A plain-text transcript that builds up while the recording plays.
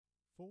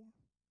4,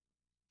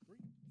 3.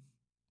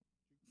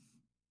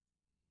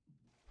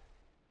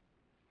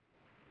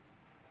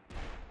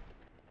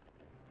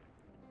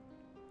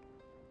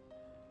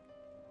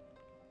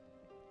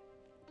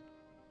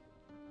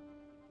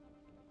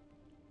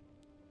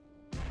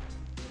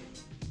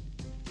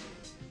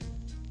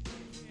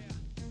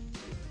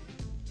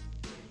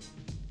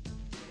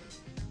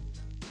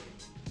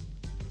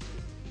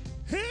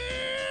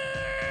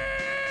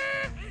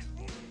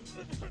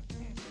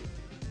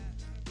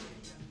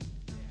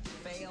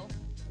 Fail.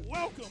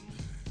 Welcome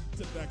to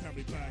the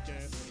Comedy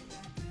Podcast.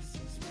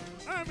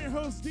 I'm your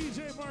host,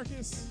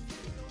 DJMarcus,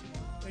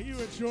 and you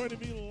are joining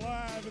me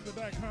live in the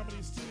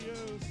Comedy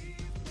Studios.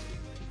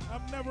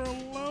 I'm never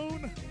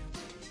alone.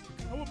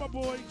 I'm with my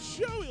boy,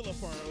 Joey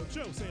LaFaro.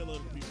 Joe, say hello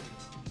to the people.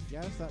 You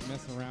gotta stop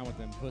messing around with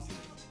them pussies.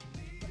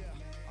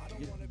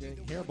 The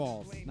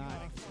hairballs,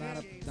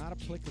 not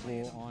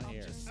applicable on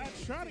air. I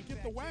try to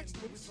get the waxed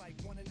ones,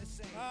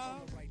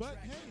 but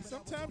hey,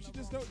 sometimes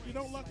you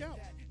don't luck out.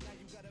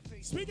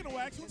 Speaking of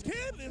waxed ones,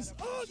 Kandyce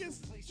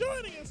August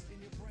joining us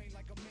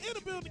in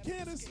the building.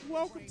 Kandyce,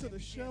 welcome to the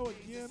show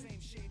again,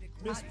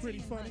 Miss Pretty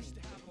Funny.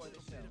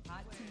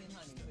 Hot tea and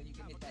honey, so you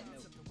can hit that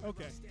note.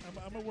 Okay,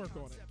 I'm gonna work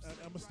on it.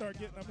 I'm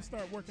gonna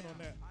start working on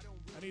that.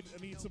 I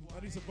need some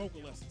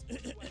vocal lessons.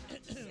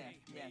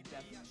 yeah,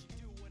 definitely.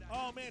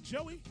 Oh man,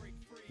 Joey.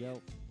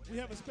 Yo. We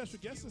have a special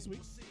guest this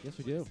week. Yes,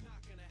 we do.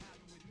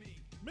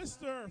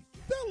 Mr.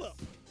 Phillip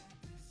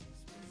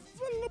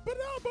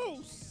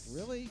Valdes.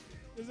 Really?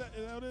 Is that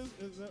what it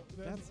is?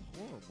 That's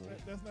horrible.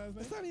 That's not his name?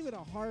 That's not even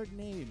a hard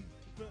name.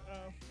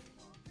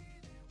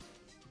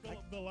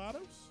 Phillip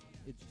Valdes?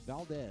 It's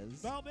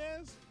Valdes.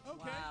 Valdes? Okay.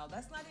 Wow,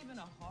 that's not even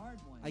a hard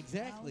one.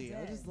 Exactly. Valdes.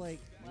 I was just like,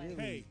 really?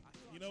 Hey,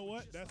 you know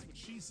what? That's what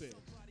she said.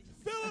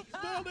 Phillip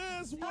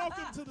Valdes,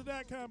 welcome to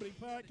the Comedy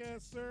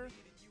Podcast, sir.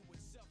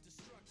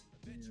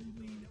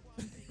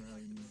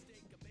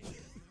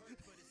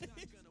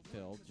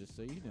 Phil, just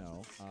so you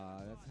know,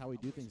 that's how we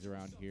do things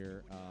around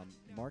here.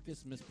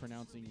 Marcus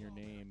mispronouncing your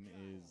name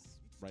is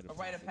a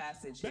rite of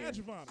passage. Badge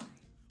of honor.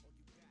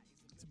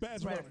 It's a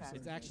badge of honor.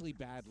 It's actually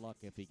bad luck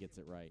if he gets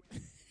it right.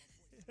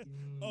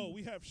 Oh,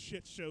 we have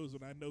shit shows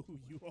when I know who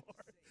you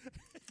are.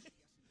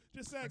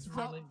 Just ask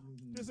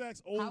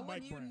old How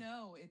Mike would you Brown.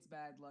 know it's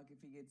bad luck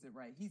if he gets it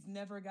right? He's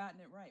never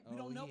gotten it right. We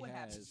don't know what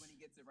happens when he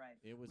gets it right.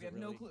 We have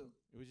no clue.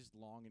 It was just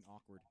long and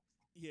awkward.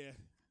 Yeah,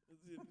 it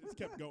just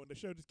kept going. The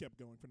show just kept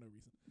going for no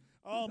reason.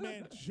 Oh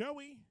man,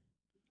 Joey,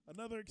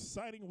 another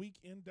exciting week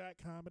in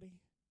comedy.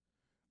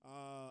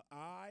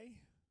 I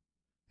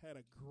had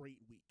a great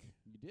week.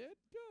 You did?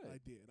 Good.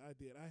 I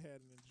did. I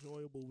had an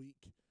enjoyable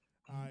week.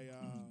 I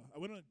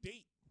went on a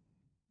date.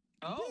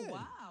 Oh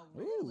wow,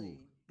 really? Ooh.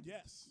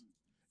 Yes.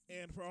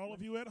 And for all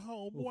of you at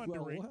home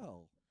wondering,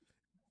 well.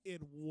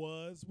 It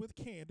was with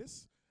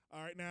Kandyce.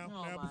 All right, now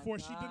my before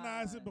she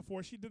denies it,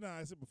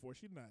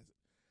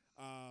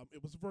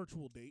 it was a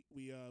virtual date.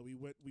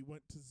 We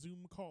went to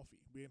Zoom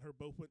Coffee. We and her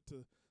both went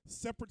to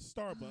separate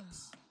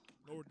Starbucks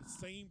and ordered the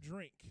same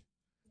drink.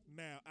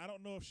 Now, I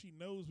don't know if she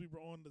knows we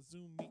were on the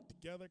Zoom meet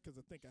together because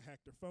I think I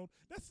hacked her phone.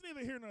 That's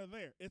neither here nor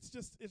there. It's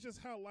just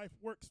how life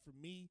works for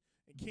me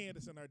and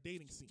Kandyce in our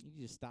dating scene.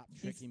 You just stop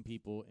tricking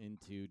people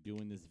into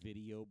doing this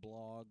video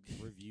blog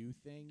review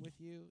thing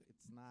with you.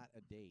 It's not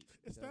a date.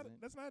 That's not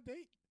a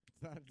date.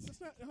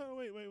 It's not. Oh,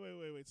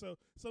 wait. So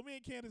me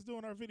and Kandyce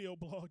doing our video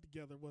blog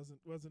together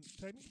wasn't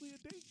technically a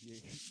date.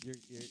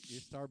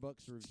 Your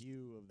Starbucks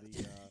review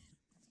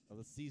of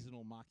the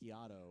seasonal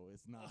macchiato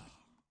is not.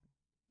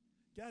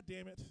 God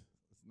damn it.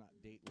 It's not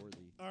date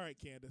worthy. All right,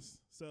 Kandyce.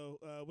 So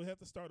we have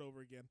to start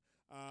over again.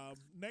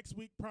 Next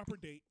week, proper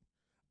date.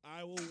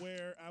 I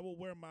will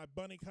wear my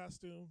bunny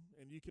costume,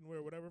 and you can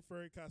wear whatever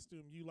furry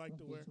costume you like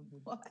to wear.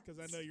 Because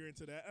I know you're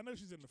into that. I know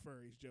she's into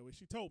furries, Joey.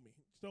 She told me.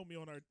 She told me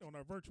on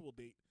our virtual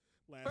date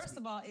last week. First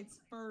of all, it's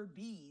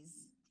Furbies,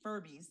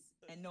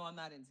 and no, I'm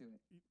not into it.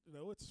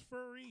 No, it's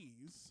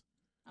furries.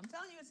 I'm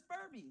telling you, it's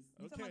Furbies.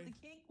 You talking about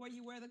the kink where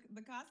you wear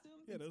the costume?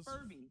 Yeah, it's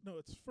Furby. No,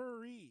 it's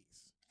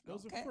furries.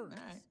 Those are furries.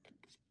 All right.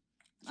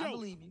 Joey, I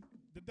believe you.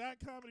 The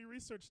comedy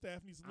research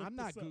staff needs to look I'm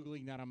not this up.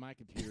 Googling that on my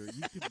computer.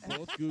 You can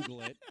both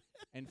Google it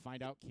and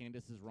find out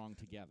Kandyce is wrong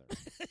together.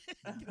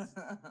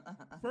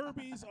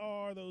 Furbies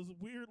are those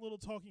weird little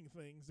talking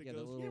things that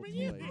goes,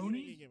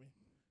 bronies?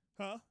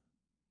 Huh?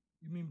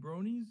 You mean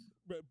bronies?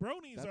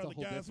 Bronies That's are a the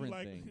whole guys who different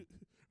like. thing.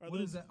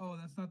 What is that? Oh,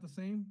 that's not the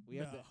same? We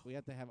have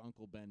to have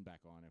Uncle Ben back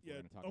on if we're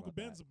going to talk Uncle about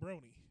Ben's that. a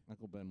brony.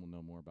 Uncle Ben will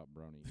know more about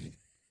bronies.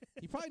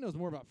 He probably knows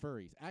more about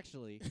furries.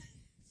 Actually,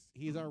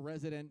 he's our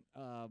resident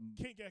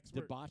kink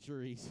expert.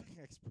 Debauchery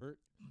expert.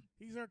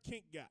 He's our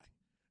kink guy.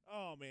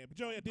 Oh man, but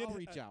Joey, I'll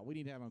reach out. We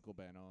need to have Uncle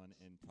Ben on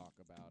and talk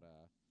about.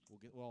 We'll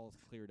get all this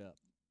cleared up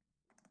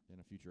in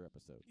a future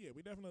episode. Yeah,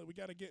 we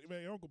got to get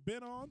Uncle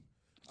Ben on.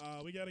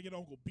 We got to get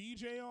Uncle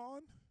BJ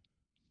on.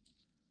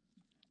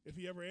 If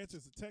he ever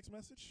answers a text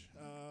message,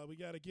 we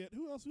got to get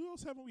who else? Who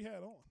else haven't we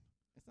had on?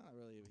 It's not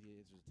really if he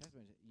answers a text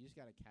message. You just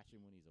got to catch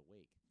him when he's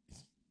awake.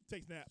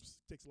 Takes naps.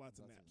 Takes lots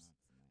of naps.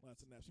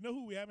 Lots of naps. You know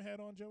who we haven't had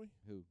on, Joey?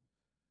 Who?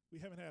 we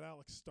haven't had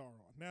Alex Starr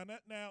on.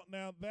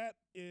 Now that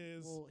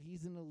is Well,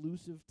 he's an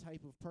elusive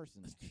type of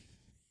person.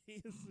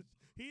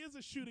 he is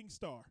a shooting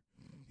star.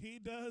 He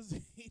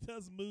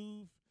does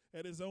move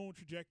at his own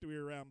trajectory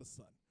around the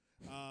sun.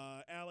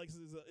 Alex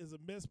is a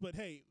miss, but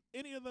hey,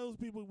 any of those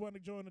people who want to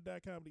join the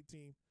Dot Comedy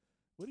team,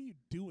 what are you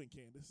doing,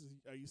 Kandyce?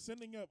 Are you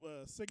sending up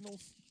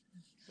signals?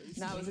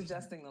 No, I was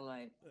adjusting the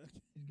light.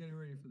 He's getting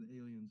ready for the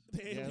aliens.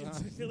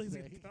 The aliens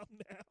gonna come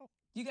now.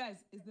 You guys,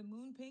 is the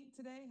moon pink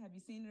today? Have you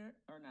seen it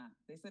or not?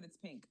 They said it's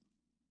pink.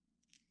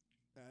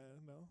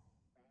 No.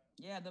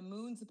 Yeah, the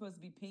moon's supposed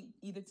to be pink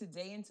either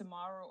today and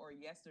tomorrow or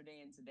yesterday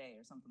and today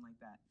or something like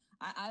that.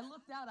 I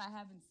looked out. I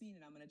haven't seen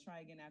it. I'm going to try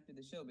again after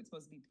the show, but it's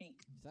supposed to be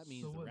pink. That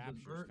means So the what,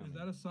 rapture's coming. is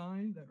that a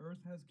sign that Earth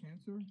has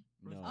cancer?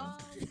 No.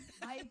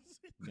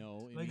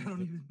 No, it Like, means, I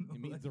don't even know,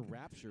 it means like- the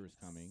rapture is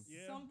coming. Yeah.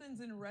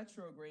 Something's in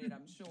retrograde,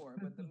 I'm sure,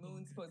 but the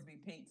moon's supposed to be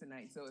pink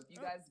tonight. So if you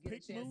guys get a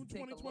Pink chance moon to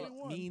take a look.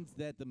 2021. Means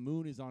that the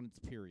moon is on its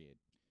period.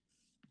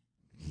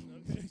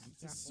 Okay.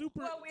 It's a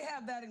super. Well, we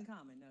have that in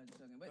common. No, just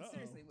joking. But Uh-oh.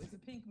 seriously, it's a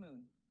pink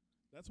moon.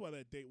 That's why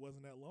that date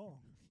wasn't that long.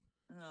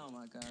 Oh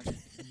my gosh.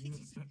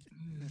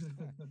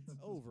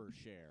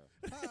 Overshare.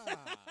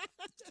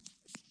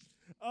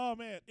 Oh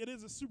man, it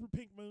is a super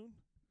pink moon.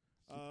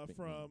 Super pink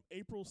From moon.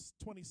 April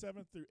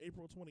 27th through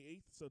April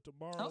 28th. So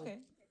tomorrow. Okay.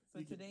 So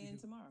you can- today you and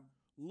can tomorrow.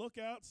 Look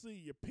out, see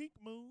your pink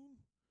moon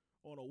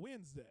on a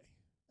Wednesday.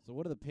 So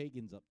what are the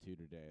pagans up to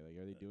today? Like,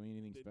 are they doing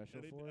anything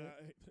special for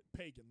it?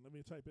 Pagan. Let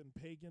me type in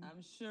pagan.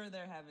 I'm sure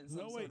they're having some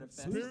No, wait. sort of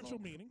festival. Spiritual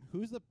meaning.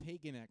 Who's the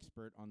pagan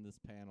expert on this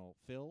panel?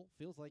 Phil?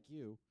 Feels like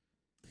you.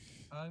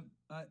 I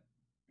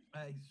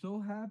so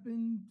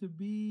happen to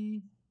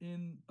be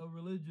in a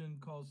religion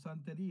called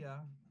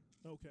Santeria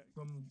Okay.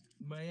 from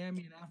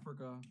Miami in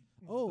Africa.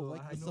 Oh, So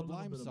like I the know a little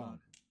Sublime bit about song.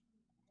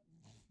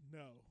 it.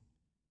 No.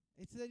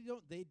 It's that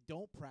they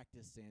don't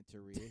practice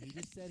Santeria. He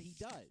just said he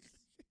does.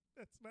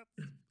 That's not.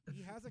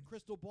 He has a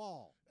crystal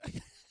ball.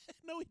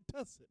 No, he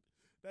doesn't.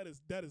 That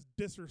is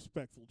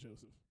disrespectful,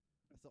 Joseph.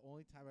 That's the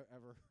only time I've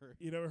ever heard.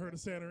 You never heard of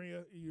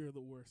Santeria? You're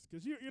the worst.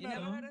 Because you're You not.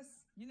 never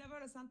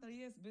heard of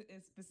Santeria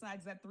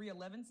besides that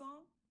 311 song?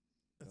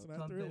 That's Nope.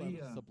 not 311.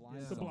 Santeria. Sublime. Yeah.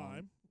 song,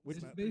 Sublime. Which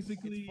It's is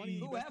basically- it's funny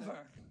you messed Whoever.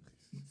 up.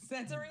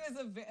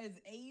 Santeria is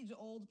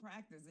age-old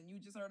practice, and you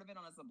just heard of it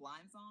on a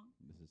Sublime song?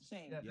 This is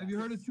Shame. Yeah. Yes. Have you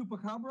heard of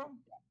Chupacabra?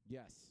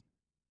 yes.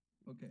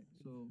 Okay,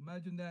 so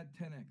imagine that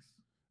 10x.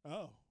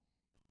 Oh.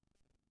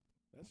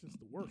 That's just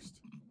the worst.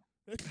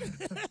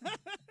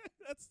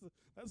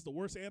 that's the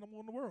worst animal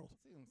in the world.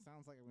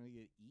 Sounds like I'm gonna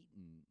get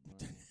eaten when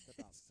I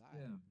step outside.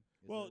 Yeah.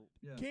 Is Well,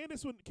 there- Yeah.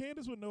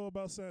 Kandyce would know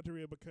about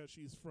Santeria because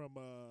she's from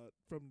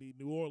the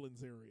New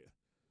Orleans area,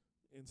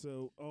 and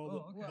so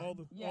Oh,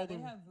 okay. They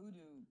have voodoo.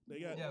 They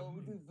got- Yeah,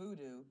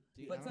 voodoo.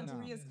 See, But I don't know.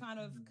 Santeria is kind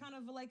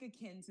of like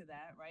akin to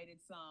that, right?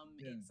 It's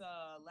Yeah. it's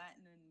a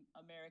Latin and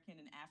American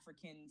and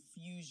African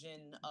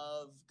fusion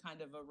of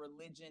kind of a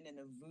religion and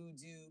a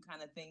voodoo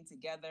kind of thing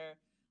together.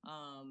 See,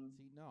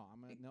 no,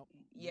 I'm gonna nope.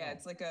 Yeah, no.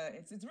 it's like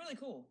it's really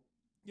cool.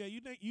 Yeah,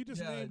 you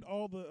just Yeah. named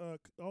all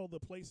the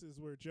places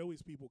where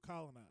Joey's people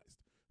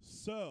colonized.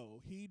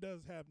 So he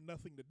does have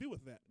nothing to do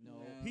with that.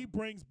 No. Yeah. He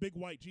brings big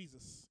white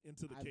Jesus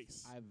into the I've,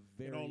 case I've in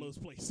very all those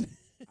places.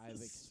 I've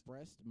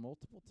expressed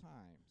multiple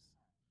times.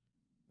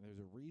 There's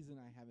a reason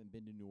I haven't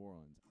been to New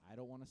Orleans. I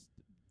don't want to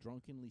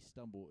drunkenly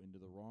stumble into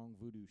the wrong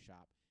voodoo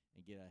shop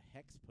and get a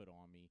hex put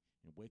on me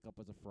and wake up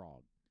as a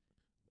frog.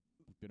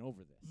 We've been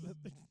over this.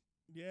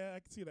 Yeah, I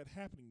can see that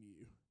happening to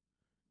you.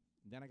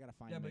 Then I gotta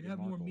find. Yeah, but Meghan you have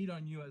more Markle. meat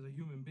on you as a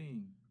human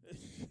being.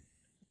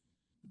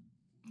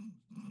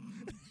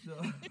 So,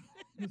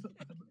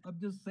 I'm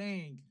just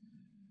saying,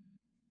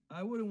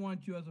 I wouldn't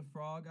want you as a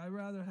frog. I'd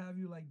rather have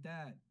you like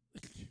that.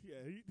 Yeah,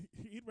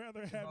 he'd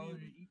rather if have I you. were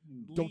to eat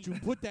you. Don't you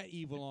put that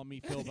evil on me,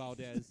 Phil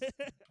Valdes.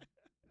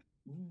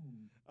 Ooh.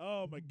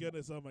 Oh my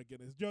goodness!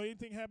 Joey,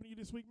 anything happened to you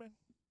this week, man?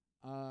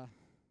 I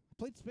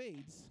played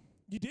spades.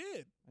 You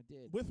did I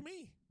did. with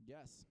me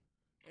Yes.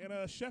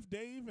 and Chef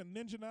Dave and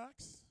Ninja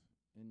Knox.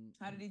 And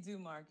How did he do,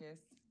 Marcus?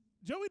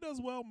 Joey does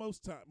well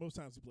most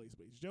times he plays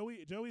spades.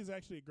 Joey is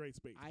actually a great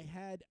spades. I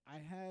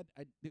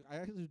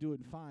actually was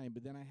doing fine,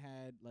 but then I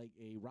had like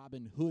a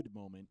Robin Hood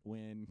moment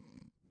when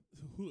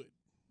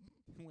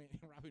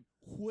Robin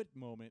Hood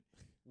moment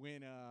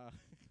when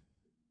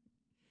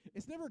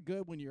it's never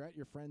good when you're at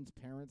your friend's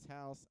parents'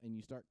 house and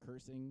you start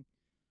cursing.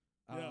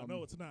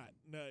 No, it's not.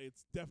 No,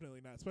 it's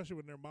definitely not. Especially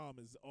when their mom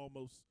is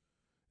almost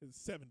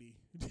 70.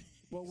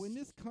 But when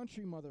this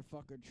country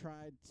motherfucker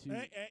tried to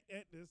Hey,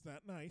 that's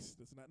not nice.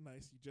 That's not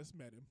nice. You just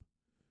met him.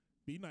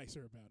 Be nicer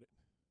about it.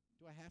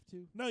 do I have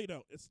to? No, you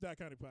don't. It's that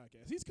kind of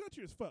podcast. He's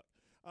country as fuck.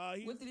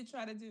 What did he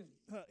try to do?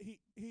 He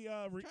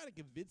Trying to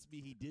convince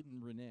me he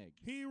didn't renege.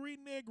 he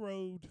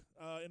reneged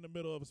in the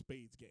middle of a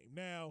spades game.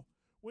 Now,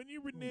 when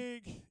you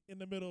renege in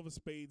the middle of a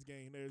spades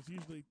game, there's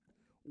usually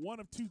one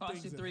of two Cost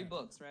things. you that 3 happen.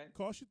 books, right?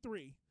 Cost you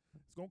 3.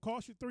 It's gonna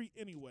cost you 3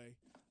 anyway.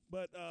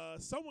 But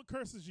someone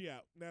curses you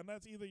out. Now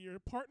that's either your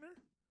partner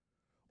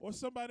or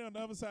somebody on the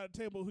other side of the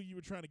table who you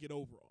were trying to get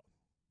over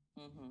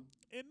on. Mm-hmm.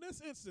 In this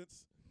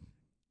instance,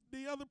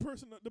 the other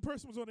person, the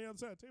person was on the other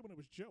side of the table, and it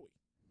was Joey.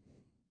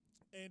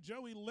 And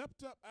Joey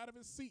leapt up out of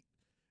his seat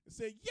and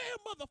said, "Yeah,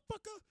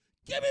 motherfucker,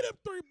 give me them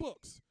 3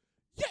 books.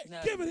 Yeah,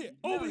 No, give it he here,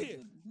 didn't. No, over he here.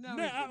 didn't. No, he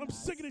Now did I'm not.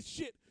 sick of this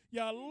shit.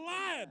 Y'all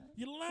lying.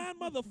 You lying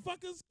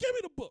motherfuckers. Give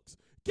me the books.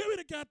 Give me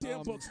the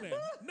goddamn books now.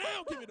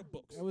 Now give me the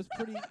books." It was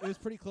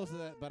pretty close to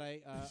that, but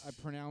I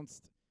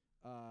pronounced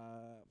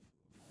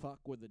fuck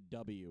with a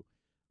W.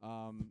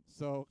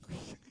 So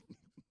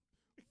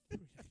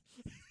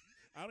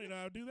I don't even know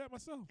how to do that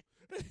myself.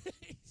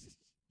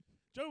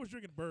 Joe was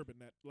drinking bourbon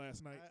that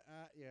last night.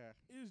 yeah,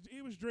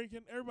 He was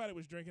drinking. Everybody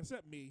was drinking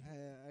except me.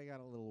 I got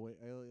a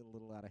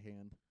little out of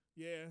hand.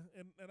 Yeah,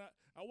 and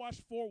I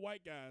watched 4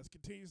 white guys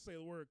continue to say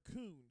the word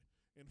coon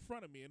in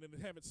front of me, and then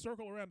have it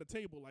circle around the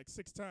table like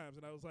 6 times,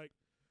 and I was like,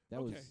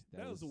 that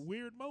was a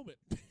weird moment.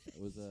 that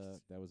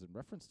was in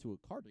reference to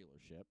a car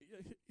dealership.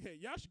 Yeah,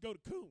 y'all should go to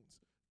Coons.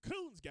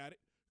 Coons got it.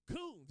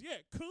 Coons, yeah,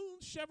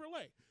 Coons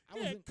Chevrolet. I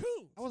Yeah, wasn't-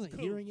 Coons. I wasn't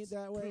Coons, hearing it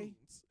that way.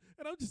 Coons.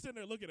 And I'm just sitting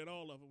there looking at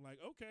all of them like,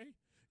 okay,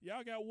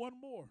 y'all got one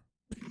more.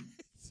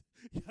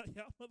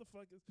 y'all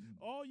motherfuckers,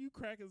 all you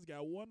crackers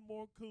got one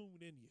more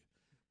coon in you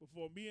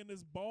before me and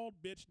this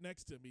bald bitch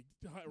next to me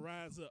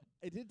rise up.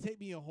 It did take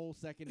me a whole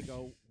second to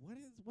go,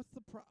 what's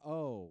the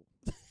Oh.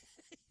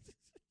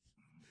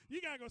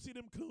 You gotta go see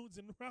them coons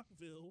in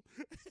Rockville.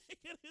 You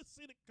gotta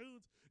see the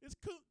coons. It's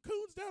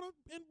coons down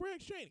in Bragg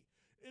Shaney.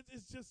 It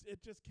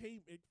just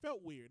came. It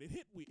felt weird. It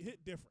hit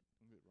different.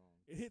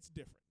 It hits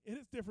different. It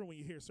hits different when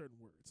you hear certain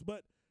words.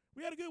 But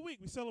we had a good week.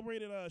 We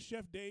celebrated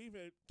Chef Dave.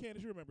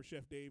 Candace, you remember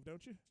Chef Dave,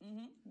 don't you?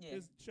 Mm-hmm. Yeah.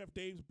 Chef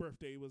Dave's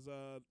birthday was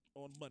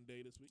on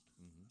Monday this week.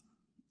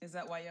 Mm-hmm. Is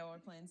that why y'all are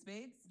playing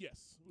spades?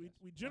 Yes,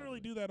 we generally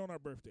do that on our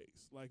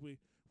birthdays. Like we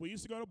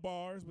used to go to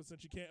bars, but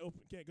since you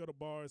can't go to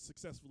bars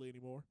successfully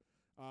anymore,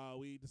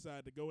 we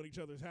decided to go in each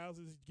other's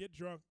houses, get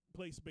drunk,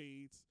 play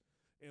spades,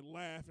 and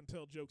laugh and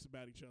tell jokes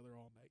about each other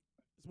all night.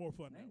 It's more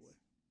fun that way.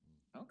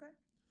 Okay.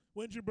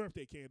 When's your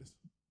birthday, Candace?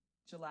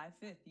 July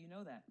 5th. You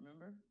know that,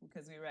 remember?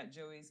 Because we were at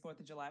Joey's 4th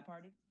of July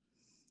party.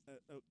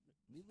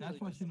 That's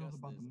why she knows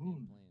about the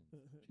moon.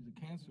 She's a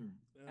Cancer.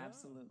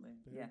 Absolutely.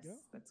 There you go.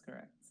 Yes, that's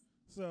correct.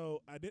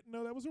 So I didn't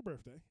know that was her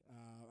birthday.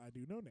 I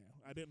do know now.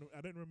 I didn't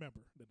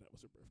remember that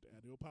was her birthday. I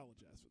do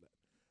apologize for that.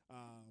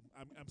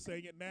 I'm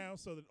saying it now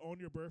so that on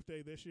your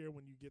birthday this year,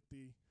 when you get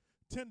the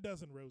 10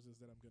 dozen roses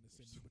that I'm going to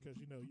send you, because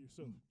you know you're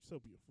so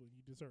beautiful and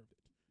you deserved it.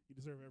 You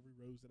deserve every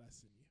rose that I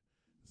send you.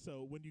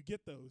 So when you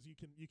get those, you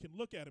can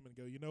look at him and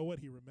go, you know what,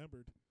 he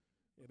remembered.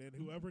 And then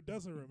whoever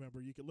doesn't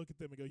remember, you can look at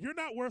them and go, you're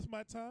not worth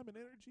my time and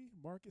energy.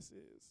 Marcus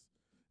is.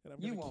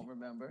 And You won't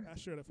remember. I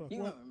sure the fuck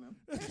You won't. won't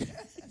remember.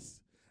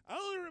 I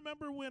only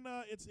remember when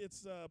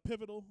it's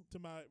pivotal to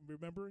my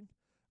remembering.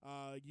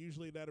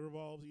 Usually that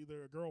involves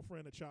either a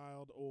girlfriend, a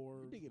child,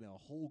 or You're digging a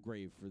whole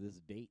grave for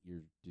this date.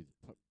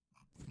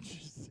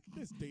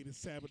 this date is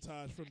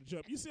sabotaged from the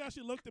jump. You see how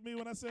she looked at me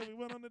when I said we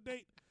went on a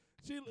date?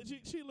 She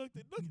looked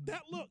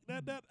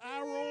at that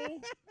eye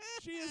roll.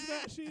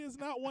 She is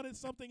not wanted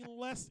something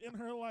less in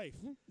her life.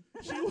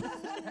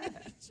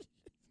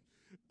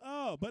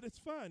 But it's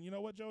fine. You know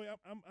what, Joey?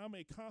 I'm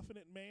a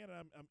confident man.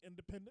 I'm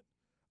independent.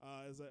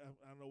 I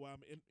don't know why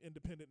I'm an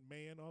independent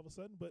man all of a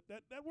sudden, but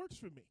that works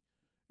for me.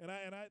 And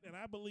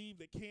I believe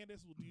that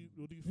Candace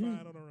will do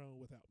fine on her own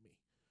without me.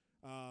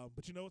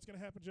 But you know what's going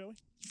to happen, Joey?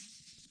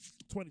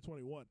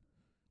 2021.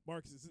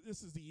 Marcus,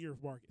 this is the year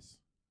of Marcus.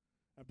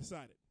 I've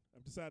decided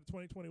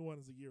 2021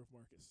 is the year of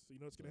Marcus. So you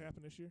know what's going to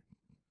happen this year?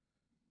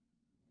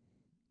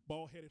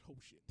 Ball-headed ho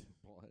shit.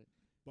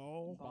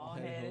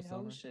 Ball-headed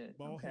ho shit.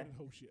 Ball-headed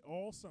ho shit.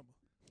 All summer.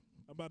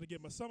 I'm about to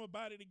get my summer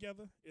body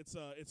together. It's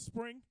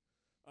spring.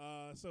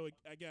 So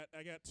I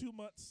got 2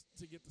 months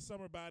to get the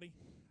summer body.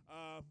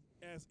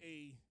 As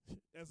a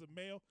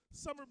male,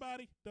 summer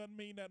body doesn't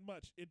mean that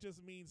much. It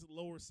just means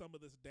lower some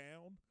of this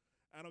down.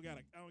 I don't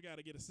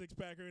gotta get a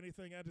 6-pack or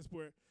anything. I just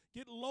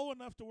get low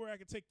enough to where I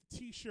can take the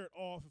t-shirt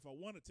off if I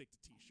want to take the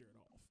t-shirt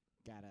off.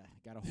 Got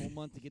a whole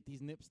month to get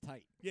these nips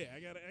tight. Yeah, I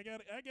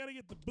gotta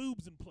get the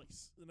boobs in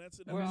place, and that's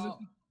it. It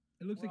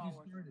looks like you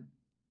started.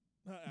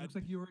 It looks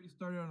like you already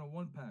started on a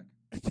 1-pack.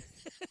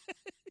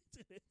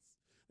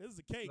 This is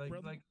a cake,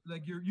 brother.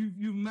 Like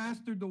you've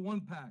mastered the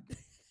 1-pack.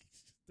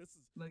 This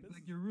is like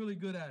you're really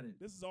good at it.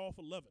 This is all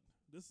for loving.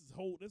 This is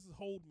hold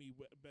me,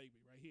 baby,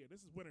 right here.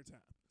 This is wintertime.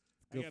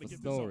 I Good gotta for get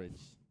storage.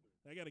 this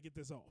off. I gotta get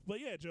this off. But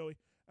yeah, Joey,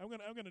 I'm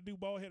gonna do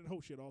ball-headed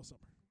ho shit all summer.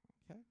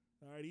 Okay.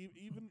 All right,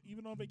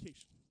 even on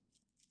vacation.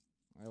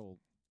 I will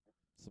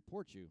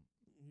support you,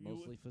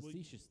 mostly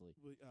facetiously.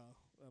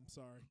 I'm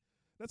sorry.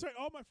 That's right.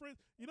 All my friends.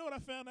 You know what I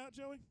found out,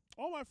 Joey?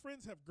 All my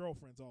friends have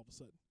girlfriends. All of a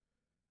sudden,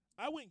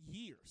 I went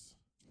years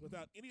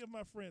without any of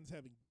my friends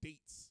having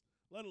dates,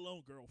 let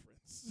alone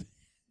girlfriends.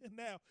 And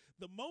now,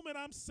 the moment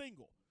I'm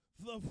single,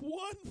 the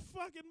one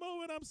fucking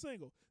moment I'm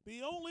single,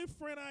 the only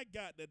friend I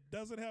got that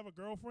doesn't have a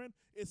girlfriend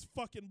is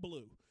fucking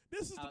Blue.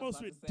 This is the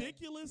most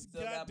ridiculous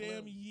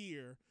goddamn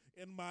year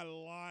in my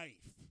life.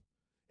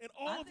 And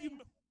all of you.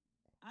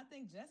 I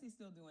think Jesse's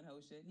still doing ho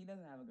shit. He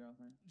doesn't have a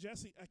girlfriend.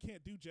 Jesse, I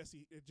can't do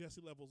Jesse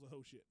levels of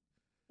ho shit.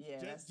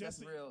 Yeah, that's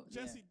real.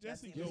 Jesse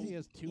Jesse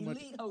has too much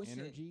elite hoe shit.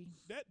 energy.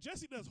 That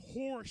Jesse does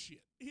horse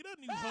shit. He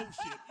doesn't do hoe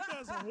shit. He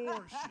does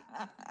horse shit.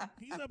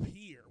 He's up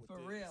here with For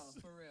this.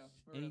 real.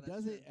 And he that's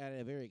does true. it at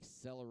a very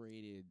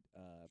accelerated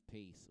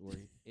pace, where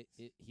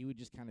he would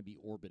just kind of be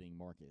orbiting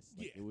Marcus.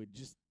 Like, Yeah. It would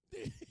just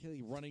he'll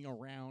be running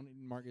around,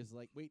 and Marcus is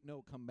like, "Wait,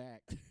 no, come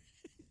back."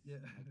 Yeah.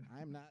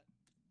 I'm not.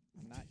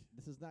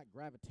 This is not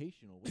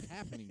gravitational. What's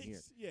happening here?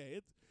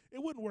 It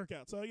wouldn't work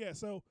out. So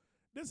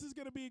this is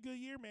gonna be a good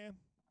year, man.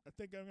 I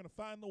think I'm gonna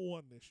find the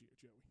one this year,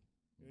 Joey.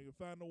 I'm gonna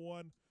find the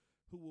one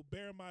who will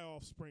bear my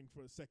offspring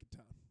for a second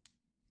time.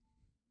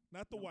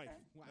 Not the wife.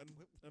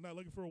 I'm not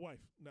looking for a wife.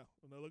 No,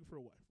 I'm not looking for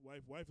a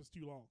wife. Wife is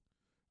too long.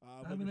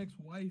 I have an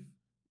ex-wife.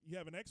 You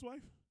have an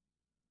ex-wife?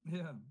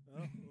 Yeah.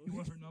 Oh. You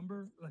want her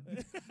number? Like,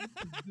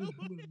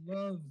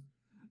 would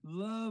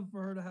love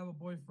for her to have a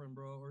boyfriend,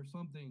 bro, or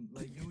something.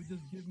 Like, it would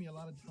just give me a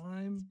lot of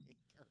time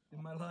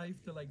in my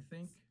life to like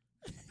think.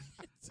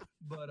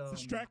 But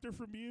distract her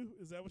from you?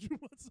 Is that what you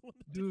want someone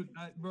to do? Dude,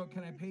 bro,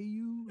 can I pay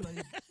you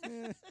like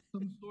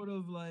some sort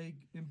of like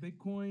in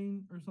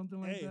Bitcoin or something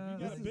like Hey, that?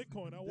 if you got a Like,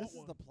 Bitcoin, I want This is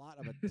one. the plot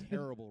of a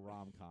terrible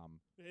rom-com.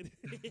 It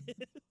is.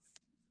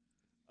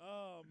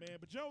 Oh man,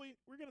 but Joey,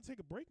 we're gonna take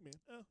a break, man.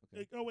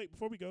 Okay. Oh wait,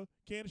 before we go,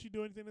 Kandyce, you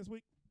do anything this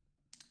week?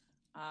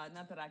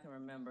 Not that I can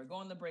remember. Go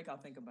on the break. I'll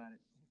think about it.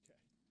 Okay.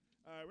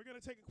 All right, we're gonna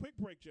take a quick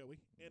break, Joey,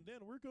 and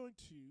then we're going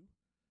to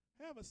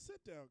have a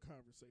sit-down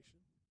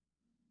conversation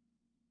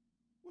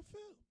with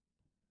Phil.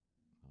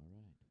 All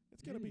right.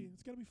 It's gonna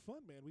be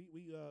fun, man.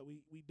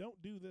 We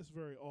don't do this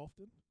very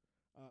often.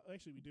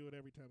 Actually, we do it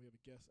every time we have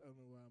a guest. I don't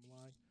know why I'm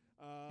lying.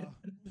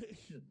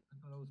 shit, I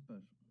thought it was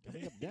special.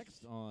 Coming up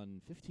next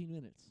on 15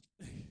 minutes.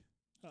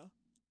 Huh?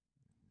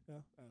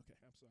 Oh, okay.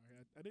 I'm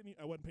sorry.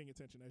 I wasn't paying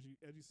attention. As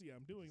you see,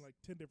 I'm doing like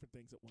 10 different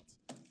things at once.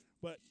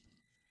 But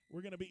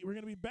we're gonna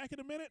be back in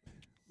a minute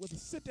with a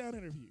sit down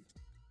interview.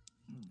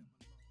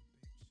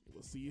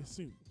 We'll see you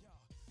soon.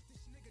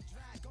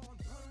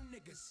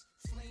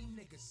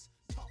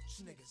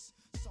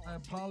 I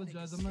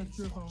apologize. I'm not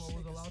sure if I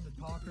was allowed to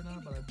talk or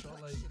not, but I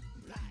felt like.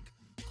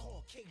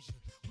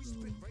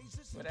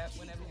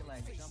 Whenever you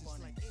like, jump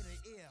on it.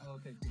 Oh,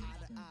 okay, cool.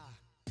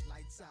 Thanks.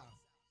 Lights out.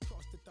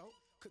 Cross the throat.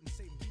 Couldn't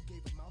save him. You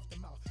gave him mouth to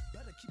mouth.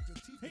 Better keep your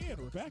teeth. Hey,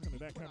 and we're back on the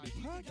That Comedy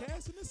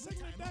Podcast, and this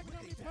segment of That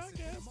Comedy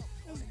Podcast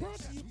is brought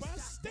to you by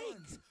Steak.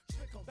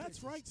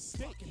 That's right,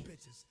 Steak.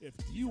 If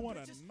you want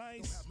a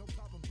nice,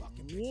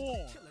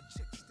 warm,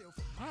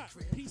 hot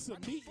piece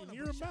of meat in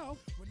your mouth,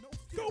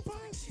 go buy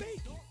a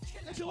steak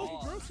at your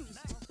local grocery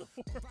store.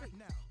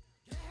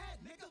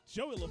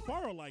 Joey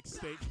LaFaro likes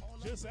steak.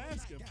 Just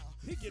ask him.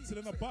 He gets it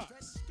in a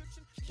box.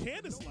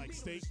 Kandyce likes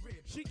steak.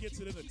 She gets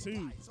it in a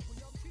tube.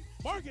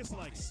 Marcus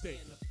likes steak.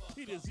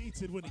 He just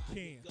eats it when he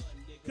can,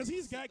 because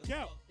he's got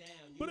gout.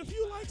 But if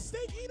you like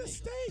steak, eat a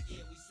steak,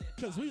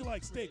 because we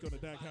like steak on the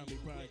Dot Comedy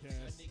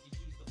Podcast.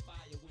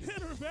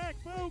 And we're back,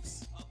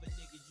 folks.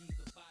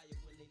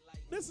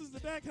 This is the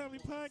Dot Comedy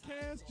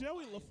Podcast.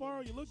 Joey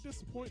LaFaro, you look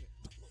disappointed.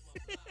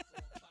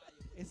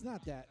 It's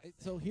not that.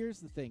 So here's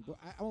the thing.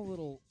 I'm a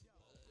little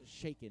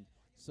shaken.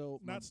 So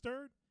Not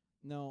stirred?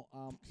 No.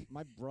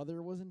 My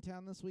brother was in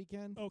town this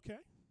weekend, Okay.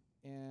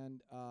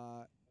 and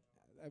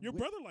Your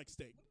brother likes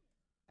steak.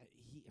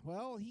 He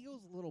goes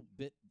a little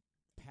bit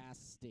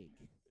past steak.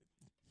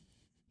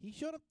 He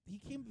showed up. He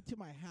came to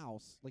my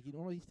house. Like,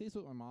 he stays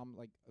with my mom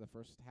like the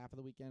first half of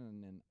the weekend,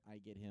 and then I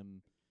get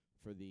him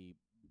for the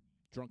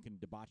drunken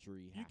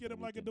debauchery. You get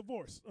him like a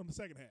divorce on the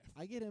second half.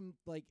 I get him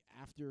like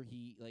after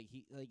he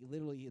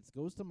literally it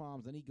goes to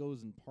mom's, then he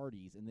goes and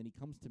parties, and then he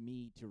comes to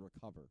me to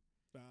recover.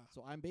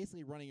 So I'm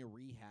basically running a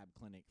rehab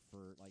clinic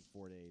for like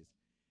 4 days.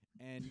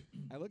 And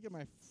I look at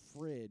my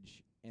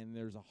fridge, and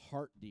there's a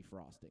heart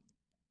defrosting.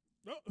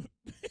 Oh,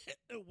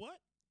 what?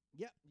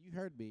 Yep, you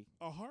heard me.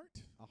 A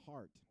heart? A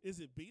heart. Is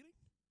it beating?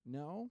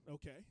 No.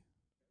 Okay.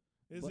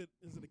 Is it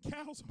a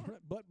cow's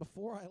heart? But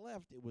before I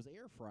left, it was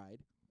air fried.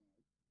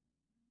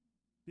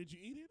 Did you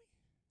eat any?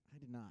 I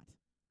did not.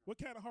 What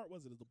kind of heart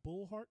was it? Is it a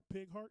bull heart?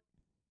 Pig heart?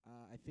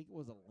 I think it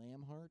was a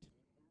lamb heart.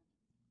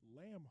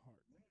 Lamb heart.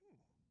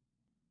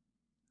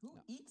 Who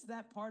eats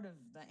that part of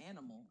the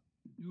animal?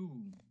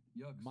 Ooh,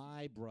 yuck.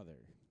 My brother.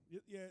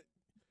 Yeah.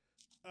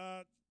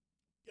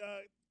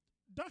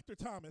 Dr.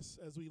 Thomas,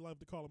 as we love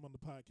to call him on the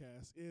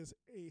podcast, is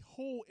a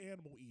whole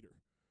animal eater.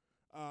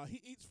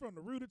 He eats from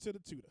the rooter to the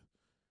tutor.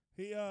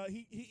 He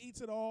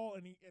eats it all,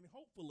 and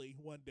hopefully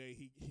one day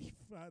he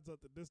finds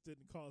out that this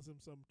didn't cause him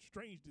some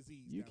strange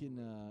disease. You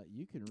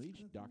can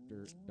reach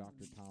Dr.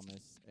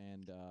 Thomas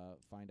and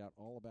find out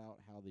all about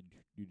how the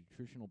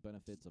nutritional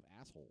benefits of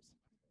assholes.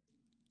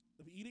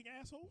 Of eating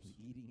assholes?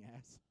 Eating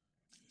ass.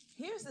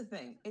 Here's the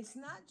thing. It's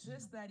not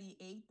just that he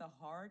ate the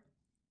heart.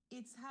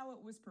 It's how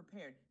it was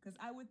prepared. Because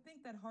I would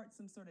think that heart's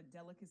some sort of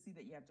delicacy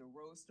that you have to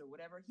roast or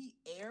whatever. He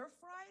air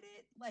fried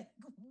it? Like,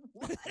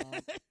 what?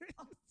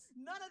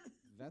 None of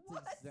That's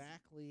what?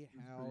 exactly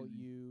how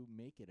you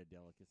make it a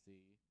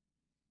delicacy.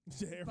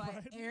 Air By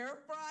fried? air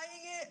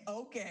frying it?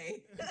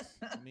 Okay.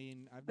 I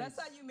mean, That's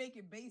how you make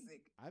it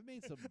basic. I've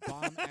made some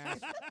bomb ass.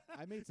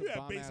 I made some Yeah,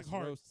 bomb basic ass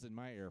heart. roasts in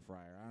my air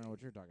fryer. I don't know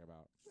what you're talking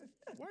about.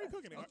 Why are you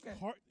cooking it? Okay.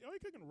 Why are you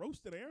cooking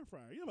roasted air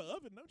fryer? You have an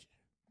oven, don't you?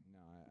 No,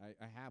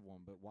 I have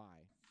one, but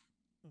why?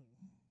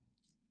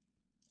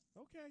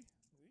 Okay.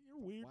 You're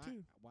weird Why,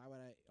 too. why would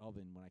I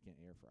oven when I can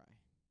air fry?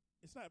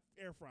 It's not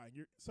air frying.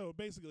 So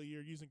basically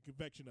you're using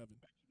convection oven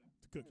to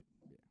cook it.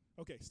 Yeah.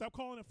 Okay, stop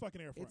calling it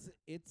fucking air fryer.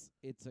 It's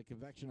a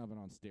convection oven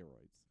on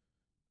steroids.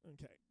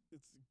 Okay.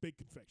 It's a big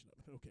convection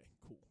oven. Okay,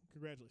 cool.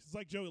 Congratulations. It's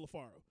like Joey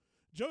LaFaro.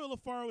 Joey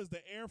LaFaro is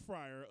the air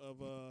fryer of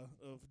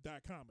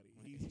dot comedy.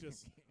 He's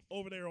just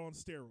over there on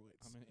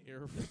steroids. I'm an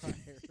air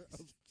fryer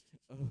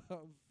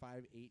of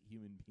 5'8"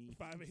 human beings.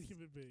 5'8"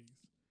 human beings.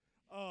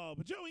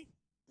 But Joey,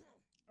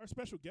 our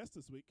special guest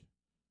this week,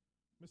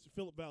 Mr.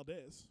 Phillip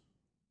Valdes.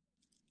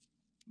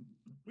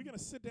 We're gonna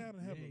sit down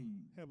and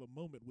have a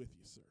moment with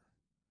you, sir.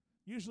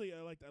 Usually, I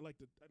like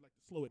to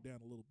slow it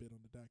down a little bit on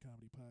the Dot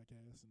Comedy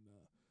podcast, and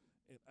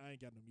I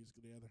ain't got no music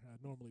together. I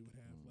normally would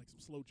have like some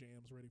slow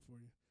jams ready for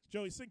you.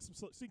 Joey, sing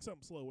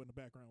something slow in the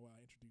background while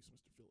I introduce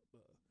Mr. Phillip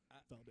Valdes.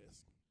 I don't.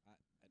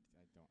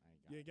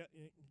 You ain't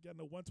got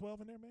no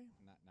 112 in there, man.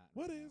 Not.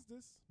 What right is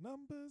this?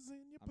 Numbers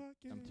in your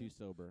pocket. I'm too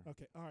sober.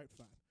 Okay, all right,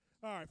 fine.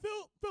 All right,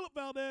 Phillip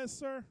Valdes,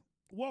 sir.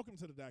 Welcome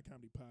to the Dot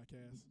Comedy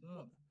podcast. What's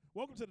up?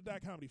 Welcome to the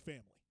Dot Comedy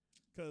family.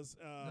 Because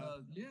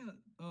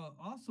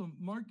awesome,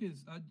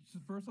 Marcus.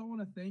 First, I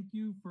want to thank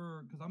you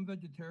because I'm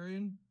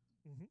vegetarian,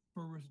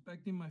 for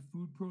respecting my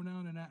food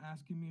pronoun and not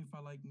asking me if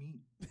I like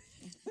meat.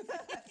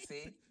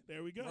 See,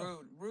 there we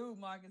go. Rude,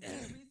 Marcus. Do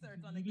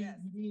research on the guest.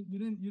 You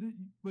didn't.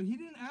 But he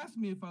didn't ask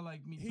me if I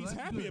like meat. He's so that's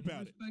happy good.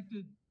 about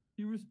it.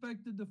 He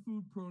respected the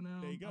food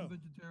pronoun. There you go. I'm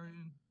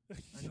vegetarian.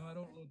 I know I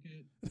don't look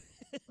it,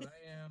 but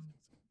I am.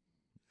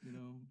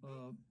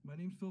 My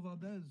name's Phil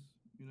Valdes.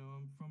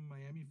 I'm from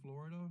Miami,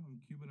 Florida. I'm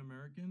Cuban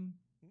American.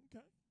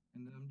 Okay.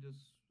 And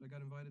I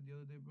got invited the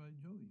other day by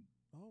Joey.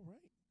 All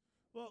right.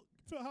 Well,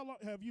 Phil, how long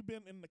have you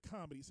been in the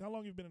comedy? How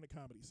long have you been in the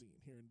comedy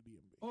scene here in the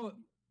DMV?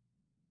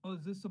 Oh,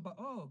 is this about?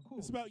 Oh, cool.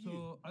 It's about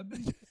you. I've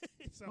been.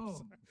 Sorry.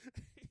 Let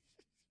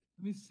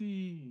me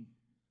see.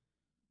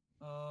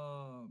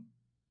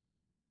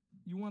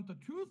 You want the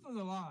truth or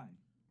the lie?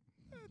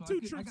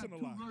 Two truths and a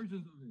lie. Two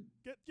versions of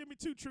it. Give me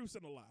two truths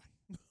and a lie.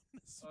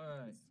 All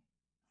right.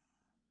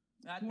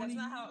 That's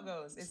not how it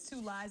goes. It's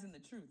two lies and the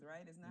truth,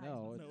 right? It's not.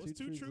 No, it's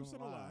two truths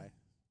and a lie.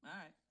 All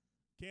right.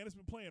 Kandyce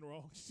been playing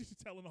wrong. She's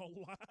telling all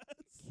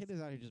lies. Kid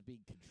is out here just being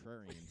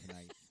contrarian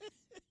tonight.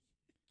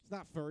 It's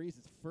not furries,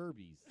 it's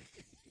Furbies.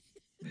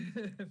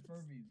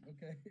 Furbies,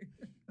 okay.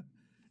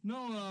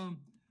 No,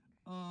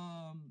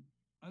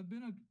 I've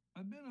been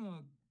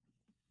a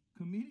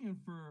comedian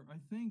for I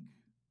think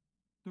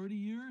 30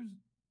 years.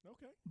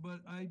 Okay.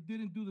 But I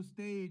didn't do the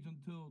stage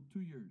until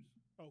 2 years.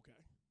 Okay.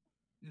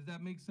 Does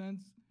that make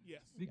sense?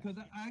 Yes. Because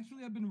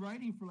I've been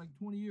writing for like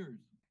 20 years.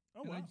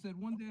 Oh, and wow. I said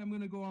one day I'm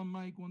gonna go on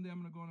mic, one day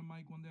I'm gonna go on a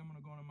mic, one day I'm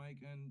gonna go on a mic,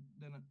 and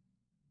then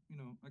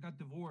I got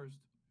divorced,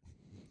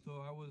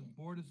 so I was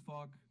bored as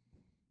fuck,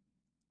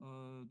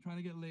 trying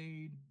to get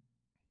laid,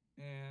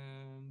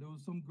 and there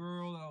was some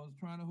girl that I was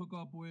trying to hook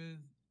up with,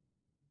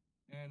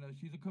 and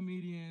she's a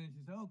comedian, and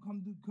she said, "Oh,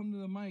 come to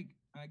the mic."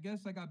 I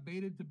guess I got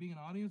baited to being an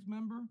audience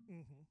member.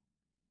 Mm-hmm.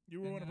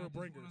 You were one of her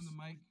bringers. On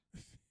the mic.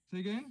 Say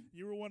again?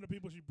 You were one of the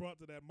people she brought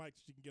to that mic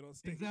so she can get on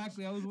stage.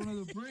 Exactly. I was one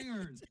of the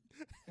bringers.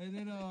 And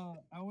then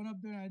I went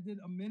up there and I did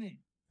a minute.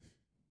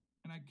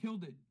 And I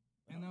killed it.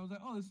 And I was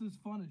like, oh, this is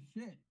fun as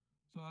shit.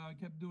 So I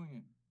kept doing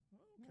it.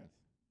 Okay.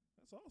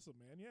 That's awesome,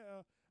 man.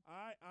 Yeah.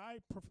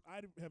 I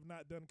have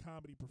not done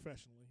comedy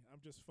professionally. I'm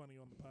just funny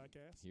on the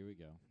podcast. Here we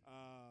go.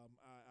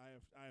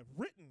 I have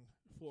written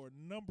for a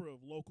number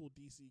of local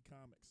DC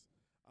comics.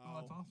 Oh,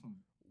 that's awesome.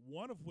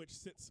 One of which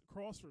sits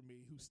across from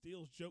me who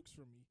steals jokes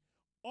from me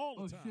all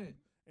the time. Shit.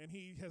 And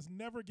he has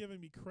never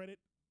given me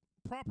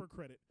proper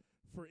credit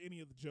for any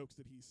of the jokes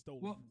that he's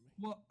stolen from me.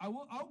 Well,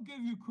 I'll give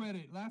you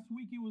credit. Last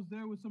week he was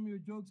there with some of your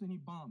jokes and he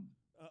bombed.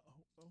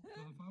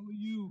 So if I were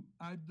you,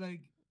 I'd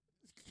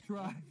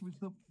try with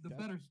the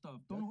better stuff.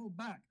 Don't hold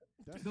back.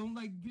 Don't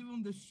give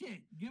him the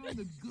shit. Give him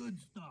the good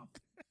stuff.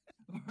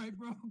 All right,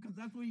 bro? Because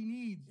that's what he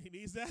needs. He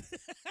needs that?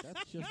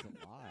 That's just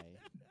a lie.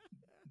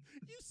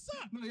 You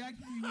suck. No,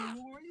 actually,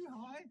 were you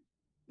high?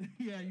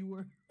 Yeah, you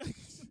were.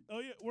 Oh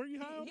yeah, were you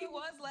high? He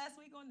was last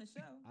week on the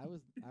show. I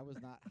was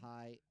not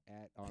high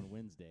on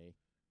Wednesday.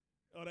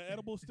 Oh, the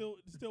edible still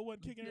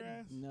wasn't kicking your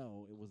ass?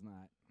 No, it was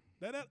not.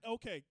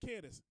 Okay,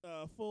 Kandyce.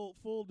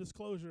 Full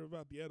disclosure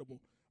about the edible.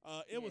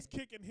 It was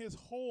kicking his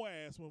whole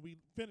ass when we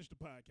finished the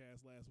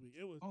podcast last week.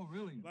 It was. Oh,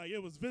 really?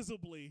 It was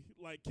visibly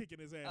kicking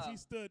his ass. He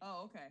stood.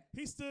 Oh, okay.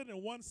 He stood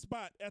in one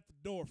spot at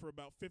the door for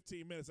about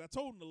 15 minutes. I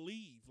told him to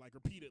leave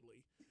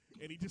repeatedly,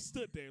 And he just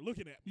stood there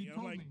looking at me. He I'm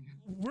told like, me.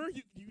 where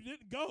you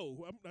didn't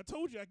go? I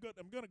told you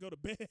I'm going to go to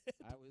bed.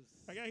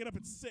 I got to get up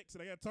at 6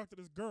 and I got to talk to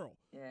this girl.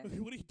 Yeah.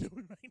 What are you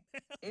doing right now?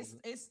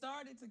 It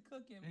started to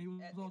cook him And he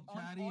was all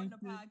chatty on and the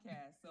shit.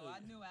 podcast. So I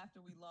knew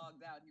after we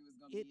logged out, he was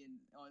going to be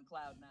on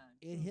cloud 9.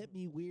 It hit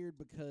me weird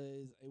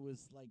because it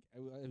was like I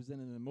was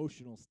in an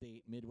emotional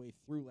state midway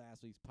through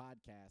last week's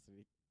podcast. And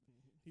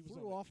He was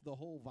threw off the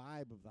whole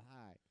vibe of the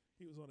high.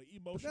 He was on an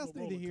But emotional that's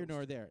neither here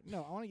roller nor there.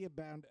 No, I want to get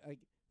bound. Like,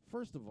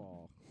 first of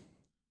all,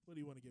 What do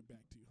you want to get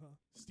back to, huh?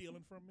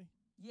 Stealing from me?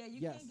 Yeah,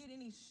 you Yes. can't get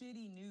any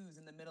shitty news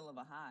in the middle of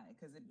a high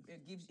because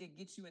it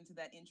gets you into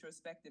that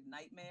introspective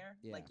nightmare.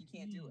 Yeah. Like you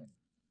can't do it.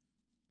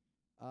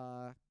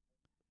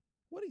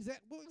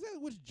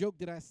 Which joke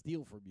did I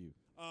steal from you?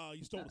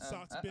 You stole the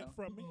socks bit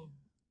from me.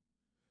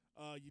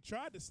 You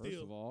tried to First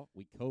steal. of all,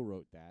 we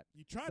co-wrote that.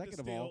 You tried Second to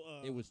of steal.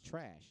 all, it was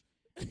trash.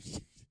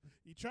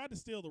 You tried to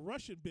steal the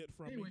Russian bit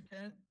from Anyway, me.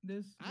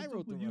 Candyce, I what's wrote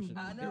up the with you? Russian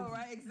I bit. know,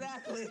 right?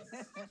 Exactly.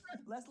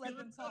 Let's let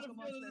them talk This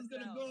amongst is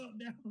gonna themselves.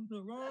 go down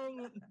the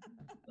wrong.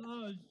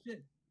 Oh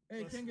shit!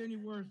 Hey, it can't get any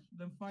worse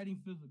than fighting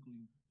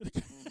physically.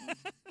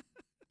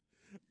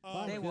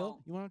 Fine, They Phil,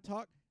 won't. you want to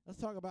talk? Let's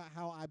talk about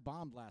how I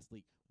bombed last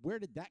week. Where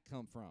did that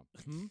come from?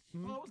 Oh,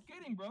 I was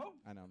kidding, bro.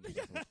 I know.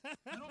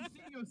 I don't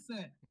see your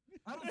set.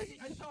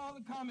 I saw all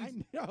the I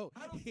comments. know.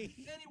 I don't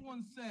see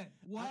anyone's set.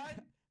 Why?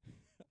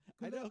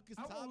 I know, because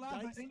I won't Tom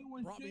laugh Dykes at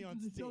anyone's brought me shit on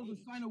because it shows a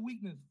stage. sign of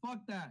weakness.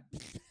 Fuck that.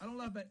 I don't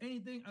laugh at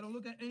anything. I don't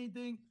look at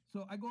anything.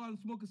 So I go out and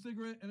smoke a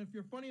cigarette, and if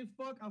you're funny as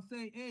fuck, I'll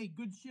say, hey,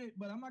 good shit,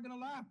 but I'm not gonna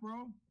laugh,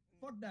 bro.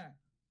 Fuck that.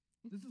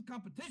 This is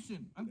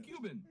competition. I'm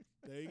Cuban.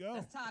 There you go.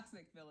 That's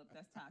toxic, Philip.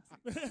 That's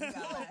toxic. You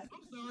gotta Oh, laugh.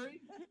 I'm sorry.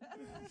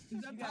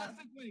 Is that You gotta-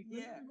 toxic? Wait, yeah.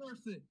 let me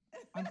reverse it.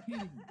 I'm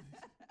kidding.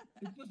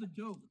 It's just a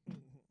joke.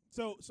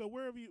 So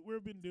where have you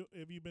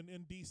have you been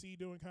in DC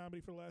doing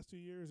comedy for the last 2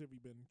 years? Have you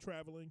been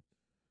traveling?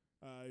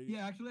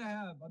 Yeah, actually, I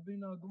have. I've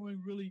been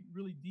going really,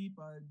 really deep.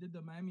 I did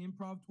the Miami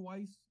Improv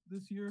twice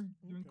this year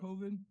during Okay.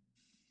 COVID.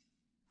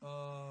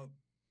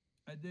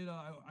 I did.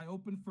 I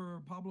opened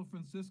for Pablo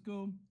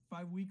Francisco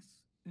 5 weeks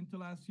into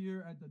last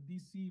year at the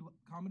DC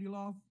Comedy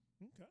Loft.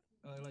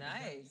 Okay.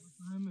 Nice.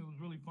 It was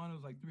really fun. It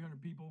was like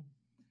 300 people.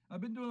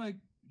 I've been doing like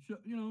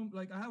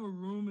I have a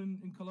room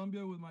in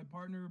Colombia with my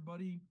partner,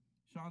 buddy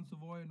Sean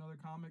Savoy, another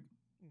comic,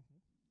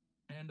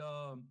 and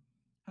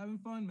having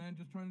fun, man.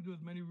 Just trying to do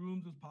as many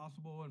rooms as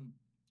possible and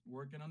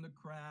working on the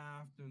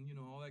craft and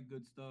all that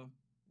good stuff.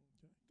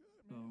 Okay.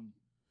 Good, man.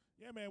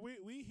 Yeah, man.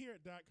 We here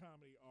at Dot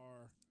Comedy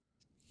are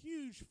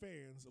huge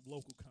fans of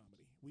local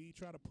comedy. We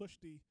try to push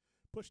the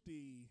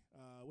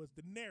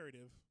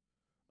narrative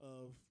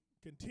of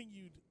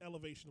continued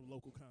elevation of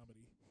local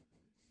comedy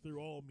through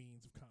all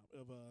means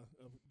of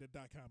that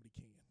Dot Comedy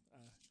can.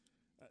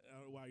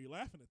 Why are you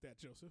laughing at that,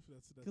 Joseph?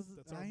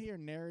 Because I hear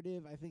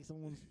narrative, I think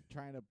someone's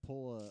trying to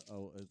pull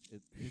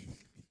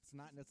it's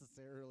not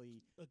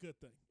necessarily a good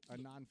thing. a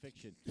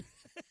nonfiction.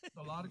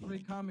 A lot of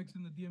great comics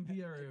in the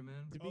DMV area,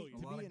 man. To be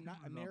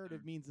a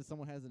narrative means that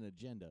someone has an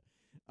agenda.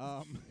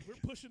 We're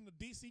pushing the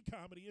DC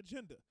comedy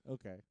agenda.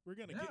 Okay. We're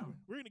gonna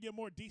get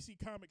more DC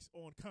comics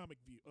on Comic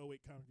View. Oh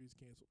wait, Comic View's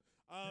canceled.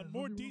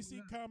 More nothing wrong DC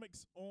with that.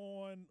 comics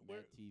on where?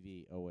 Mad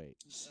TV. Oh wait.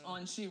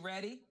 On She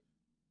Ready?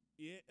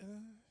 Yeah.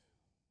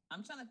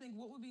 I'm trying to think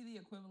what would be the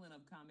equivalent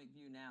of Comic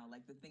View now,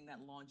 like the thing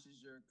that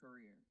launches your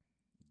career.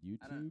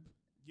 YouTube.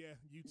 Yeah,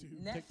 YouTube.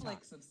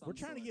 Netflix of some We're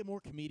trying to sort. get more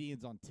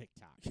comedians on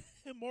TikTok.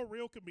 And more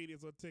real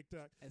comedians on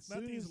TikTok. As Not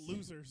soon these as-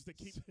 losers that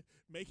keep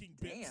making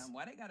bits. Damn,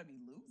 why they gotta be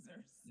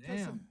losers?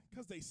 Damn.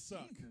 Because they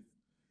suck. Jesus.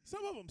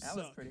 Some of them That suck.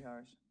 was pretty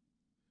harsh.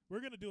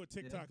 We're gonna do a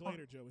TikTok Yeah.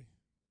 later, Joey.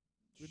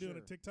 We're doing a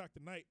Sure. TikTok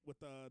tonight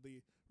with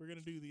we're gonna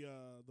do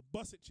the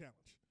bus it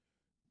challenge.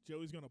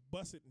 Joey's gonna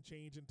bus it and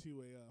change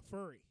into a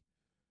furry,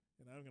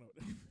 and I'm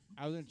gonna.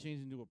 I was gonna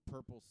change into a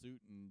purple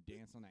suit and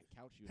dance on that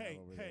couch you have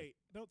over there. Hey,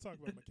 don't talk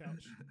about my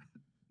couch.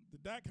 The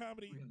Dot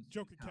Comedy We're gonna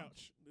Joker see the couch.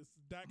 couch. This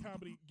is Dot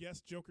Comedy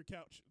guest Joker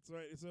couch. It's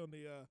right. It's on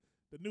the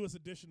newest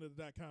edition of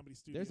the Dot Comedy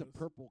Studios. There's a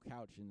purple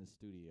couch in the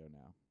studio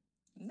now.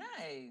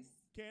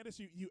 Nice.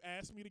 Candyce, you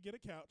asked me to get a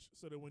couch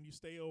so that when you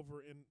stay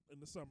over in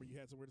the summer, you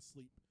had somewhere to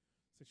sleep,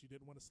 since you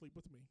didn't want to sleep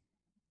with me.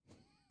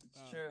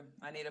 It's true.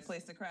 I need a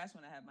place to crash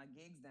when I have my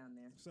gigs down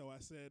there. So I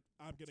said,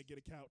 I'm going to get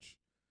a couch.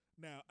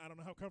 Now, I don't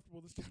know how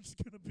comfortable this couch is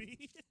going to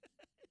be.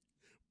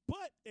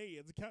 But, hey,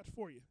 it's a couch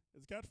for you.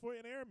 It's a couch for you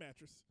and an air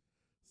mattress.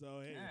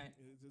 So, hey, All right.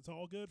 it's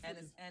all good. And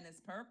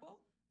it's purple?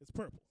 It's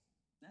purple.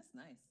 That's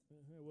nice.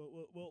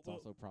 It's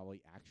also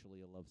probably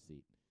actually a love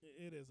seat.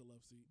 It is a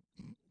love seat.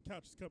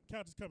 Couch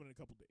is coming in a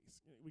couple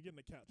days. We're getting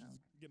a couch.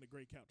 Getting a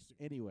great couch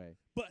soon. Anyway,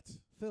 But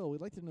Phil,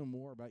 we'd like to know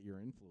more about your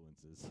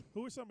influences.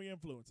 who are some of your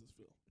influences,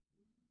 Phil?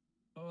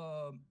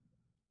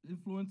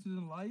 Influences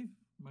in life.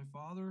 My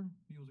father,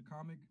 he was a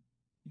comic.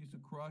 He used to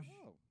crush.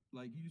 Oh.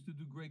 Like, he used to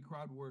do great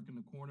crowd work in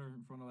the corner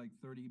in front of like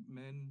 30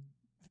 men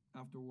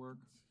after work.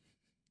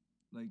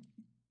 Like,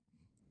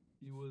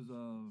 he was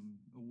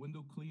a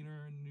window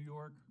cleaner in New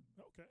York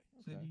Okay.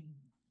 City.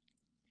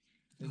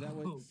 Is that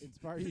what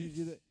inspired you to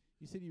do that?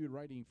 You said you've been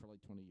writing for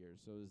like 20 years.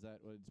 So is that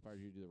what inspired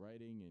you to do the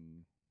writing?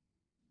 And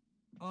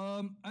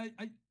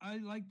I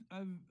liked.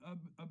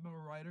 I've been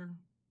a writer.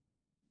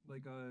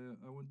 Like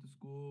I went to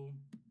school.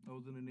 I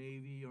was in the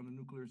Navy on a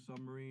nuclear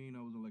submarine.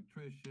 I was an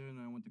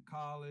electrician. I went to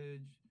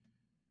college.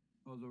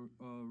 I was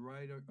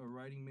a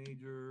writing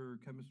major,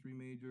 chemistry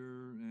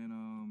major,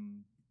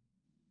 and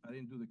I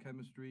didn't do the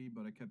chemistry,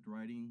 but I kept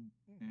writing,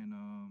 and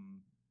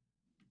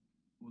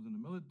was in the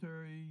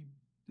military.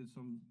 Did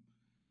some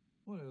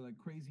like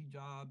crazy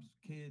jobs,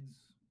 kids,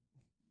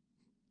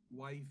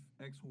 wife,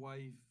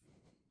 ex-wife,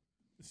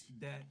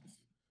 debt,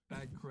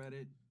 bad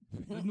credit,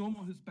 the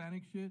normal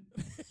Hispanic shit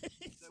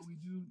that we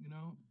do, you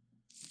know.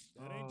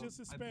 That ain't just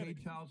I Hispanic.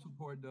 paid child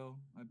support though.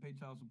 I paid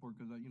child support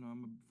because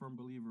I'm a firm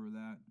believer of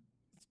that.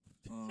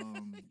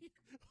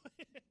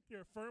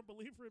 You're a firm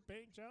believer in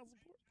paying child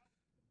support?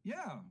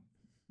 Yeah,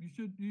 you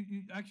should.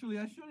 You actually,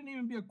 that shouldn't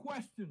even be a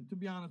question, to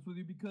be honest with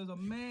you, because a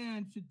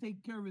man should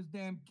take care of his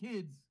damn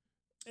kids.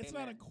 It's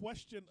Amen. not a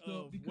question So,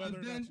 of because whether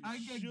or then not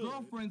you I get should.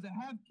 girlfriends that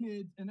have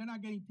kids and they're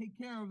not getting taken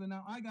care of, and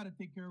now I got to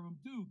take care of them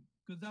too,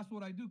 because that's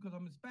what I do, because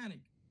I'm Hispanic.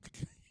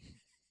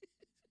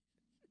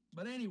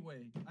 But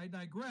anyway, I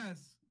digress.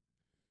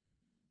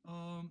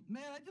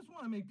 Man, I just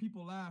want to make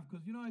people laugh,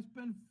 because I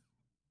spend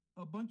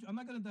a bunch. I'm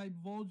not gonna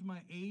divulge my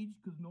age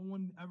because no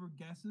one ever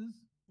guesses.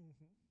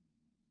 Mm-hmm.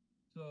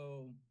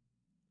 So,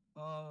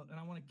 and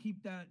I want to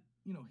keep that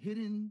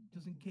hidden,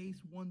 just in case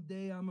one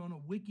day I'm on a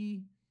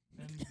wiki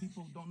and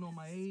people don't know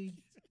my age.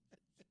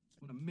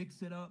 I'm gonna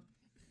mix it up,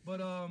 but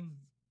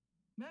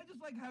man, I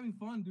just like having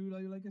fun, dude. I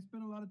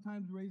spend a lot of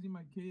times raising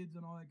my kids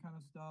and all that kind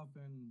of stuff,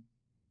 and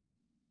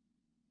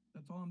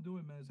that's all I'm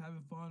doing, man. Is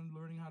having fun,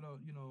 learning how to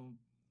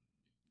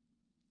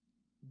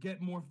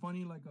get more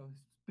funny, like a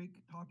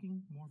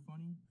talking more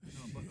funny.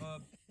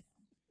 But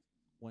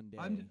One day,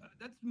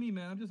 that's me,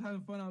 man. I'm just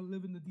having fun. I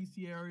live in the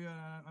DC area,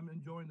 and I'm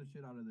enjoying the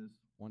shit out of this.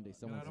 one day And I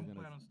someone's don't gonna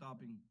plan on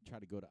stopping. try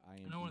to go to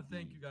IMDb. And I want to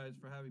thank you guys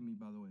for having me,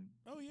 by the way.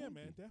 Oh yeah, Thank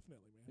man, you.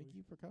 definitely, man. Thank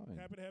you for coming.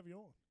 Happy to have you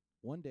on.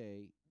 One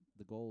day,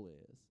 the goal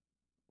is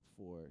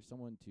for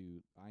someone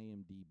to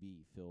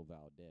IMDb Phil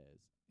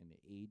Valdes, and the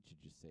age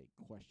should just say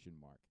question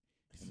mark,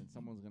 and then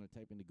someone's gonna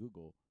type into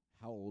Google,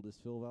 how old is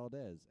Phil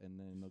Valdes? And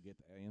then they'll get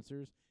the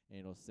answers, and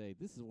it'll say,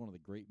 this is one of the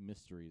great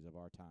mysteries of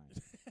our time.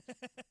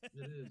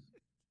 It is.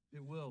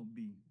 It will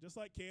be. Just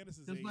like Kandyce's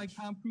Just age. like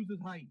Tom Cruise's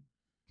height.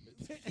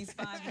 He's 5'9",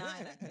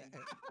 I think.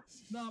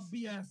 No,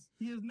 BS.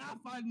 He is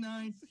not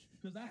 5'9",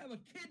 because I have a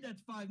kid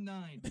that's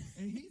 5'9",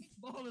 and he's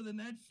smaller than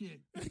that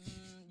shit.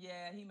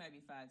 Yeah, he might be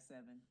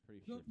 5'7".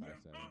 Pretty sure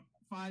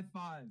 5'7".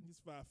 5'5". He's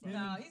 5'5".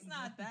 No, he's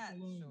not that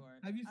short.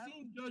 Have you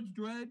seen Judge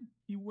Dredd?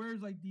 He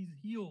wears like these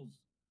heels.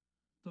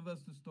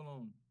 Sylvester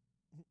Stallone.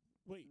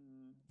 Wait,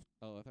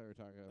 Oh, I thought we were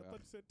talking I about.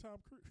 thought you said Tom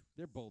Cruise.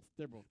 They're both.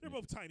 They're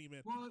both tiny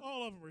men. Well,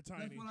 All of them are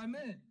tiny. That's what I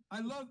meant.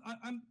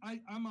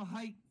 I'm a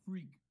height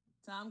freak.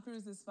 Tom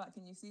Cruise is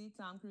Can you see?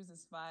 Tom Cruise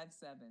is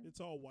 5'7". It's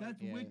all white.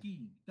 That's Yeah.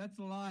 wiki. That's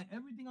a lie.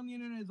 Everything on the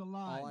internet is a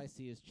lie. All I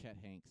see is Chet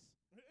Hanks.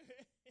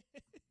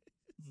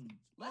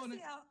 Let's Oh,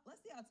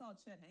 see how tall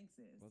Chet Hanks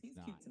is. Let's He's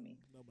not. cute to me.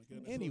 Oh my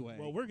goodness. Anyway.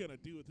 Well, we're gonna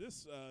do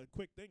this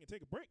quick thing and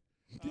take a break.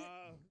 It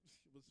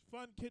was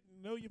fun getting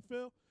to know you,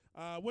 Phil.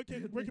 Where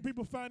can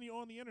people find you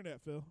on the internet,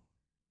 Phil?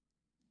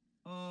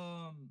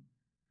 Oh,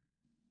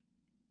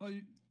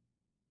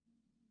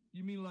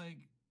 you mean like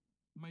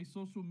my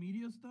social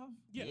media stuff?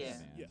 Yes. Yeah.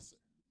 Yes.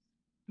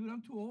 Dude,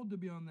 I'm too old to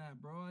be on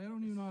that, bro. I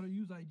don't even know how to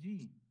use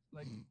IG.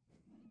 Like,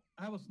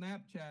 I have a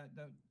Snapchat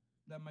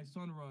that my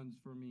son runs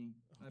for me.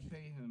 I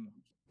pay him.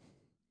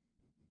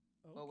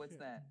 Well, what's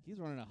Okay. that? He's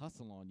running a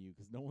hustle on you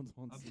because no one's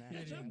on I'm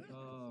Snapchat. kidding.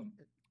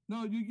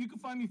 No, you can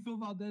find me Phil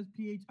Valdes,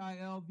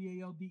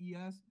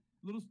 PhilValdes.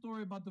 Little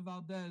story about the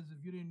Valdez,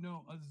 if you didn't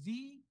know.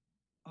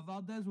 A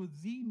Valdez with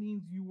Z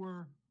means you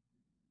were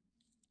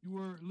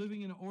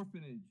living in an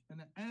orphanage, and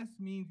the S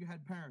means you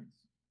had parents.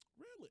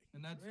 Really?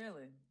 And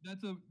Really?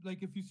 that's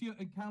like if you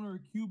encounter a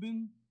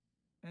Cuban,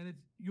 and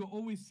you'll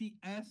always see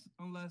S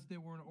unless they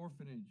were in an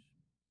orphanage.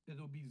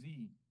 It'll be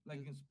Z,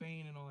 like in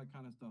Spain and all that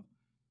kind of stuff.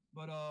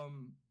 But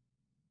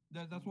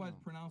that's why it's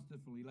pronounced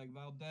differently. Like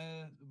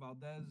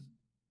Valdez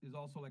is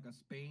also like a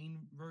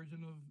Spain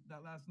version of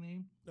that last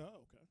name Oh,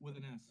 okay. with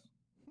an S.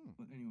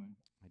 But anyway,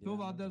 I did Phil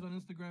not know Valdes that. on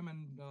Instagram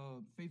and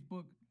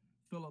Facebook,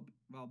 Phillip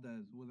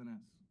Valdes with an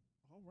S.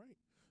 All right.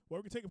 Well,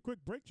 we're gonna take a quick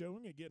break, Joe. We're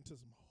gonna get into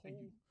some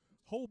Thank you.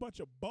 whole bunch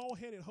of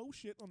ball-headed hoe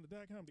shit on the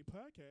Dot Comedy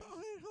Podcast.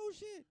 Oh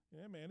shit!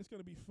 Yeah, man, it's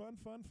gonna be fun.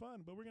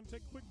 But we're gonna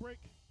take a quick break,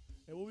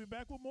 and we'll be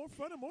back with more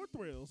fun and more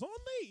thrills on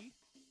the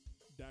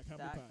Dot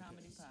Comedy Dot Podcast.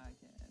 Comedy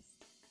Podcast.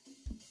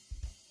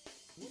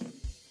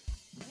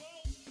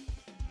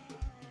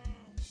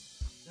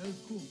 That is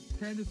cool.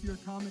 Kandyce, you're a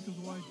comic is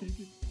why I take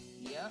it.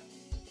 Yep.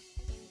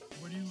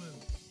 Where do you live?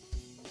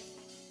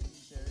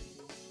 Jersey.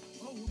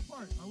 Oh, what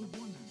part? I was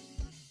born there.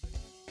 Really?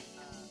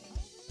 I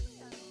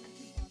don't think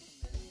too far from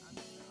there. I'm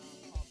in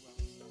Caldwell.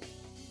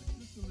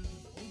 My sister lives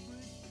in Old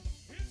Bridge.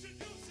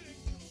 Introducing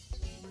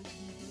Old Bridge,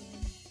 New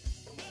Jersey.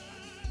 my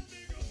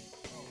nigga.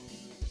 Oh,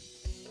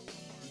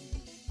 somewhere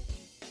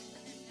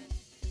in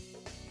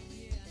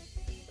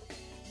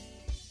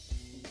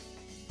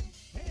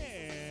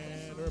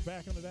there. And we're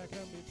back on the That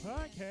Comedy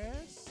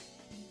Podcast.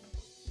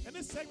 And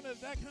this segment of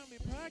the That Comedy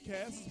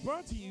Podcast is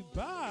brought to you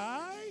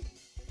by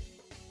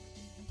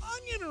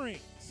onion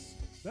rings.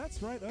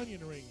 That's right,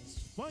 onion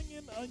rings.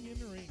 Funyun onion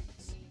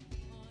rings.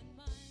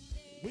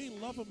 We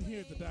love them here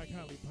at the That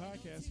Comedy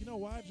Podcast. You know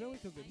why, Joey?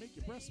 Because they make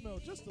your breath smell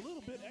just a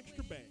little bit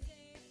extra bad.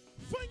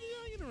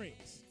 Funyun onion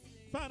rings.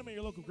 Find them at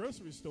your local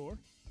grocery store.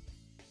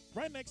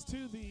 Right next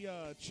to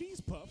the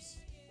cheese puffs,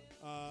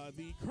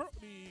 the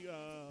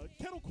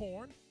kettle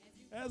corn,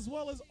 as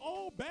well as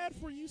all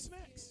bad-for-you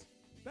snacks.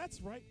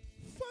 That's right,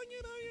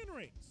 Funyun onion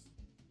rings.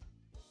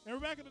 And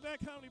we're back at the That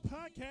Comedy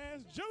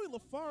Podcast. Joey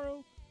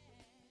LaFaro,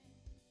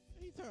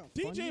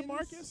 DJ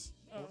Marcus,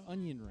 or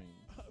onion ring.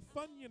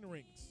 Funyun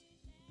rings.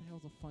 What the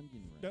hell's a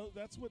Funyun ring? No,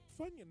 that's what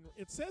Funyun.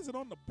 It says it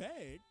on the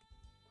bag.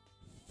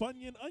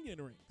 Funyun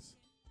onion rings.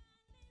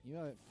 You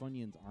know that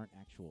Funyuns aren't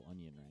actual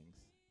onion rings.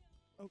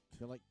 Oh,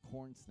 They're like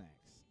corn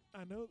snacks.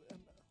 I know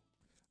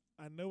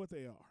what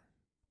they are,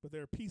 but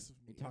they're a piece of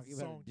me. You're talking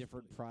about a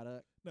different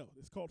product? No,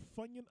 it's called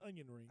Funyun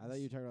onion rings. I thought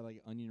you were talking about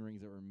like onion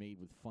rings that were made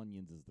with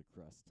Funyuns as the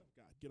crust. Oh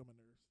God, get on my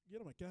nerves. Get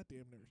on my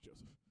goddamn nerves,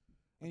 Joseph.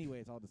 Anyway,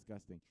 it's all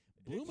disgusting.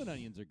 Bloomin'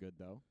 onions are good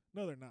though.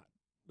 No, they're not.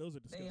 Those are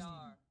disgusting. They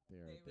are. They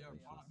are. They really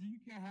delicious. are. You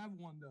can't have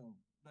one though.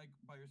 Like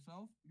by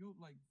yourself, you'll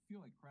like feel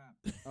like crap.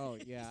 Oh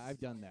yeah, I've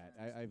done that.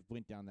 I've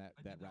went down that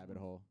I did that rabbit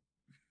one. hole.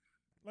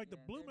 Like the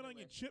Yeah, bloomin' they're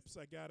onion delicious. chips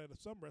I got at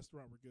some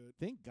restaurant were good.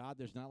 Thank God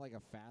there's not like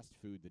a fast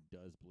food that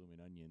does bloomin'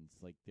 onions.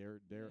 Like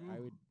they're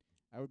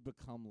I would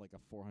become like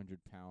a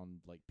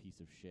 400-pound like piece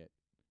of shit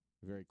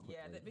very quickly.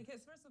 Yeah,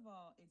 because first of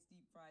all, it's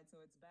deep fried, so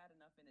it's bad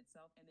enough in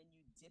itself, and then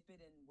you dip it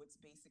in what's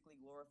basically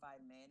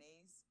glorified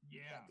mayonnaise.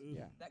 Yeah. Ugh.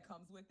 Yeah. That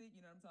comes with it, you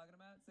know what I'm talking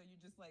about? So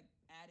you're just like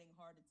adding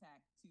heart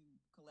attack to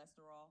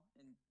cholesterol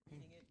and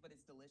eating it, but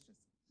it's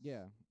delicious.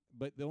 Yeah,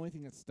 but the only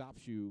thing that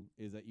stops you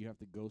is that you have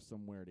to go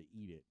somewhere to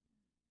eat it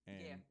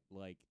and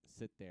like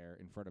sit there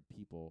in front of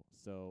people.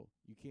 So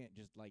you can't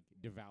just like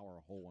devour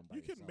a whole one by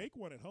You can yourself. make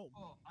one at home.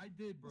 Oh, I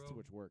did, bro. It's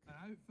too much work. And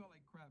I felt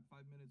like crap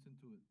 5 minutes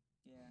into it.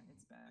 Yeah,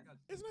 it's I bad. got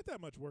It's not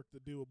that much work to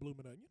do a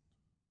bloomin' onion.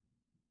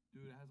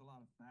 Dude, it has a lot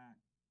of fat.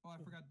 Oh, I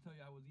forgot to tell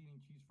you, I was eating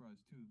cheese fries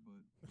too.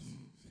 But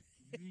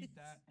if you eat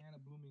that and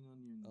a blooming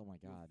onion, Oh my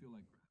you'll God. feel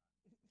like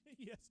crap.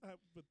 Yes, I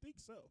would think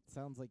so.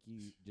 Sounds like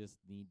you just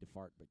need to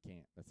fart but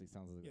can't. That's like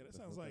sounds like Yeah, that that's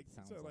sounds what like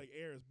that sounds like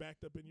air is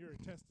backed up in your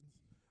intestines.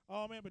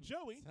 Oh man, but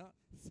Joey,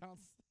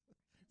 sounds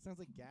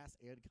like gas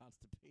and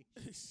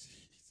constipation.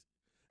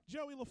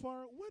 Joey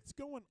LaFaro, what's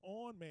going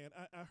on, man?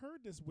 I heard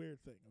this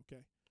weird thing.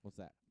 Okay, What's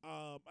that?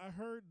 I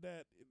heard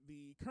that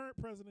the current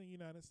president of the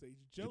United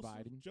States,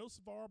 Biden?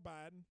 Joseph R.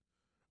 Biden,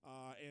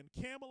 and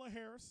Kamala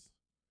Harris,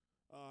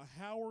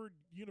 Howard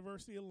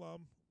University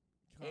alum,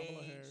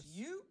 Kamala Harris.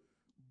 You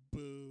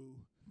Boo.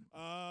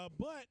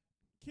 But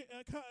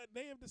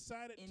they have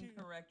decided to.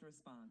 incorrect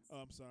response. Oh,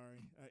 I'm sorry.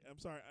 I'm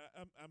sorry.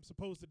 I'm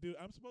supposed to do.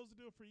 I'm supposed to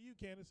do it for you,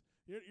 Kandyce.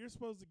 You're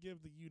supposed to give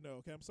the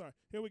Okay, I'm sorry.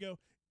 Here we go.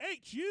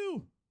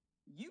 HU.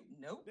 You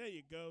nope. There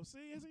you go. See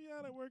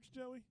how that works,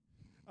 Joey.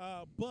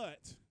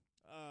 But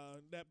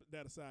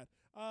that aside,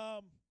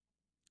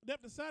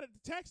 they've decided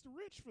to tax the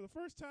rich for the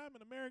first time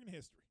in American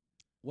history.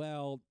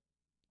 Well,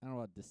 I don't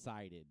know about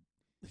decided.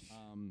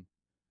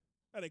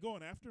 Are they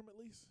going after him at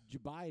least? Joe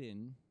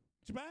Biden.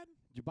 Joe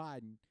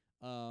Biden?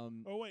 Oh,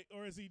 Oh wait,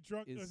 or is he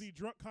drunk? Is he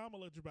drunk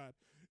Kamala Joe Biden?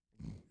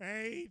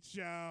 Hey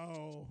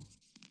Joe,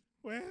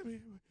 we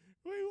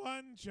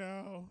won,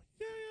 Joe.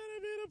 You're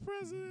gonna be the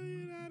president of the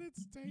United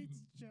States,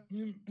 Joe.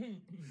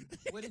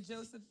 What did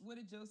Joseph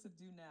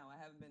do now? I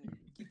haven't been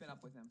keeping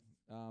up with him.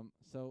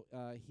 So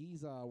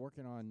he's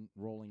working on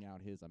rolling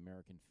out his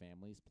American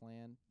Families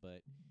Plan,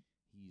 but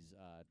he's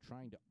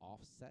trying to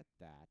offset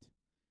that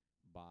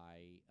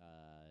by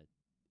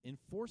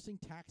enforcing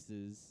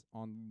taxes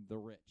on the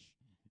rich.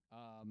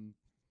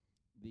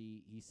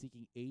 He's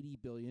seeking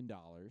 $80 billion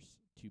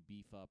to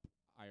beef up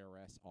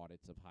IRS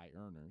audits of high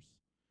earners.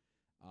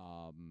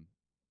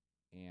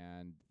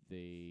 And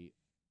the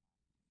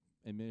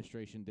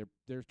administration,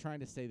 they're trying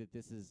to say that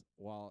this is,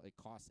 while it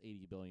costs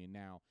 $80 billion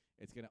now,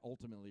 it's going to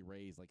ultimately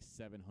raise like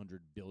 $700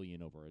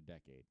 billion over a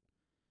decade.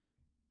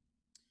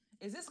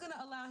 Is this going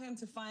to allow him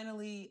to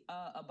finally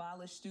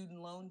abolish student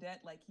loan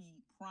debt like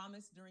he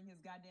promised during his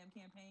goddamn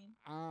campaign?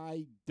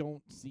 I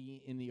don't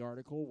see in the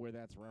article where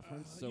that's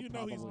referenced, so you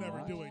know he's probably never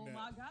not. doing Oh that.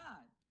 my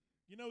God.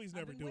 You know he's I've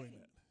never been doing waiting.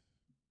 that.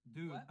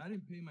 Dude, What? I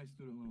didn't pay my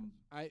student loans.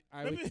 I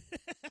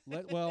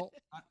would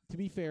to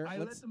be fair, I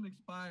let let's them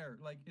expire.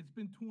 Like it's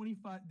been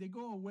 25. They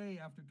go away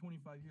after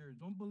 25 years.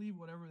 Don't believe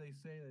whatever they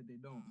say that they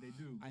don't. They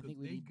do. I 'cause think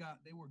we need-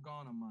 they were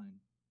gone on mine.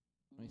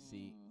 let me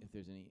see if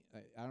there's any.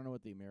 I don't know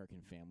what the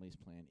American Families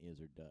Plan is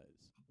or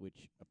does,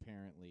 which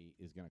apparently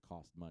is going to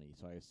cost money.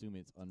 So I assume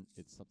it's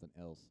something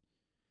else.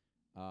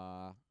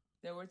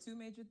 There were two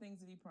major things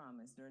that he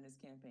promised during his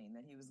campaign: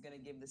 that he was going to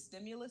give the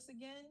stimulus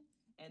again,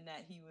 and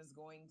that he was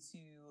going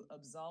to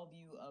absolve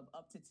you of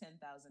up to $10,000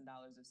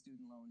 of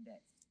student loan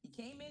debt. He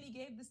came in, he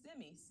gave the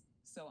stimmies,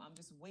 so I'm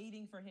just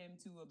waiting for him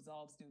to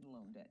absolve student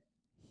loan debt.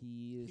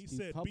 He is He to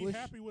said, publish. "Be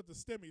happy with the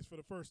stimmies for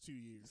the first 2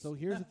 years." So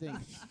here's the thing: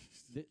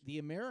 the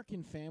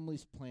American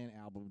Families Plan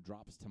album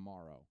drops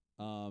tomorrow.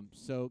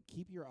 So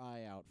keep your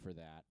eye out for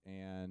that.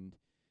 And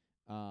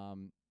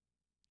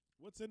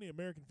what's in the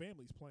American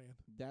Families Plan?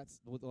 that's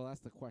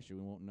the question.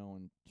 We won't know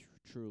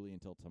truly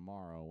until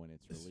tomorrow when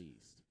it's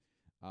released.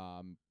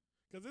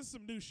 Because this is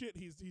some new shit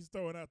he's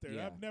throwing out there.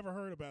 Yeah. I've never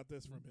heard about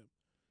this from him.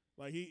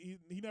 Like he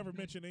never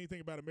mentioned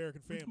anything about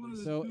American Which one families.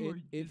 of So two are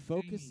it you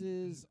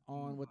focuses saying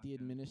on in what the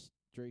podcast?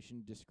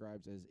 administration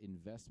describes as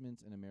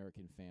investments in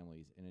American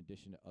families, in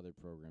addition to other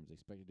programs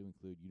expected to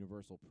include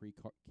universal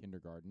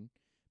pre-kindergarten,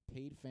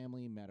 paid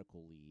family and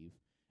medical leave,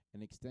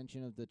 an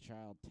extension of the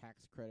child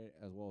tax credit,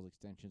 as well as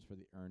extensions for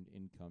the earned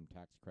income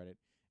tax credit,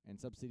 and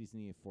subsidies in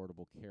the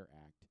Affordable Care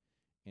Act,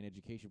 and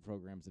education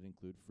programs that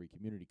include free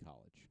community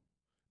college.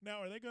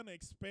 Now, are they going to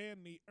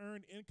expand the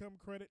earned income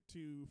credit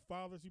to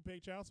fathers who pay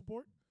child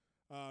support?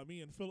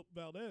 Me and Phillip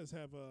Valdes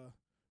have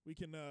we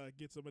can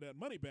get some of that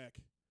money back.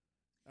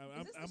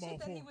 Is this I'm the all shit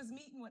that he for. was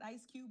meeting with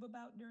Ice Cube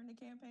about during the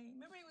campaign?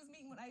 Remember he was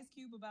meeting with Ice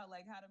Cube about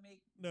like how to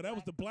make No, that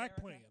was the Black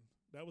America? Plan.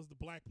 That was the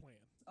Black Plan.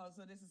 Oh,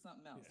 so this is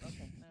something else. Yeah.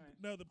 Okay, all right.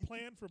 No, the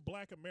plan for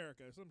Black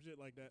America, some shit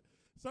like that.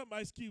 Something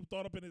Ice Cube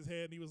thought up in his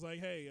head, and he was like,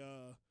 "Hey,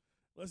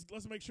 let's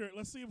make sure.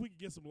 Let's see if we can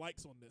get some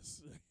likes on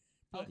this."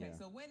 Okay, Yeah.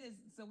 so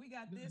we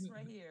got this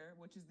right here,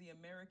 which is the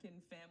American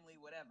Family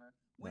whatever.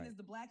 When Right. is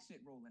the black shit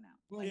rolling out?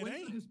 Well, It when's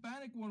ain't. the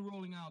Hispanic one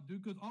rolling out,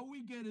 dude? Because all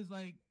we get is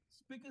like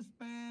spick and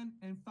span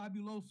and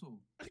fabuloso.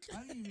 I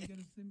didn't even get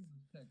a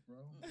stimulus check,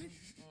 bro.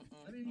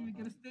 I didn't even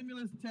get a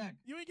stimulus check.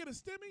 You ain't get a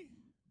stimmy?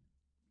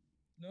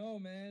 No,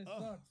 man, it Oh.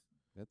 sucks.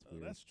 That's Oh,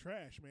 weird. that's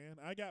trash, man.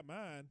 I got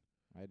mine.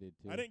 I did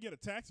too. I didn't get a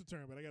tax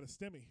return, but I got a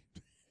stimmy.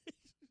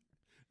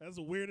 That's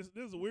the weirdest.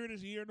 This is the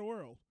weirdest year in the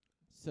world.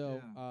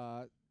 So,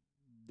 Yeah.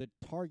 the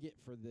target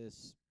for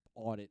this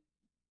audit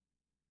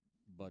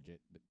budget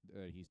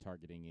that he's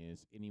targeting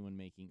is anyone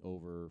making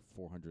over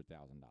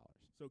 $400,000.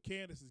 So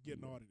Kandyce is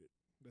getting audited.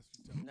 That's what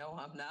you're telling me. No,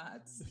 I'm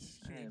not.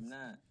 I am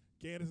not.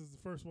 Kandyce is the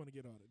first one to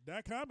get audited.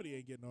 That comedy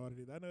ain't getting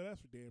audited. I know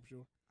that's for damn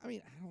sure. I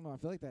mean, I don't know. I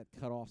feel like that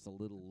cutoff's a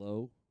little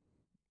low,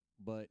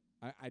 but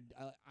I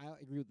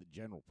agree with the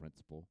general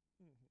principle.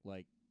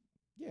 Like,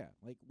 yeah,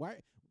 like why?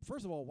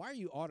 First of all, why are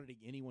you auditing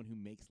anyone who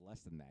makes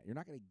less than that? You're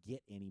not going to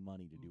get any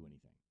money to do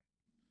anything.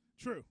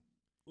 True.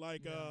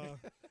 Like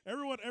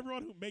everyone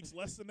who makes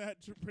less than that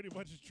pretty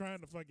much is trying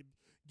to fucking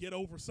get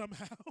over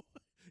somehow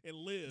and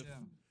live. Yeah.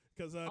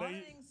 Because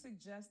Auditing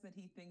suggests that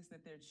he thinks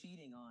that they're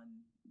cheating on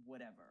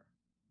whatever.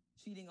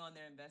 Cheating on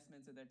their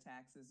investments or their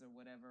taxes or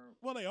whatever.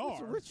 well, they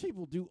That's are. what rich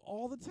people do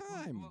all the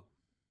time. Well,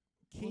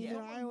 Cayman Yeah.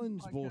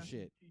 Islands Podcast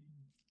bullshit. is cheating.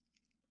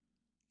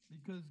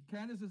 Because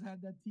Kandyce has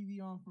had that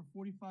TV on for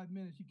 45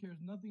 minutes. She cares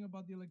nothing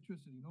about the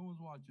electricity. No one's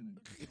watching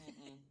it.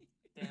 Mm-mm.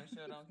 Damn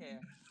sure don't care.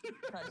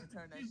 Try to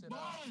turn that She's shit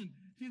off. balling.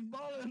 She's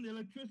balling on the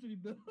electricity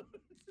bill.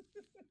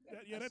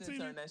 Yeah, I that should TV.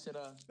 turn that shit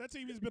off. That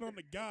TV's been on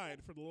the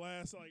guide for the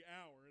last like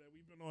hour that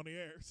we've been on the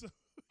air. So,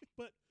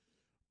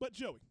 but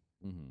Joey,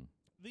 Mm-hmm.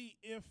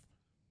 if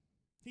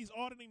he's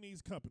auditing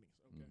these companies,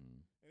 okay,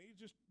 Mm-hmm.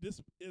 and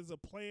this is a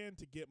plan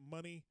to get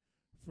money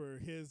for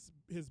his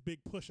big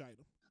push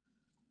item.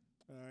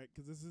 All right,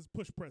 because this is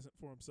push present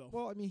for himself.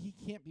 Well, I mean, he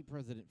can't be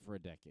president for a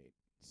decade,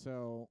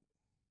 so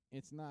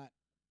it's not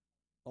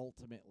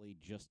ultimately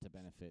just to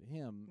benefit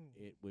him.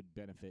 It would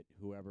benefit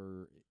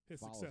whoever his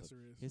follows successor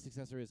it. is. His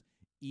successor is,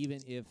 even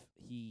if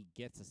he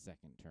gets a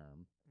second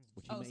term,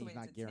 which he Oh, may so wait,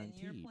 not it's a 10-year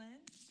guaranteed. plan?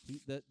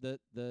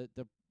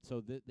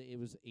 It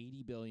was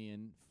 $80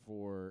 billion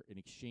for an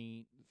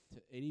exchange,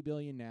 $80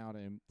 billion now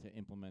to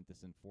implement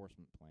this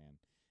enforcement plan,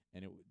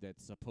 and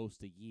that's supposed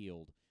to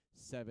yield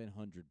 $700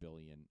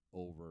 billion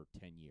over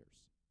 10 years.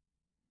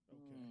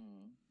 Okay.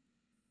 Mm.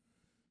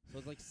 So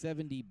it's like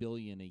 $70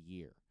 billion a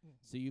year. Mm.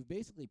 So you've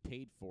basically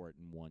paid for it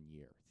in 1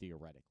 year,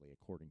 theoretically,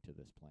 according to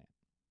this plan.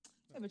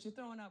 Yeah, but you're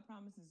throwing out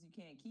promises you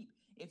can't keep.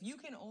 If you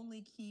can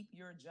only keep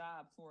your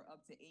job for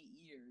up to 8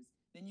 years,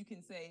 then you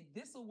can say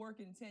this will work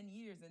in 10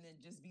 years and then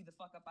just be the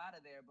fuck up out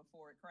of there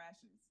before it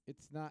crashes.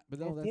 It's not, but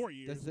Or no, that's, 4 that's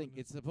years, the thing. wasn't it?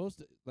 It's supposed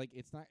to, like,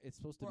 it's not. It's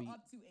supposed to Or be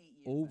up to 8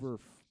 years.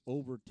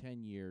 over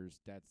 10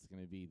 years. That's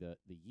going to be the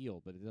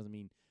yield, but it doesn't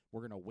mean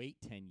we're going to wait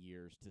 10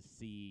 years to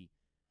see.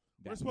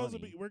 We're supposed to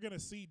be. We're going to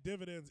see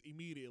dividends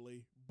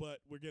immediately, but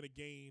we're going to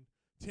gain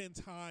 10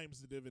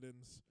 times the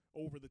dividends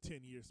over the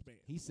 10-year span.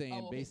 He's saying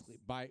Oh, okay. basically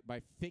by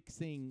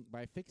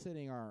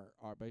fixating our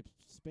by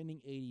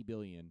spending $80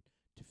 billion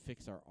to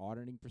fix our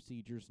auditing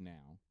procedures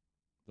now,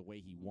 the way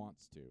he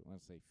wants to.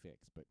 Let's say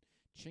fix, but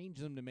change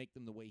them to make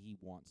them the way he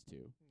wants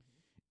to.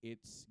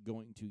 It's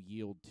going to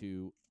yield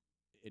to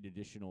an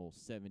additional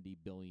 $70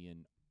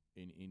 billion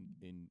in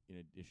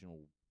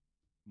additional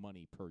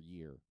money per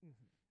year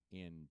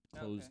in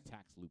closed Okay.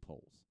 tax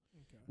loopholes.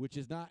 Okay. Which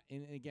is not,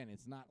 and again,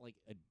 it's not like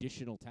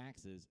additional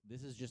taxes.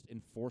 This is just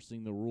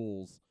enforcing the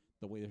rules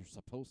the way they're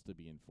supposed to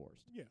be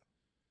enforced. Yeah.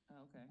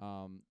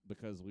 Okay.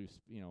 Because we've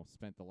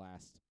spent the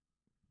last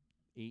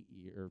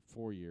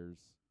 4 years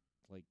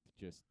like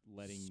just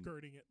letting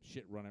Skirting it.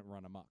 shit run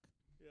amok.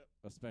 Yep.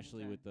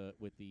 Especially Okay.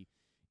 with the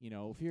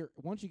if you're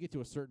once you get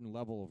to a certain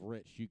level of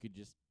rich, you could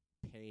just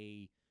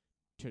pay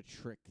to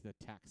trick the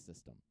tax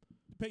system.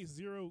 Pay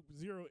zero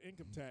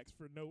income tax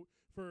for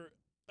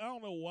I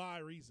don't know why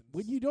reasons.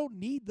 When you don't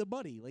need the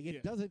money, like it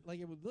Yeah. doesn't, like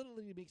it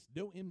literally makes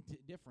no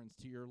difference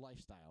to your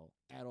lifestyle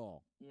at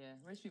all. Yeah,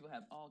 rich people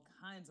have all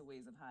kinds of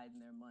ways of hiding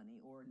their money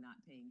or not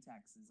paying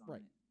taxes on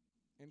Right.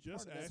 it. And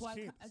Just part of ask that's-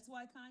 Kandyce. That's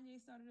why Kanye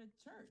started a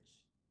church,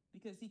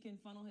 because he can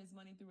funnel his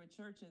money through a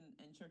church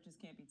and churches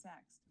can't be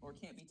taxed or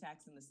can't be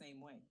taxed in the same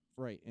way.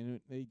 right,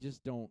 and they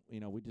just don't,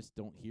 we just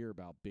don't hear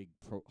about big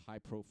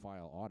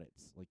high-profile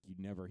audits. Like you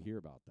never hear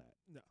about that.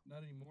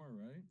 Not anymore,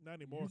 right? Not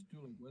You anymore. used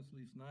to, like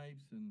Wesley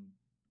Snipes and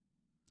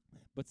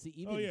But see,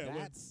 even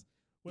that's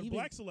When even-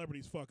 black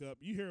celebrities fuck up,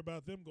 you hear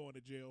about them going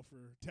to jail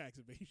for tax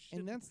evasion.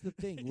 And that's the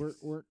thing.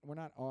 We're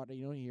not audited.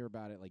 You don't hear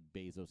about it like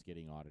Bezos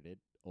getting audited,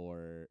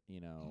 or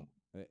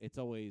it's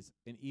always,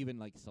 and even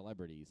like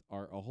celebrities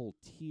are a whole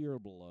tier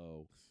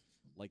below,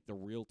 like the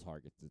real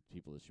targets that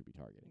people should be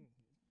targeting.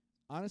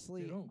 they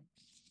Honestly, don't.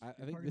 I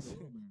They think target this the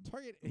little man.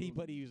 target The little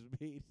anybody who's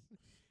made.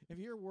 If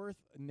your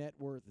net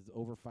worth is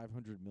over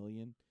 500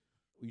 million,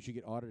 you should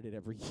get audited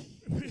every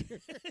year.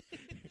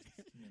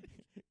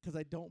 Because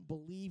I don't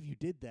believe you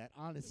did that,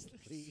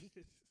 honestly.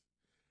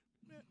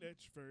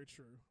 That's very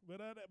true.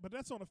 But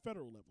that's on a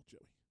federal level, Joey.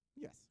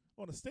 Yes.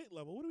 On a state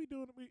level, what are we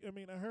doing?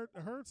 I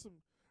heard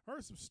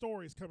some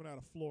stories coming out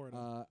of Florida.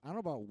 I don't know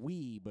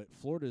about but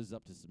Florida's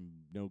up to some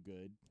no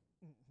good.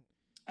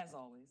 As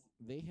always.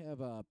 They have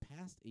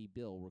passed a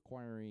bill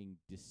requiring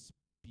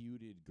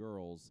disputed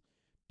girls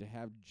to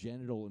have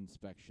genital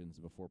inspections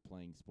before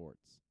playing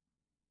sports.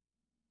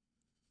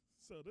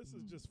 So this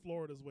is just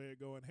Florida's way of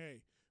going,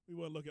 hey, we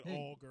want to look at Hey.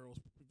 all girls'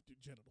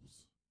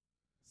 genitals.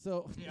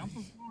 So Hey, I'm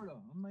from Florida.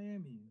 I'm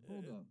Miami.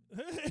 Hold up.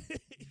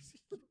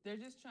 They're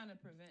just trying to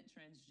prevent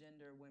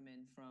transgender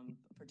women from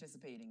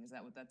participating. Is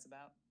that what that's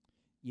about?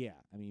 yeah,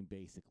 I mean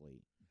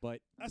basically, but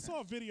I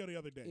saw a video the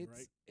other day,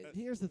 it's right?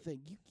 here's the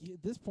thing.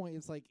 At this point,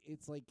 it's like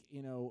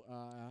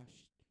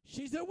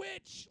she's a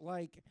witch,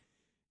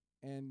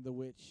 and the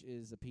witch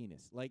is a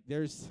penis. Like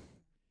there's.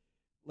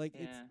 Like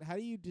Yeah. it's how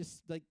do you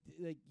just like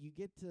you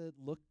get to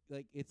look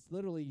like it's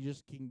literally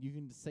you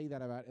can say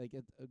that about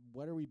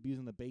what are we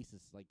using the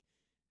basis, like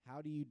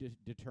how do you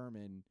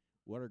determine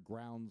what are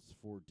grounds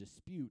for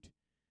dispute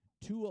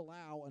to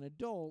allow an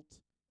adult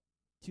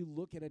to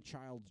look at a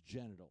child's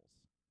genitals?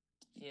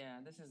 Yeah,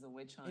 this is a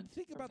witch hunt. And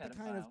think for about the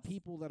kind of pedophiles.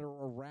 people that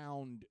are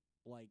around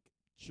like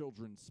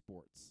children's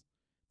sports.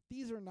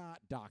 These are not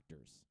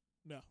doctors.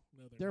 No,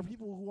 There are not.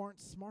 people who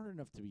aren't smart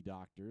enough to be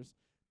doctors.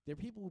 There are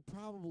people who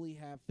probably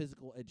have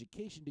physical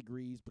education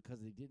degrees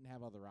because they didn't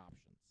have other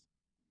options.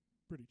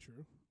 Pretty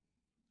true.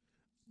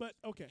 But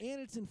okay. And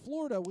it's in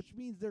Florida, which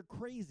means they're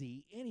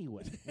crazy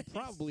anyway, and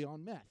probably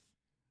on meth.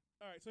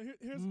 All right, so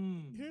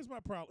here's my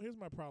problem. Here's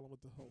my problem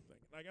with the whole thing.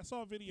 Like I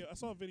saw a video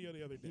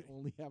the other day. They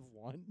only have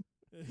one.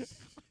 I think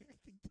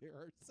there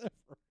are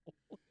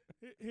several.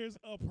 Here's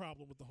a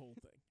problem with the whole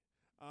thing.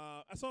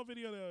 I saw a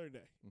video the other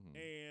day, Mhm.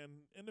 and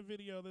in the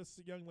video, this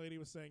young lady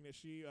was saying that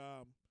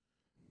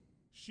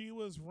she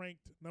was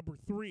ranked number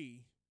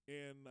 3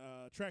 in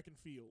track and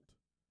field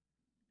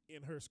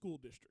in her school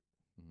district.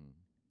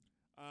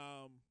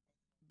 Mhm.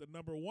 The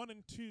number 1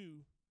 and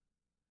 2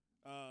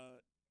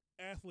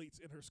 athletes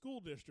in her school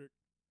district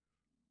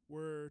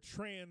were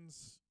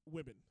trans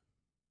women.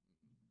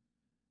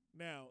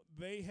 Now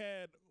they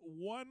had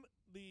won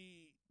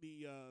the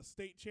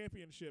state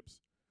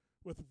championships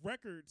with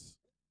records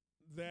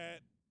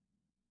that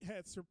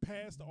had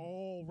surpassed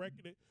all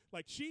record.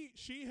 Like she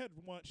had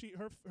won.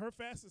 Her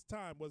fastest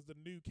time was the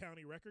new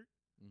county record.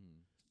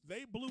 Mhm.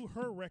 They blew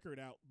her record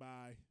out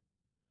by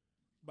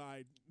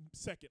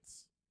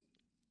seconds,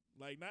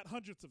 like not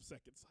hundreds of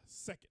seconds,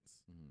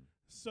 seconds. Mhm.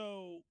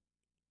 So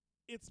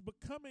it's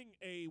becoming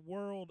a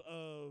world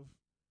of,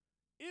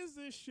 is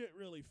this shit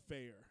really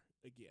fair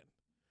again?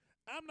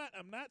 I'm not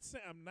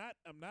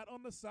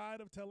on the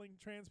side of telling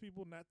trans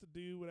people not to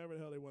do whatever the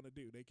hell they want to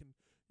do.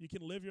 You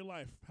can live your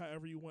life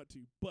however you want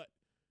to, but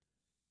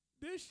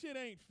this shit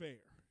ain't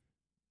fair.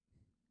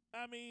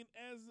 I mean,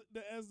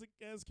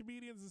 as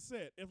comedians have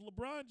said, if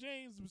LeBron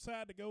James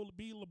decide to go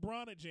be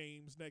LeBron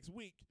James next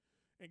week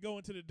and go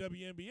into the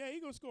WNBA,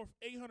 he's gonna score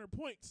 800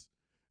 points.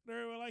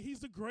 They're like,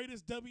 he's the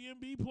greatest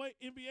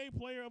NBA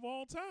player of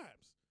all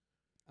times.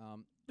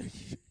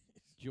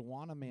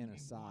 Joanna Man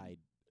aside,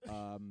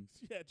 Yeah,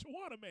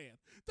 Joanna Man.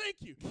 Thank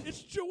you.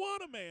 It's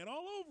Joanna Man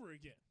all over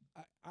again.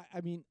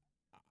 I mean,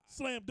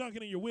 Slam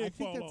dunking in your wig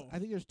fall off. I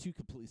think there's two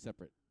completely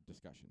separate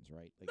discussions,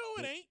 right? Like,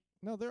 No, it ain't.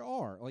 No, there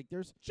are. Like,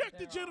 there's Check the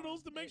There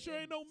genitals are. to make sure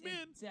ain't no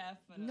men.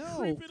 Definitely. no,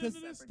 creeping because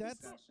into this.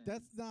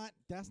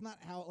 that's not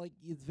how. Like,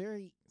 it's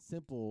very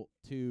simple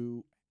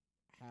to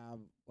have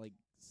like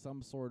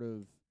some sort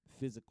of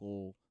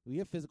physical. We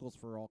have physicals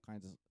for all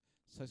kinds of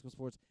physical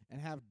sports,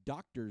 and have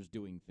doctors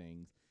doing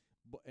things.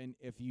 And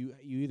if you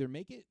either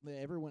make it that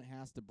everyone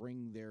has to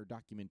bring their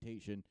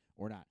documentation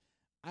or not.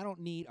 I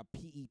don't need a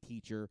PE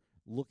teacher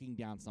looking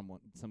down some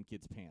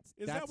kid's pants.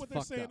 Is That's that what they're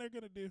fucked saying up. they're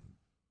going to do?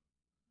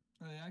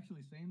 Are they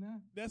actually saying that?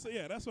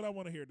 That's what I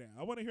want to hear now.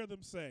 I want to hear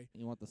them say.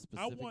 You want the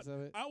specifics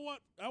of it? I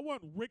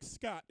want Rick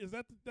Scott.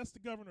 That's the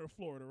governor of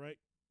Florida, right?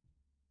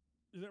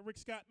 Is that Rick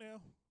Scott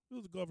now?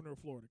 Who's the governor of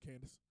Florida,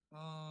 Candace?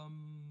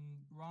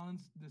 Ron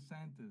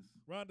DeSantis.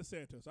 Ron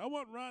DeSantis. I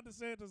want Ron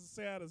DeSantis to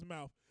say out his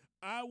mouth,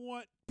 I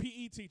want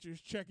PE teachers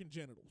checking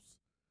genitals.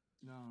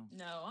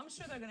 No, I'm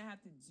sure they're going to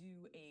have to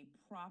do a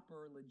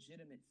proper,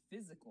 legitimate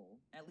physical.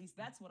 At least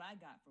that's what I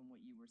got from what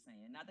you were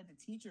saying. Not that the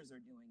teachers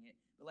are doing it,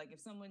 but like if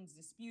someone's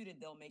disputed,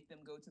 they'll make them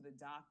go to the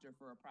doctor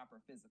for a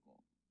proper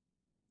physical.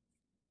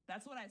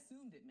 That's what I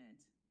assumed it meant.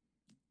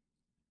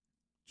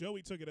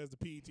 Joey took it as the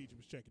PE teacher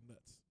was checking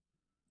nuts.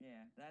 Yeah,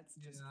 that's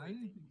just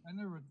I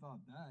never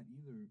thought that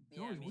either. Yeah,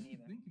 Joey, me what are you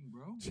neither. thinking,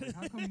 bro? Like,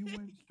 how come you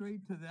went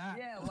straight to that?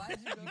 Yeah, why'd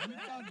you go You to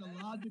thought that?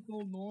 the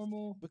logical,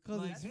 normal, Because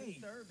like, it's hey,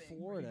 disturbing.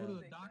 Florida. go to the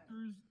Think that.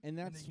 doctors. And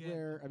that's they get,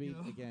 where, I mean,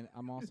 you know. again,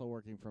 I'm also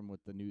working from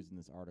with the news in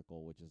this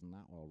article, which is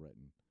not well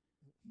written.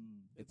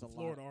 It's a a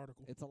Florida lot,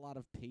 article. It's a lot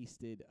of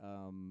pasted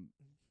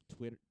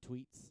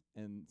tweets,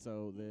 and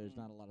so there's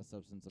not a lot of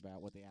substance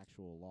about what the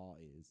actual law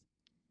is.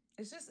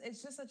 It's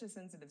just such a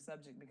sensitive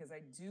subject because I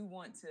do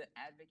want to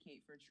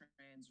advocate for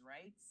trans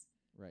rights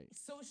Right.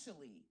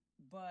 socially,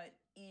 but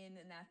in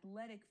an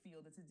athletic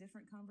field, it's a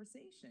different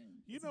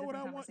conversation. You It's a know what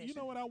different I want? You conversation.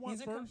 know what I want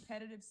These are first?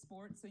 competitive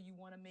sports, so you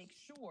want to make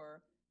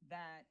sure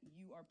that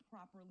you are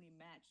properly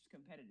matched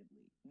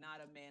competitively,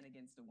 not a man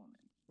against a woman.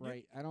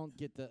 Right. I don't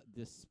get the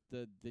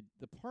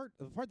part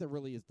that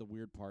really is the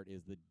weird part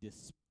is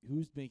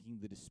who's making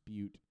the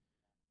dispute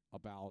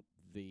about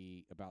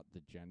the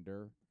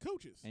gender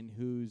Coaches. and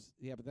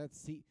but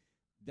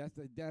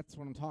that's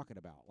what I'm talking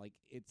about. Like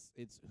it's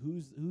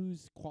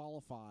who's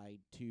qualified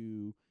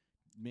to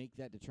make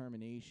that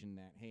determination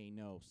that hey,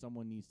 no,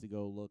 someone needs to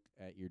go look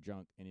at your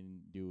junk and then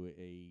do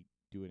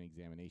an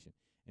examination.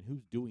 And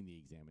who's doing the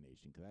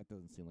examination? Because that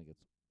doesn't seem like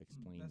it's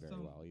explained very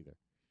well either.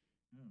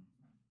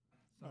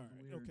 All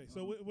right. Okay.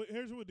 So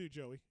here's what we'll do,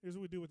 Joey. Here's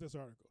what we do with this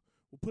article.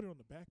 We'll put it on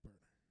the back burner,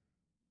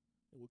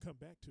 and we'll come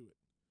back to it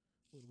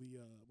when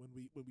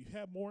we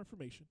have more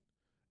information,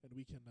 and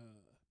we can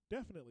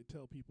definitely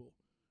tell people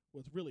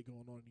what's really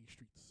going on in these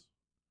streets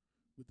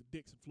with the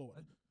dicks in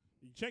Florida.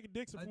 You checking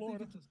dicks in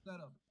Florida? I think it's a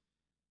setup.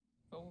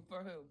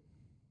 For who?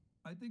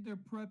 I think they're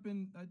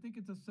prepping. I think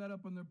it's a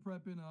setup, and they're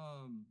prepping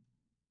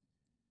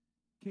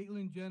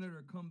Caitlyn Jenner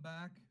to come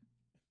back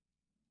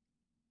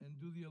and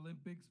do the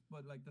Olympics,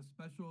 but like the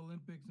Special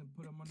Olympics, and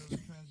put him under the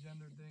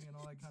transgender thing and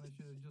all that kind of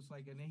shit. It's just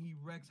like, and then he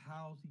wrecks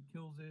house, he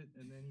kills it,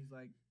 and then he's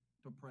like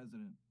the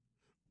president.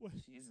 What?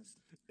 Jesus.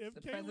 If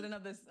The Caitlyn- president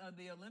of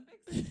the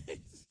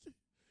Olympics?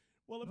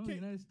 Well, No, the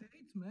United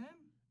States, man.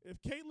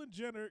 if Caitlyn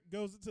Jenner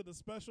goes into the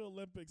Special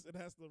Olympics and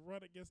has to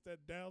run against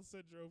that Down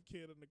syndrome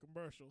kid in the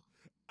commercial,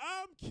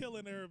 I'm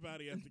killing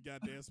everybody at the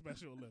goddamn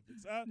Special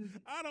Olympics.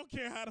 I don't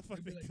care how the fuck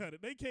they cut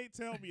it. They can't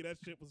tell me that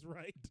shit was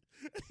right.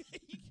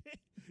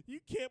 you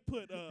can't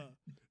put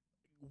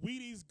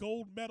Wheaties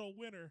gold medal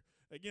winner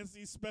against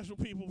these special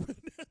people in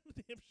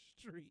the damn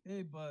street.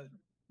 Hey, but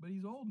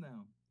he's old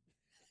now.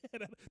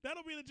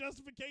 That'll be the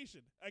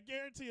justification. I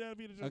guarantee that'll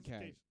be the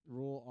justification. Okay.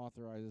 Rule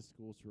authorizes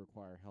schools to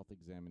require health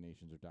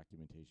examinations or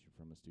documentation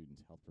from a student's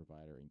health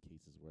provider in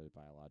cases where the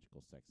biological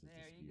sex is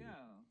There disputed. you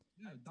go.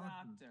 Yeah, A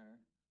doctor. doctor.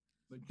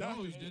 But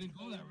Doctors Joey didn't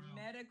go that A route.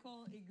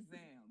 medical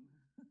exam.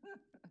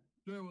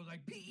 Joey was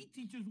like, PE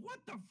teachers,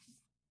 what the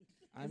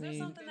I Is mean, there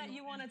something that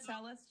you want to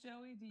tell us,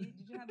 Joey? Did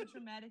you have a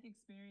traumatic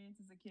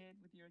experience as a kid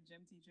with your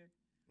gym teacher?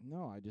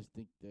 no, I just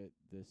think that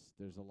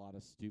there's a lot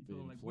of stupid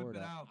gonna, in like, whip it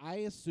Florida. out. I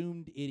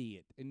assumed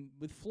idiot, and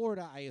with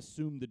Florida, I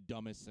assumed the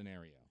dumbest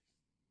scenario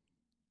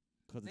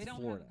because They it's don't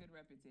Florida. have a good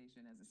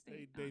reputation as a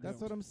state. They honestly. That's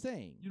don't. what I'm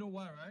saying. You know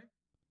why, right?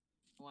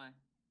 Why?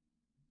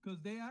 Because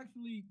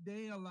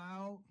they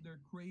allow their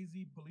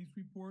crazy police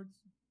reports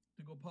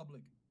to go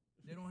public.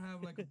 They don't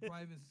have like a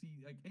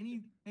privacy. Like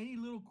any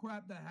little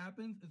crap that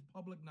happens is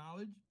public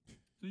knowledge.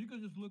 So you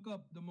can just look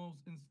up the most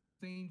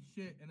insane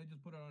shit and then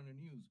just put it on the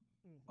news.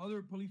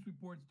 Other police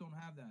reports don't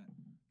have that.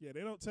 Yeah,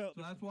 they don't tell.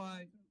 So that's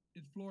why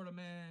it's Florida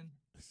man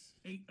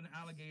ate an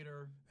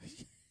alligator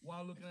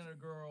while looking at a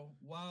girl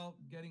while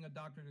getting a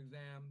doctor's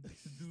exam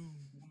to do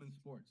women's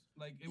sports.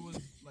 Like it was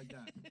like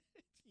that.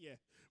 Yeah,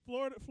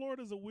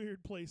 Florida's a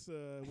weird place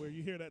where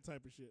you hear that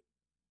type of shit.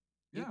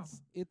 Yeah.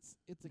 It's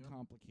a Yeah.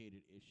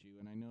 complicated issue,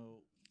 and I know.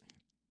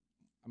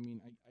 I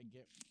mean, I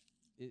get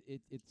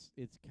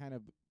it's kind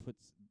of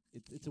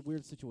it's a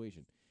weird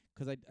situation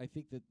because I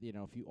think that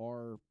if you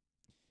are,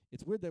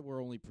 it's weird that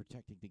we're only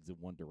protecting things in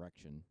one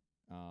direction.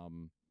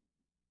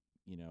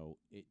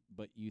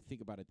 But you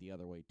think about it the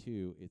other way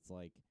too. It's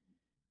like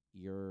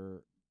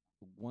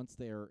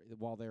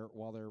while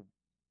they're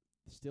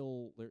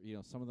still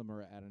some of them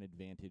are at an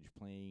advantage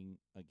playing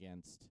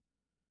against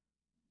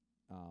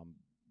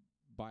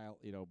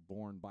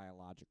born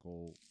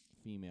biological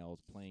females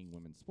playing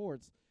women's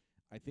sports.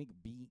 I think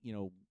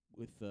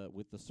with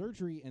the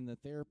surgery and the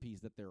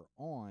therapies that they're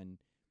on,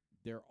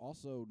 they're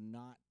also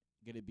not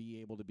going to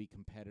be able to be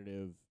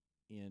competitive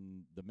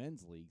in the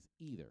men's leagues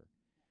either.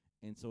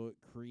 And so it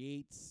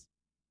creates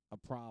a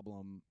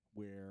problem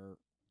where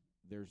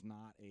there's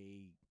not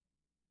a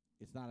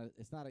it's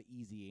not an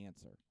easy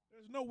answer.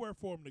 There's nowhere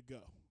for them to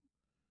go.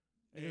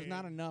 And there's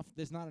not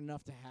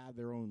enough to have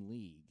their own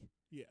league.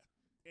 Yeah.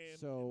 And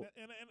so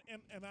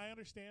and I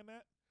understand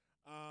that.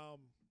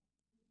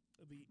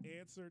 The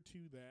answer to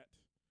that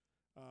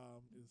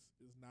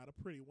is not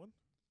a pretty one.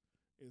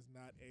 Is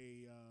not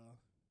a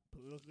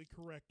politically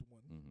correct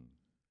one. Mm-hmm.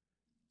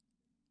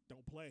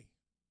 Don't play.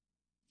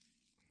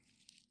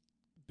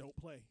 Don't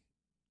play.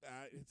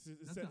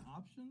 That's an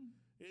option?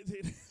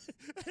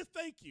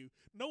 Thank you.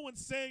 No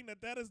one's saying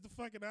that is the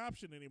fucking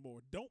option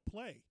anymore. Don't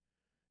play.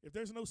 If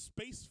there's no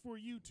space for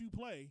you to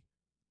play,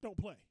 don't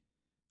play.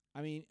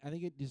 I mean, I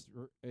think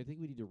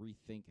we need to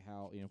rethink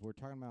how, if we're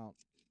talking about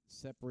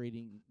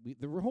separating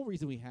the whole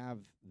reason we have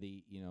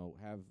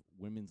have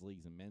women's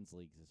leagues and men's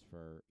leagues is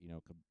for,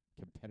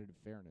 competitive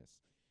fairness.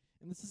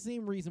 And it's the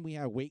same reason we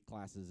have weight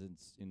classes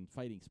in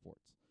fighting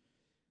sports.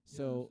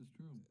 So this is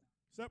true.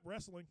 Except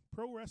wrestling,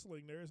 pro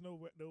wrestling, there is no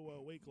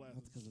weight classes.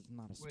 That's because it's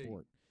not a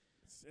sport.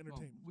 It's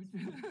entertainment.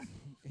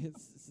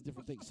 It's a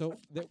different thing. So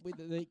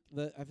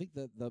I think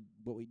the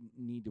what we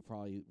need to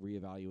probably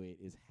reevaluate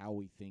is how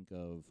we think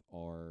of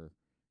our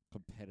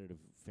competitive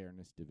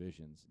fairness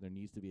divisions. There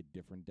needs to be a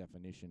different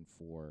definition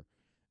for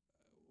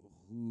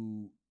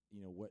who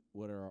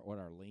what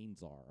our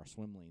lanes are, our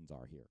swim lanes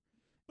are here.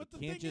 But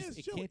it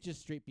can't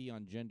just straight be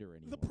on gender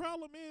anymore. The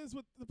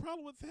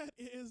problem with that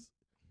is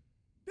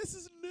this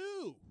is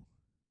new.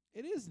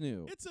 It is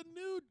new. It's a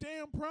new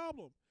damn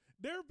problem.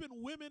 There have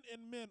been women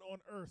and men on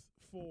Earth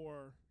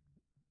for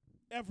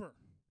ever.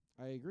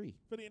 I agree.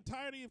 For the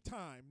entirety of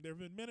time, there have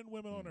been men and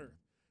women on Earth.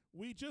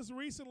 We just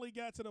recently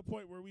got to the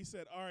point where we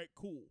said, all right,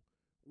 cool.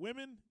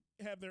 Women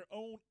have their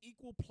own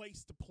equal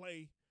place to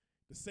play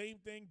the same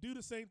thing, do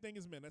the same thing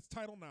as men. That's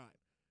Title IX.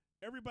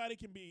 Everybody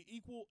can be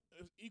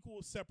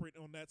equal separate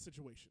on that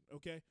situation,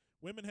 okay?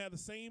 Women have the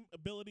same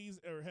abilities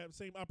or have the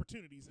same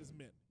opportunities as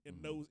men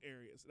in those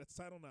areas. That's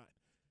Title IX.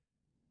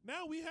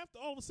 Now we have to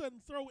all of a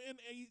sudden throw in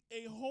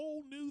a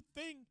whole new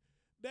thing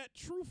that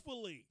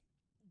truthfully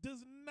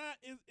does not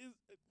is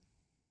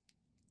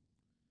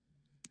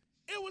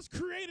it was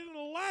created in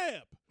a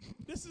lab.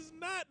 This is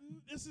not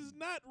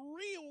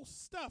real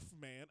stuff,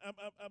 man. I'm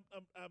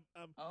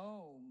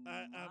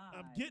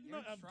getting Your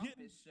I'm Trump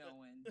getting is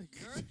showing. Your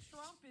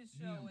Trump is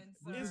showing,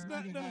 sir. It's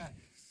not no.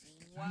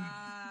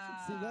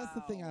 Wow. See, that's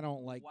the thing I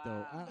don't like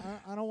though.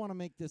 I don't want to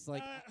make this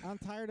like I'm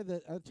tired of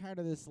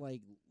this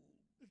like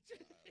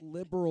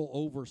liberal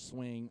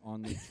overswing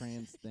on the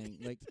trans thing.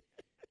 Like,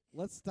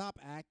 let's stop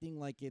acting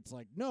like it's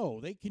like, no,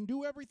 they can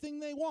do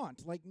everything they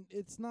want. Like,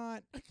 it's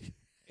not.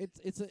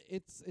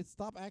 It's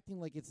stop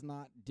acting like it's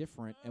not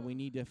different, and we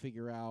need to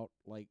figure out,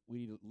 like, we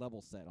need to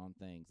level set on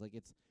things. Like,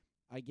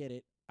 I get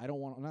it.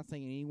 I'm not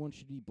saying anyone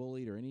should be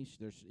bullied or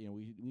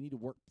we need to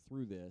work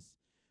through this,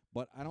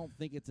 but I don't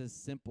think it's as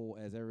simple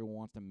as everyone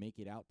wants to make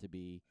it out to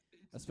be,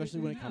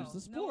 especially when it comes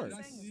to sports.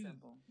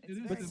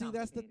 But see,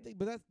 that's the thing.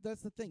 But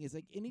that's the thing is,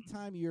 like,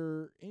 anytime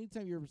you're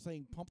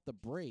saying pump the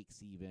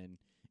brakes, even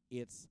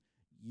it's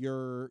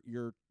you're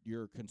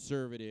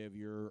conservative,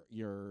 you're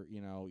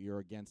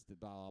against it,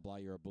 blah blah blah,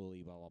 you're a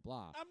bully, blah blah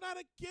blah. I'm not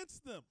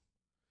against them.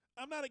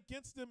 I'm not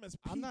against them as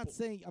people. I'm not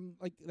saying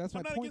that's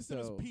my point. I'm not against them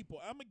as though. people.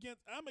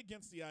 I'm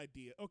against the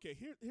idea. Okay,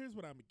 here's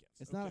what I'm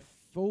against. It's not a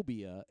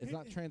phobia. It's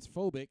not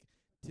transphobic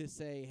to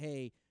say,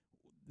 hey,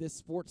 this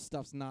sports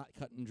stuff's not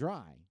cut and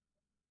dry.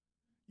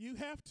 You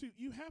have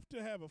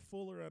to have a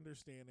fuller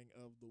understanding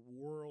of the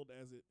world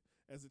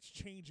as it's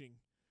changing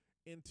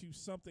into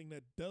something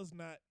that does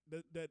not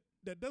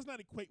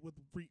equate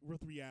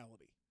with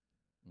reality.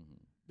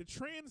 Mm-hmm. The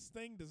trans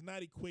thing does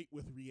not equate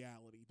with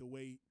reality the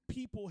way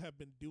people have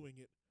been doing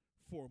it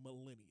for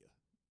millennia.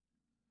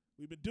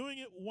 We've been doing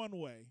it one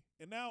way,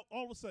 and now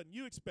all of a sudden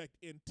you expect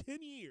in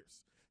 10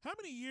 years. How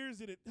many years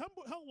did it?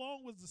 How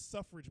long was the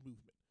suffrage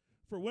movement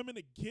for women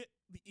to get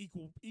the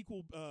equal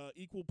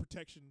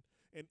protection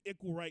and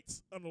equal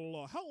rights under the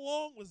law? How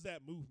long was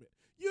that movement?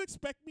 You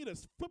expect me to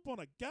flip on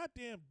a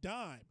goddamn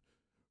dime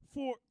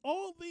for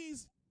all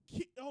these?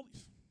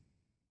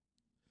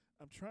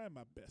 I'm trying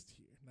my best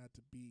here not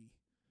to be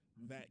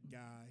that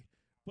guy,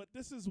 but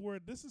this is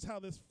how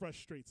this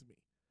frustrates me.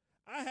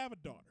 I have a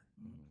daughter.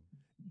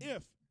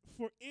 If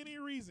for any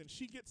reason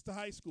she gets to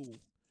high school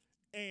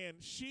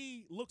and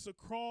she looks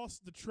across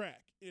the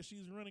track, if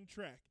she's running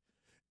track,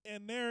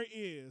 and there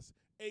is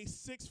a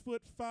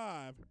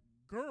 6'5"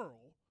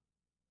 girl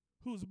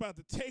who's about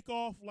to take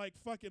off like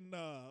fucking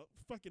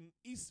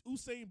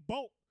Usain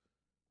Bolt,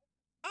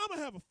 I'm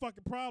gonna have a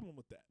fucking problem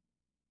with that.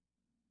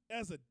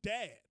 As a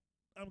dad,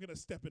 I'm gonna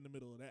step in the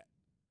middle of that,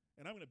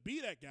 and I'm gonna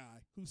be that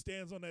guy who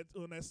stands on that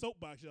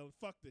soapbox yelling,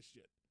 "Fuck this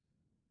shit."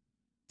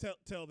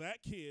 Tell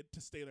that kid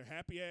to stay their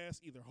happy ass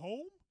either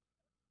home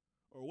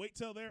or wait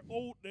till they're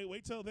old. They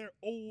wait till they're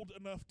old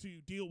enough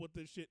to deal with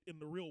this shit in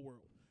the real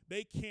world.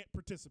 They can't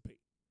participate.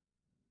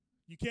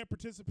 You can't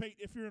participate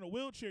if you're in a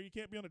wheelchair. You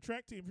can't be on a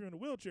track team if you're in a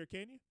wheelchair,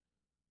 can you?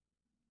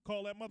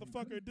 Call that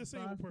motherfucker a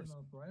disabled person.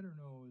 Right or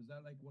no? Is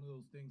that like one of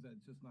those things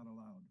that's just not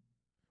allowed?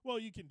 Well,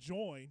 you can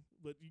join,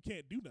 but you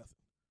can't do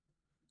nothing.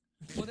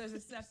 Well, there's a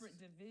separate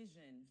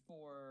division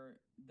for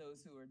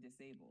those who are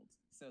disabled,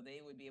 so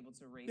they would be able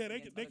to race Yeah,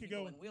 against they other could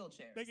people go in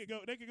wheelchairs. They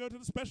could go to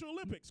the Special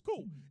Olympics.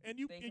 Cool. And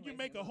you They and can you race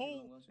make a against other people in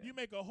whole wheelchairs. you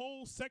make a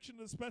whole section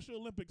of the Special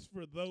Olympics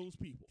for those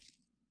people.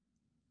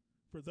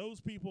 For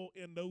those people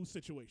in those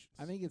situations.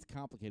 I think it's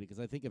complicated because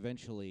I think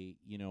eventually,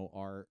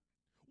 our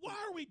Why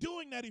are we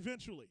doing that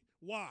eventually?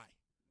 Why?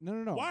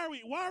 no. Why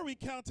are we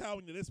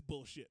kowtowing to this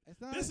bullshit?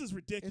 It's not, This is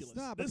ridiculous. It's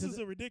not This because is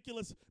a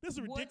ridiculous What's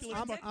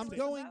fucking I'm stance.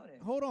 going. about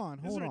it? Hold on.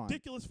 This is a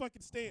ridiculous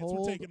fucking stance Hold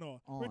we're taking on.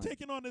 We're on.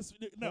 taking on this.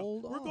 No,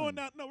 Hold we're going on.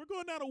 down. No, we're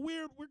going down a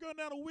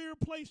weird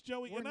place,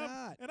 Joey. We're and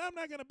not. I'm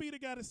not gonna be the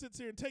guy that sits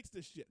here and takes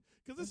this shit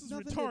because this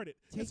There's is nothing to retarded.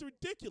 It's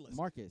ridiculous.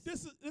 Marcus.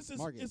 This is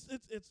Marcus.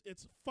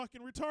 it's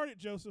fucking retarded,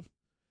 Joseph.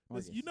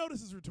 Marcus. You know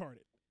this is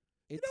retarded.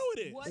 You It's-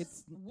 know it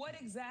is. What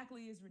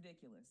exactly is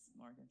ridiculous,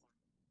 Marcus?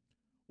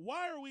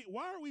 Why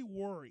are we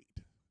worried?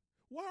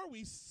 Why are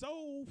we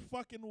so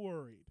fucking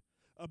worried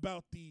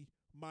about the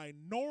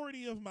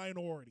minority of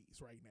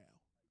minorities right now?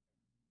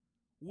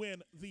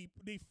 When the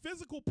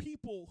physical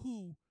people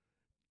who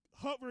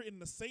hover in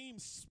the same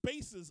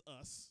space as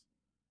us,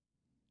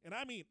 and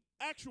I mean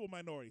actual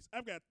minorities.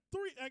 I got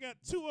three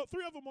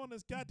of them on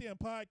this goddamn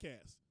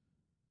podcast.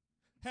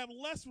 Have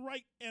less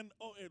right in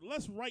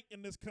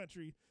this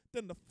country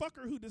than the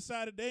fucker who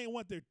decided they ain't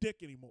want their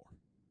dick anymore.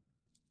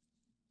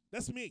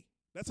 That's me.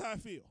 That's how I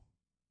feel.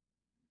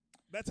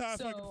 That's how I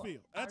fucking feel.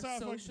 That's how I our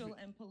fucking social feel.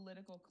 and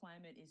political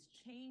climate is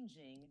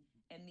changing,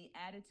 and the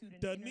attitude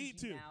and Doesn't energy need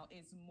to. now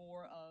is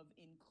more of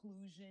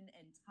inclusion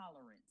and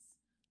tolerance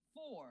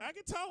for I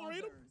can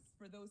tolerate 'em. others,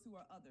 for those who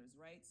are others,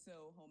 right?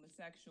 So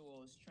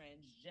homosexuals,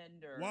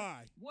 transgender,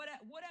 Why?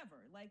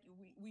 whatever. Like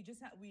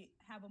we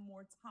have a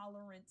more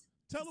tolerant.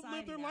 Tell them live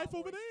society their now, life or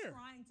over it's there.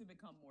 Trying to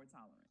become more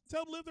tolerant.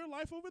 Tell them live their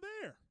life over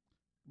there.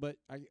 But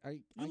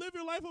You live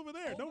your life over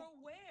there. Over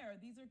Don't where?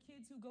 These are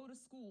kids who go to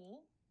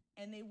school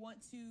and they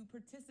want to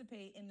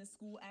participate in the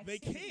school they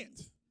activities.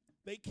 can't.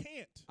 They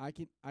can't.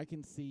 I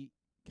can see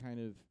kind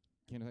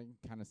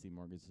of see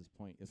Marcus's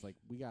point. It's like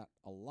we got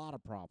a lot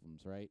of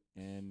problems, right?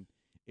 And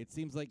it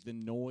seems like the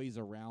noise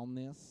around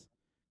this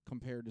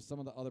compared to some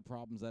of the other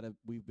problems that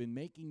we've been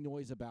making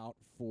noise about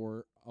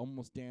for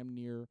almost damn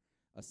near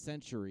a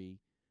century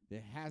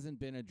that hasn't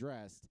been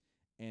addressed,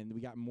 and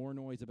we got more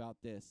noise about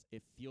this.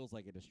 It feels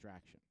like a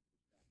distraction.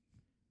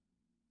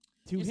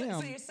 To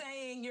him, So you're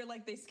saying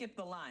they skipped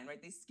the line,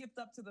 right? They skipped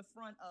up to the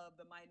front of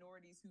the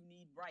minorities who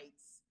need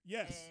rights.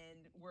 Yes.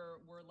 And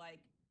we're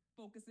like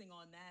focusing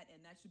on that,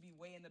 and that should be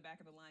way in the back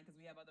of the line because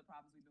we have other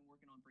problems we've been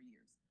working on for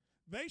years.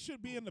 They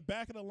should be in the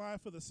back of the line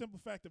for the simple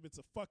fact of it's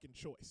a fucking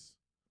choice.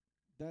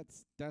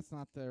 that's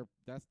not their.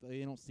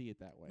 They don't see it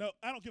that way. No,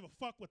 I don't give a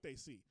fuck what they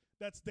see.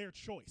 That's their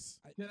choice.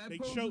 Can I They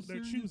pose chose- a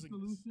they're serious choosing this.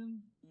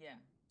 solution? Yeah.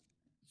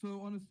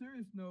 So on a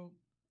serious note,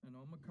 I know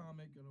I'm a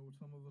comic. I know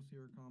some of us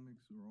here are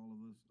comics, or all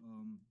of us.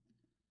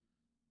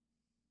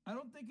 I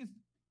don't think it's.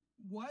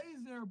 Why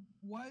is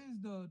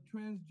the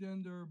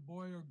transgender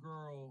boy or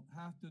girl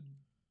have to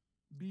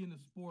be in the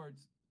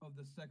sports of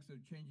the sex they're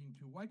changing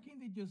to? Why can't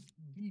they just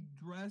be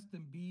dressed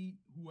and be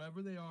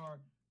whoever they are?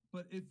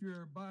 But if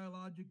you're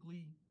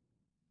biologically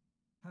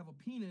have a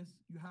penis,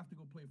 you have to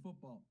go play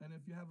football. And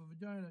if you have a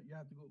vagina,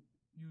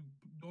 you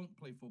don't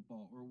play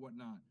football or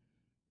whatnot.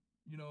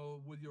 You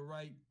know, with your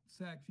right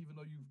sex, even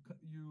though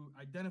you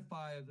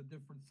identify as a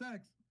different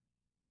sex.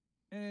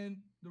 And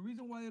the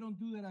reason why they don't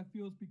do that, I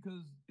feel, is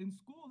because in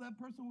school that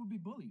person would be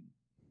bullied.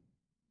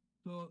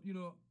 So,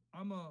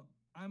 I'm a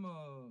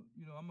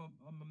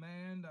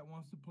man that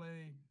wants to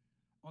play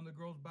on the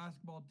girls'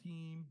 basketball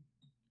team.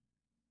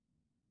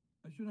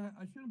 I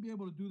shouldn't be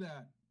able to do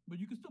that. But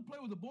you can still play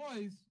with the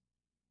boys.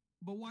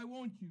 But why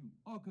won't you?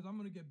 Oh, because I'm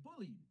gonna get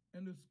bullied,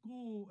 and the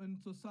school and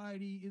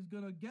society is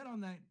gonna get on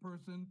that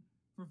person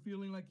for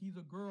feeling like he's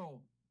a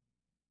girl.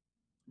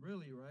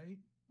 Really, right?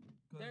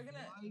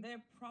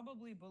 They're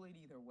probably bullied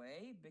either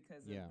way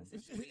because Yeah. of the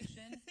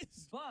situation.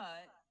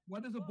 But Why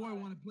does a boy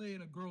want to play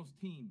in a girl's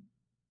team?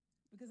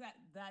 because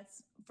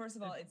that's first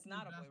of all, It's it's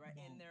not a boy, right?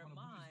 basketball In their on a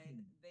boys' mind,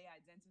 team. they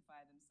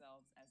identify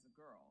themselves as a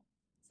girl.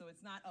 So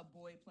it's not a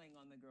boy playing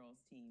on the girls'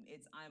 team.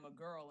 It's I'm a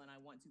girl and I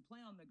want to play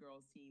on the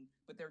girls' team,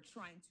 but they're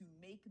trying to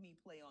make me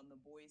play on the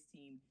boys'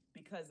 team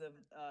because of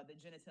the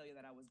genitalia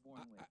that I was born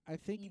with. I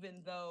think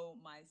Even though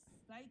my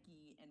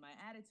psyche and my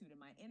attitude and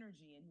my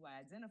energy and who I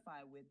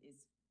identify with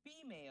is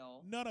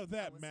female, None of I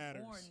that was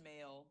matters. born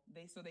male.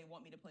 They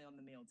want me to play on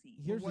the male team.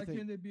 Here's Why the thing.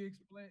 can't it be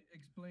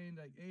explained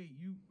like, hey,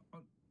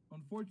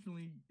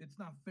 unfortunately, it's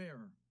not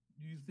fair.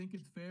 Do you think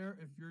it's fair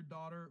if your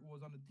daughter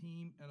was on a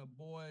team and a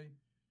boy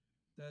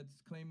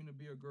that's claiming to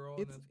be a girl,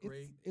 and that's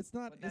great? It's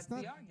not. But that's It's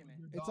not. the argument.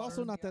 Your It's also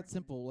daughter- not the that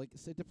simple. Like,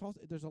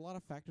 there's a lot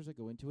of factors that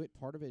go into it.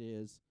 Part of it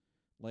is,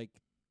 like,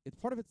 it's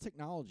part of it's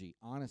technology.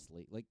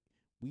 Honestly, like,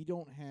 we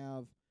don't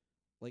have,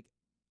 like,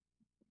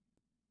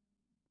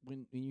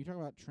 when you talk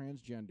about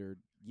transgendered,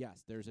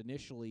 yes, there's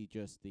initially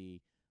just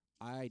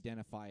I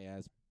identify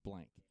as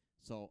blank,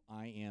 so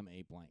I am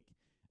a blank,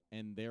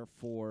 and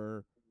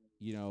therefore,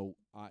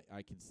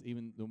 I can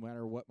even no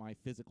matter what my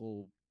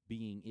physical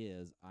being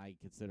is, I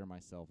consider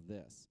myself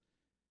this.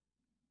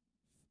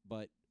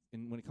 but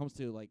when it comes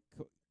to like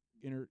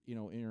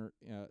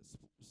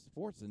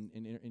sports and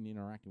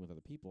interacting with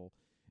other people,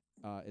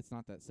 it's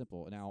not that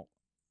simple. Now,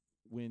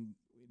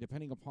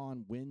 depending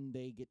upon when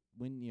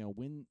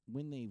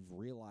they've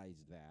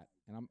realized that,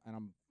 and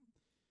I'm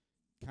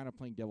kind of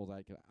playing devil's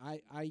advocate.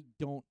 I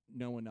don't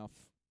know enough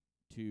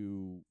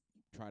to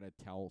try to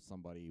tell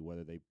somebody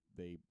whether they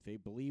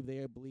believe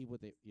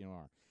what they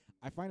are.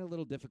 I find it a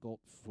little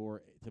difficult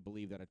to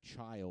believe that a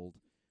child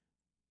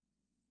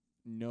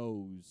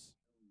knows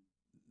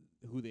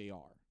who they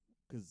are,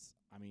 because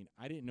I mean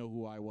I didn't know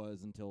who I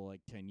was until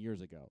like 10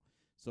 years ago.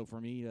 So for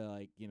me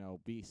to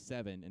be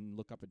 7 and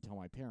look up and tell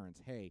my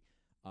parents, hey,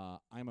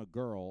 I'm a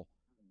girl,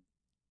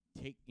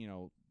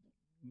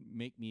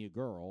 make me a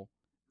girl,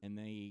 and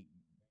they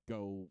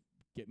go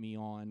get me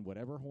on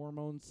whatever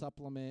hormone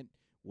supplement,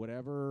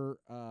 whatever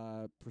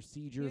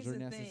procedures Here's are the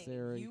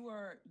necessary. thing.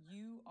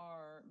 You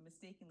are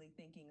mistakenly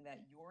thinking that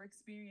your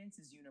experience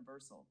is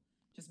universal.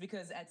 Just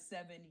because at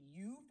 7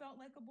 you felt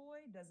like a boy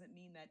doesn't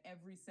mean that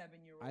every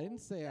 7-year-old. I didn't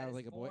say I was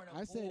like a boy.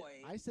 I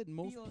said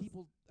most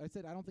people. I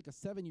said I don't think a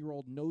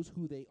 7-year-old knows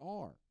who they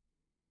are.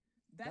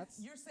 That's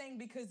you're saying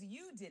because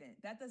you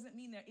didn't. That doesn't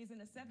mean there isn't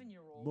a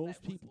 7-year-old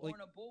Most that people was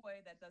born a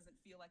boy that doesn't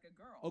feel like a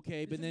girl.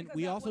 Okay, but Just then because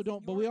we that also wasn't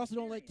don't. But your we also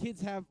don't let experience.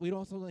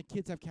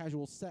 kids have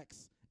casual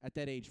sex at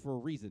that age for a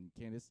reason,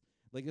 Kandyce.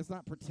 Like, let's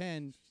not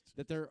pretend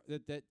that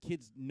that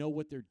kids know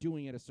what they're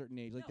doing at a certain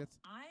age. Like No, that's.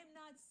 I'm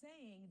not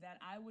saying that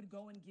I would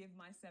go and give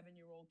my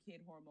 7-year-old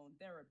kid hormone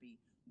therapy.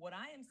 What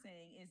I am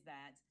saying is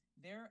that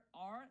there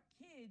are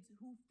kids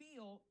who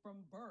feel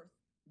from birth,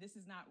 this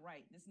is not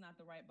right. This is not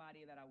the right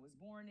body that I was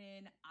born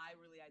in. I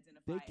really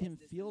identify. They can as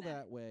this feel and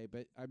that way,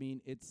 but I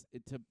mean,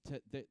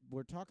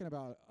 we're talking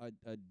about where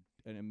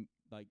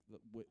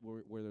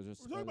there's a.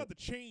 We're talking about the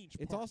change.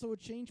 It's part. also a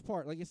change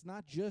part. Like, it's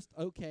not just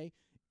okay.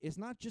 It's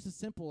not just as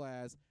simple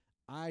as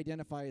I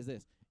identify as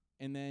this,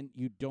 and then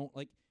you don't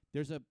like.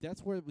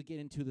 That's where we get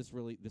into this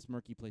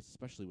murky place,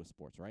 especially with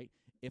sports, right?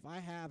 If I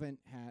haven't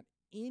had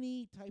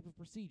any type of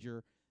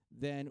procedure,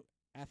 then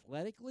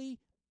athletically,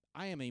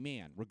 I am a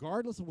man,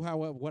 regardless of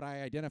what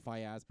I identify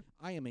as.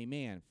 I am a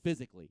man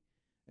physically,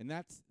 and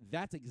that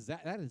is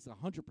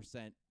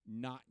 100%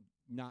 not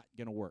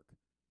gonna work.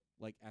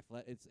 Like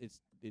it's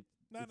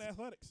Not in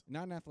athletics.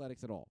 not in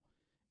athletics at all.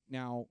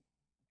 Now,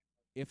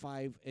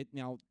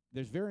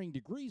 there's varying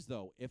degrees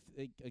though. If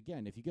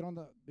you get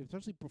on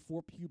especially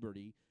before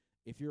puberty,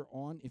 if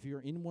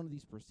you're in one of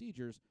these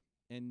procedures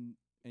and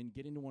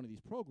get into one of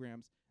these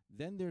programs,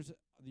 then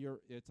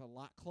it's a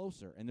lot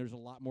closer and there's a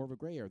lot more of a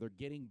gray area. They're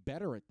getting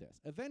better at this.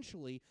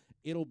 Eventually,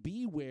 it'll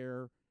be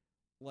where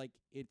like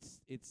it's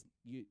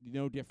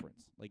no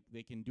difference. Like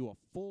they can do a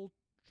full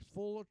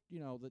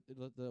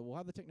we'll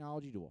have the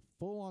technology to do a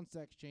full on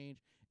sex change.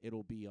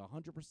 It'll be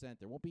 100%.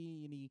 There won't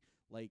be any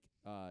like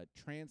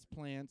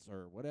transplants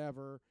or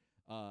whatever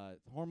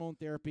hormone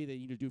therapy they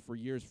need to do for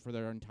years for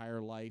their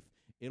entire life.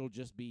 It'll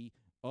just be,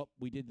 oh,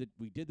 we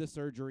did the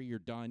surgery. You're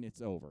done.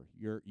 It's over.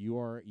 You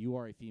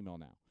are a female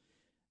now.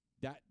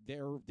 That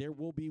there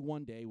will be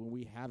one day when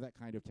we have that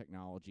kind of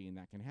technology and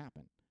that can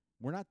happen.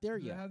 We're not there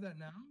Do yet. they have that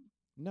now?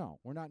 No,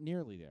 we're not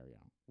nearly there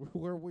yet.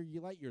 We're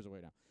light years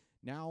away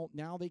now.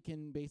 Now they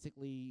can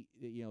basically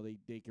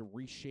they can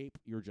reshape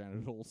your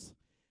genitals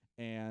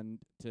and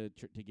to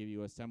give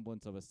you a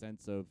semblance of a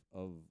sense of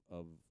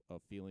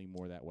feeling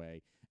more that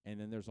way. And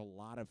then there's a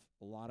lot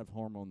of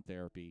hormone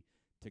therapy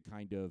to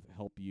kind of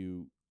help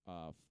you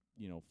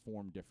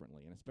form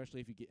differently. And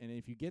especially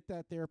if you get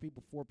that therapy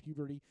before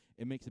puberty,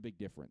 it makes a big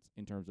difference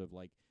in terms of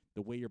like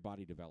the way your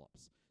body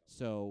develops.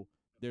 So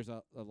there's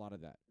a lot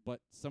of that. But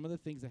some of the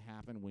things that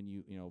happen when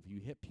if you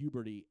hit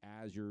puberty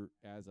as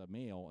a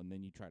male and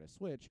then you try to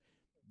switch,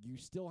 you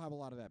still have a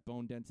lot of that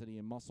bone density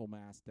and muscle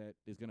mass that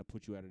is going to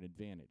put you at an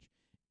advantage.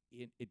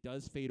 It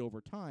does fade over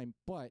time,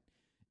 but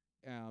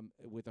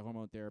with the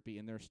hormone therapy,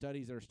 and there are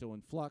studies that are still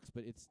in flux,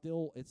 but it's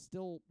still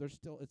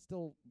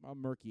a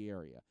murky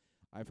area.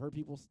 I've heard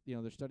people,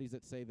 there's studies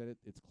that say that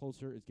it's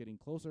closer, it's getting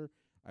closer.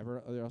 I've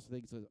heard other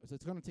things, so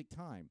it's going to take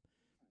time.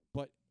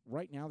 But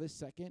right now, this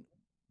second,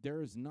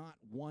 there is not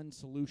one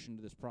solution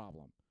to this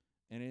problem,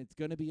 and it's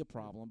going to be a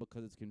problem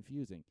because it's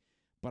confusing.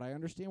 But I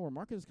understand where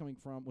Marcus is coming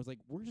from. Was like,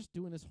 we're just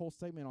doing this whole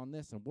segment on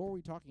this, and what were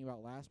we talking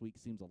about last week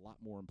seems a lot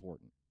more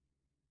important,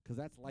 because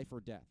that's life or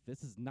death.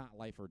 This is not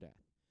life or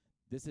death.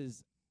 This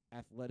is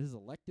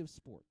elective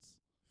sports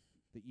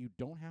that you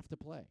don't have to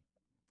play.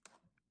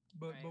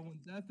 But when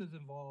death is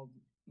involved,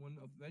 when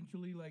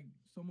eventually like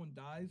someone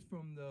dies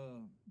from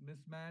the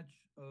mismatch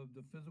of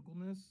the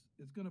physicalness,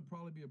 it's gonna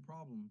probably be a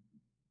problem.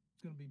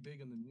 It's gonna be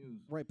big in the news.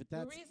 Right, but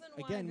that's reason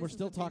why again, this we're is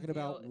still a big talking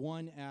about deal-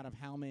 one out of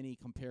how many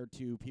compared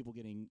to people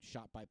getting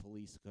shot by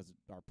police because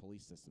our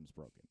police system's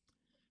broken.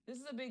 This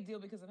is a big deal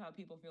because of how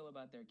people feel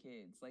about their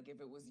kids. Like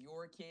if it was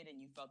your kid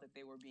and you felt that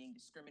they were being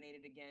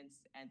discriminated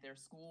against at their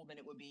school, then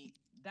it would be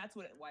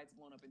why it's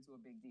blown up into a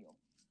big deal.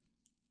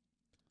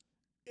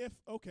 if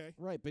okay,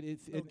 Right, but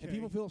if Okay.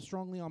 people feel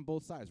strongly on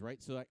both sides,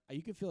 right? So like,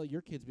 you can feel like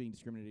your kid's being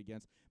discriminated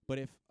against, but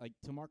if, like,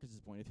 to Marcus's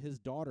point, if his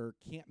daughter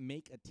can't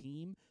make a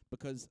team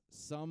because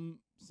some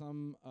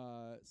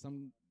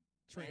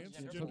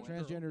Transgender boy.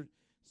 transgender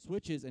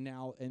switches and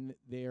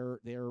they're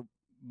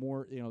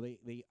more,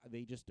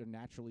 they just are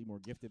naturally more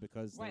gifted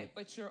because Right,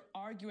 but you're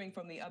arguing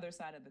from the other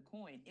side of the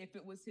coin. If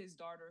it was his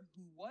daughter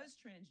who was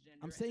transgender,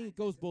 I'm and saying it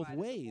goes both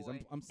identified as a ways.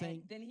 boy, I'm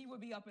saying and then he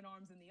would be up in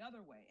arms in the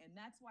other way, and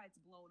that's why it's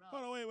blown up.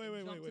 hold on,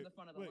 and jumped to the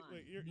front of the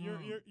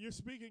line.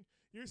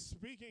 You're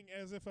speaking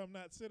as if I'm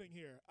not sitting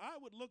here. I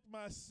would look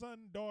my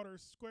daughter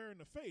square in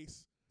the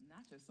face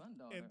Not your son,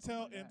 daughter. and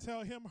Oh my God.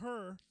 tell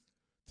her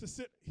to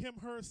sit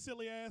her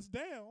silly ass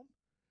down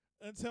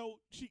until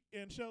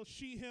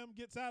him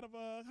gets out of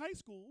high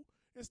school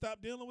and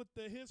stop dealing with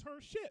her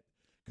shit.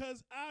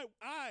 Because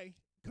I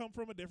come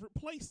from a different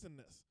place than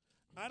this.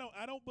 I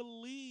don't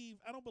believe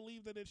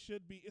that it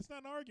should be. It's not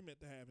an argument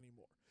to have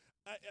anymore.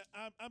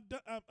 I'm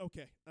done.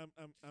 Okay.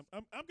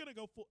 I'm gonna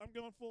go full. I'm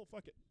going full.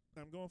 Fuck it.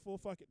 I'm going full.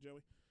 Fuck it,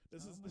 Joey.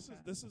 This is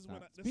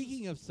when.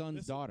 Speaking of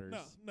sons, daughters.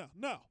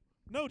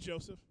 No,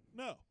 Joseph.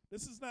 No.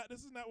 This is not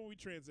when we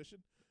transition.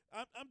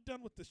 I'm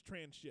done with this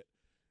trans shit.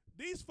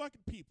 These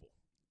fucking people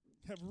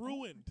have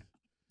ruined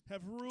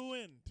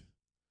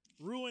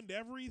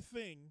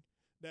everything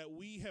that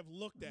we have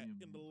looked at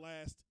in the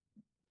last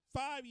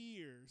 5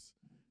 years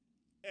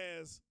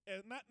as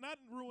not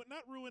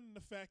ruining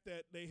the fact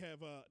that they have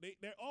they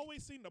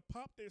always seem to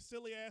pop their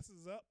silly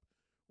asses up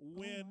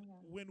when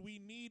we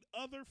need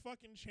other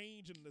fucking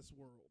change in this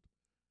world.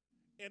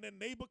 And then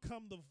they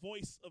become the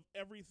voice of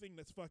everything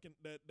that's fucking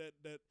that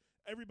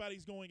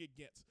everybody's going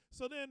against.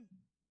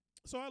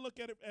 So I look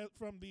at it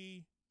from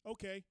the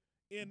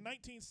in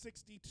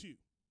 1962,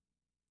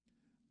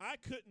 I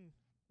couldn't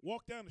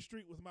walk down the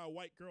street with my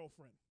white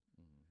girlfriend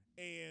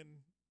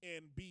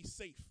and be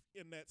safe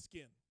in that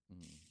skin.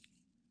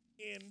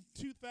 In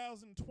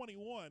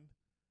 2021,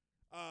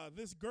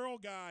 this girl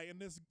guy and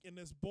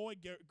this boy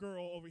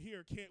girl over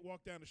here can't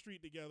walk down the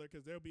street together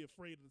because they'll be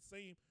afraid of the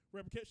same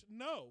repercussion.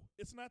 No,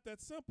 it's not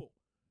that simple.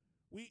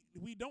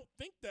 We don't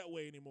think that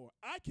way anymore.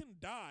 I can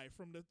die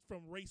from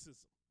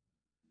racism.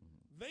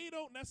 They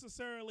don't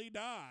necessarily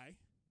die.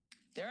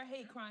 There are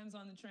hate crimes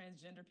on the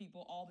transgender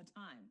people all the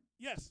time.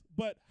 Yes,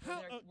 but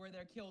where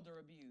they're killed or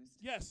abused.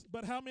 Yes,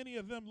 but how many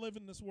of them live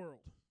in this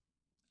world?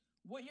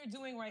 What you're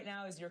doing right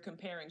now is you're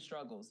comparing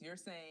struggles. You're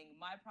saying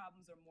my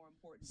problems are more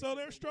important. So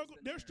their struggle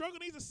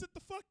needs to sit the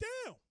fuck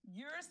down.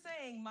 You're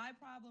saying my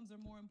problems are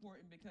more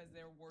important because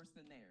they're worse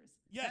than theirs.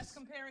 Yes. That's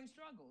comparing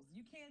struggles.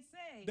 You can't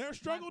say their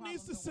struggle my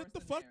needs to problems are sit the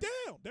worse fuck than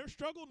theirs. down. Their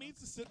struggle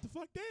needs to sit the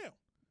fuck down.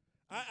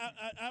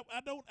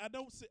 I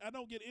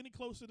don't get any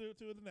closer to it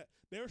than that.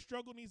 Their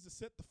struggle needs to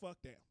sit the fuck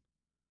down.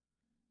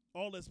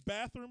 All this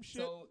bathroom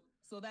shit.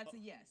 So that's a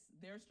yes.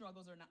 Their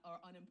struggles are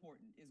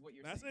unimportant, is what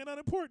you're Not saying. saying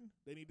unimportant.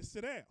 They need to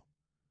sit down.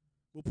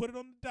 We'll put it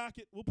on the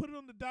docket. We'll put it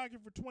on the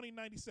docket for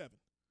 2097.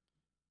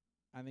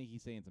 I think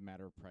he's saying it's a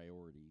matter of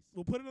priorities.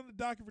 We'll put it on the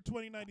docket for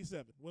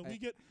 2097. When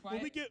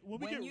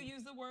you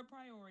use the word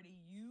priority,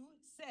 you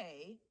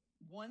say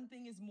one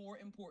thing is more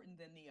important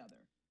than the other.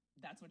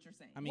 That's what you're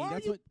saying. I mean,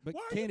 Kandyce.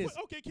 Candace,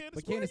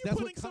 But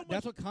Kandyce,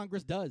 that's what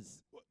Congress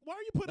does. Why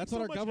are you putting That's so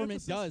what our much government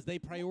emphasis? does. They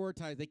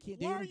prioritize. They can't.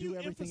 They Why are don't you do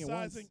everything at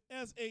once.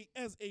 emphasizing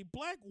as a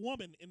black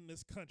woman in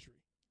this country,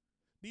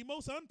 the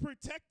most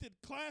unprotected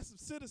class of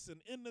citizen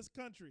in this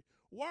country?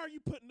 Why are you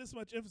putting this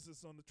much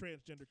emphasis on the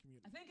transgender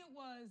community? I think it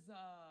was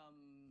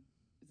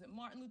is it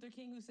Martin Luther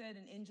King who said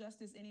an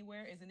injustice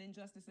anywhere is an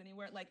injustice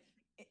anywhere. Like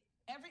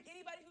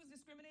anybody who's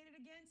discriminated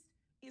against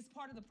is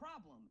part of the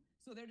problem.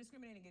 So they're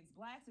discriminating against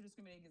blacks, they're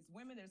discriminating against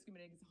women, they're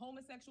discriminating against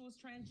homosexuals,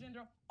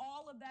 transgender.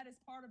 All of that is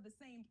part of the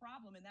same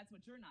problem, and that's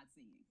what you're not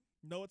seeing.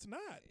 No, it's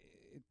not.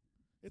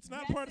 It's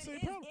not Yes, part of the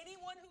same is. problem.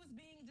 Anyone who's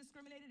being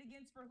discriminated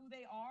against for who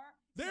they are,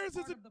 Theirs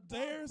part is of the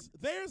problem.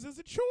 theirs is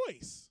a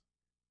choice.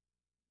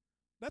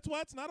 That's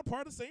why it's not a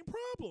part of the same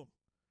problem.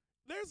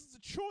 Theirs is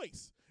a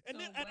choice. And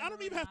So then I don't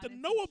whether even or have to not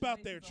it's know a about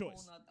choice their is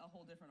choice. A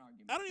whole different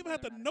argument. I don't even have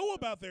Whether to or not know it's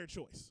a about choice. their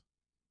choice.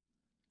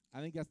 I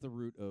think that's the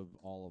root of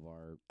all of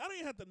our. I don't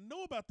even have to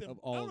know about them. Of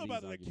all I don't know these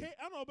about their arguments.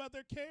 I don't know about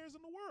their cares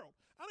in the world.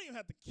 I don't even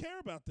have to care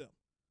about them.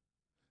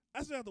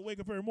 I still have to wake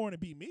up every morning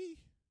and be me.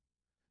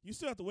 You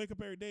still have to wake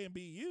up every day and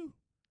be you.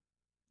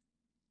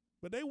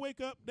 But they wake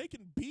up, they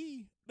can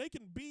be.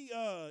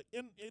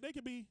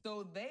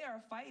 So they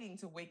are fighting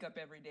to wake up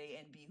every day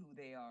and be who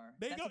they are.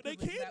 They That's go- the they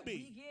privilege can that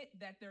be. We get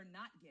that they're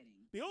not getting.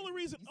 The only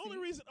You see?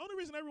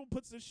 reason everyone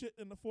puts this shit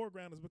in the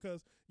foreground is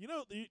because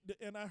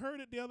and I heard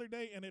it the other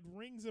day, and it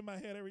rings in my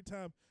head every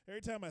time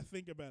I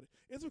think about it.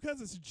 It's because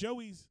it's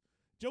Joey's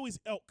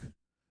elk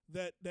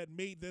that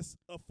made this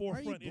a Why are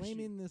you forefront issue.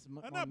 blaming this?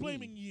 I'm not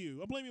blaming you.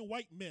 I'm blaming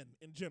white men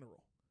in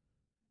general.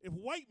 If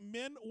white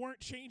men weren't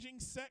changing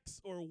sex,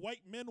 or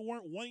white men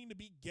weren't wanting to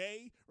be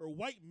gay, or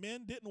white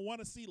men didn't want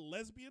to see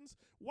lesbians,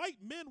 white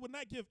men would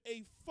not give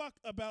a fuck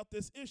about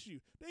this issue.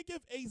 They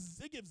give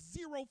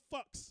zero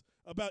fucks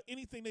about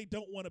anything they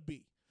don't want to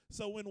be.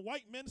 So when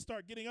white men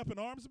start getting up in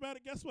arms about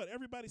it, guess what?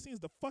 Everybody seems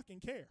to fucking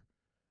care.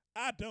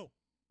 I don't.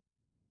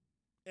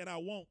 and I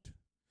won't.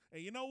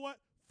 And you know what?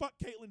 Fuck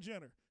Caitlyn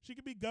Jenner. She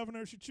can be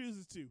governor if she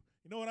chooses to.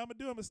 You know what I'm gonna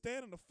do? I'm gonna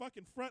stand in the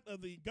fucking front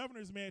of the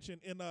governor's mansion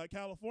in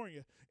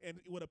California and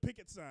with a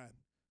picket sign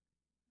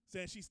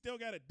saying she still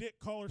got a dick.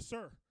 Call her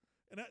sir.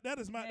 And that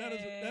is my that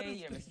is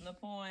you're missing the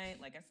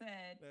point. Like I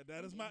said,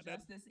 that is my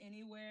injustice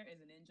anywhere is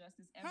an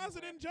injustice everywhere. How's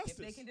it injustice?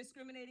 If they can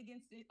discriminate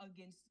against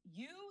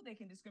you, they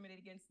can discriminate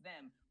against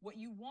them. What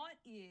you want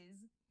is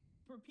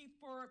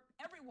for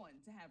everyone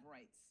to have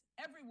rights.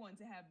 Everyone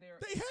to have their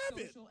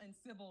social and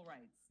civil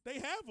rights. They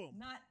have them.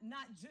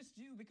 Not just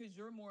you because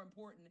you're more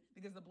important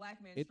because the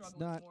black man's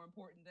struggle is more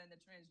important than the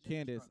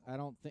transgender Kandyce,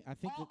 struggle. I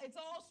think it's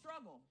all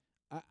struggle.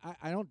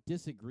 I don't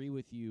disagree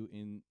with you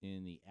in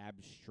the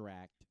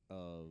abstract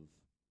of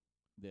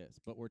this,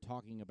 but we're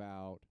talking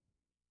about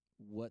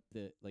we're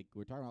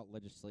talking about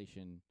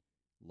legislation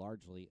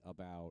largely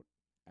about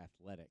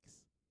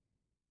athletics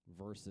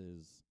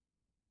versus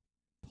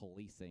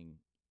policing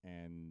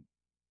and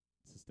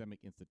systemic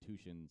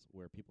institutions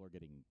where people are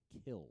getting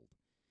killed.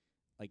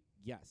 Like,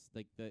 yes,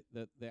 like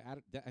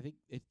I think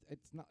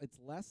it's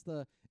less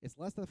the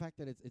fact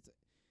that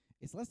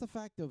it's less the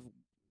fact of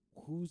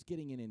who's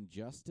getting an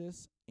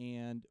injustice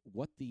and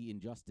what the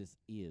injustice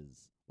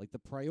is. Like, the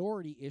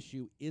priority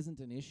issue isn't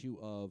an issue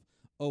of,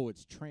 oh,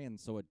 it's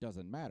trans, so it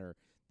doesn't matter.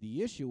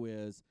 The issue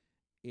is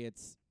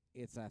it's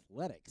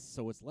athletics,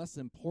 so it's less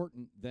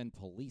important than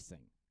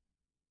policing.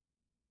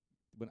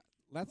 But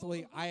that's the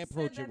way I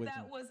approach it.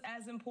 That was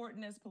as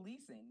important as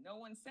policing. No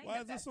one's saying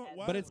that.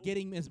 But it's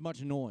getting as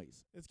much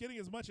noise. It's getting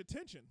as much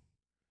attention.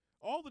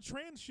 All the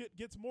trans shit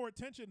gets more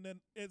attention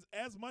than is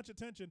as much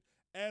attention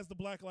as the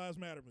Black Lives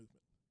Matter movement.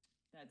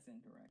 That's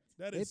incorrect.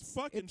 That is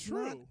fucking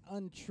true. Not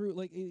untrue.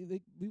 Like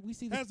we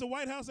see. Has the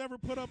White House ever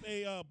put up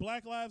a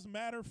Black Lives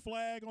Matter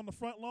flag on the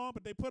front lawn?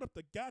 But they put up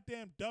the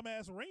goddamn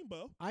dumbass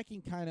rainbow. I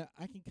can kind of.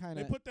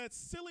 They put that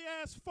silly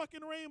ass fucking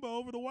rainbow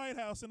over the White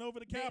House and over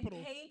the Capitol.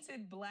 They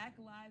painted Black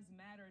Lives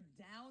Matter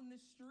down the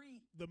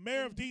street. The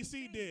mayor of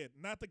DC did,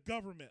 not the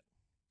government.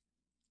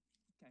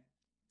 Okay.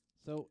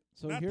 So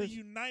not the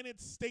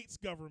United States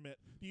government.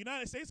 The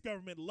United States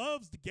government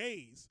loves the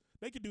gays.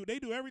 They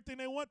do everything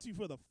they want to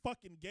for the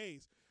fucking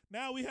gays.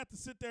 Now we have to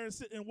sit there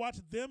and watch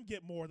them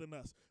get more than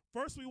us.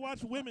 First we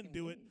watch women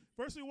do it.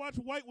 First we watch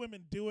white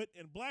women do it,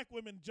 and black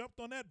women jumped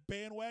on that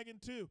bandwagon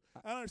too.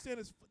 I don't understand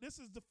this. This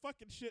is the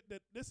fucking shit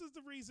this is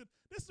the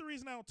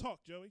reason I don't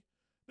talk, Joey.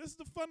 This is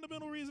the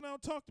fundamental reason I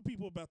don't talk to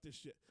people about this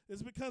shit.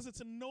 It's because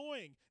it's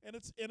annoying and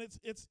it's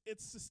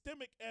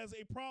systemic as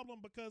a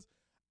problem because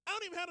I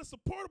don't even have the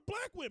support of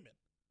black women.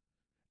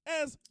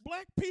 As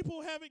black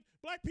people having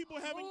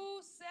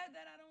Who said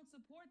that I don't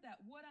support that?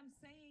 What I'm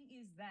saying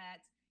is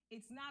that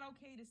it's not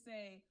okay to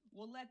say,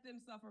 well, let them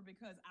suffer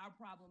because our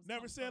problems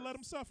never said first. Let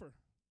them suffer.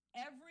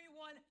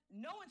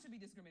 No one should be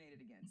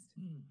discriminated against.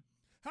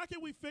 How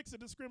can we fix a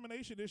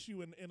discrimination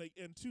issue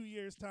in 2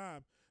 years'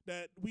 time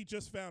that we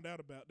just found out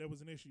about there was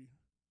an issue?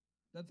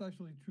 That's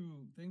actually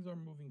true. Things are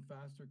moving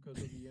faster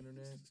because of the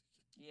internet.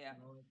 Yeah.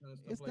 And all that kind of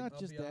stuff. It's not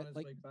just that. Honest,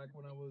 like back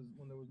when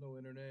there was no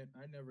internet,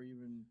 I never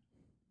even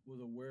was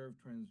aware of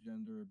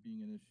transgender being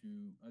an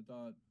issue. I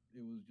thought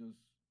it was just,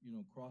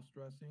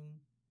 cross-dressing.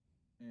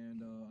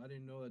 And I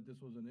didn't know that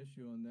this was an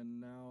issue. And then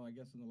now, I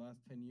guess in the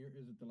last 10 years,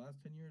 is it the last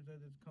 10 years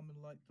that it's coming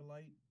to light?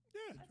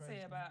 Yeah.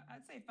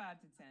 I'd say 5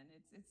 to 10.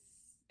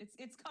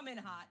 It's coming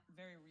hot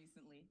very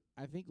recently.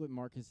 I think what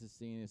Marcus is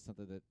saying is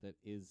something that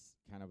is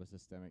kind of a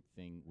systemic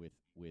thing with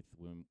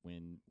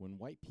when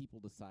white people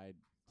decide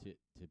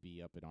to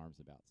be up in arms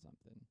about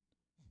something,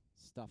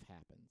 stuff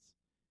happens.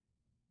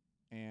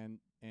 And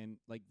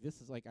like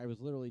this is like I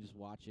was literally just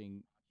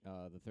watching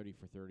the 30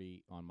 for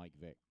 30 on Mike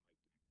Vick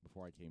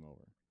before I came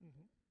over.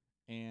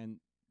 Mm-hmm. And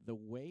the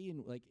way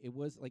in like it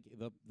was like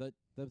the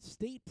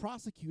state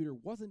prosecutor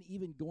wasn't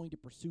even going to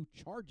pursue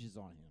charges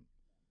on him.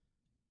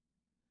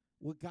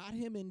 What got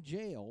him in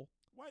jail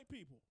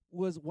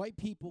was white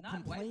people Not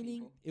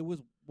complaining. White people.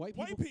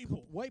 It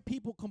was white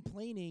people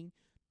complaining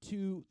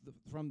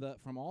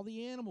from all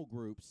the animal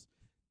groups.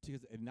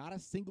 Because not a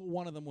single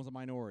one of them was a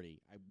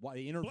minority.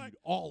 They interviewed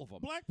all of them.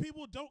 Black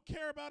people don't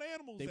care about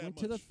animals. They went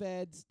to the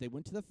feds. They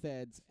went to the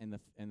feds, and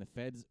the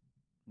feds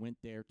went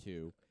there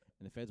too.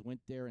 And the feds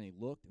went there and they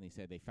looked and they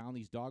said they found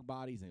these dog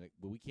bodies and they're like,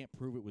 well, we can't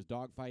prove it was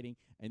dog fighting.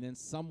 And then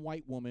some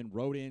white woman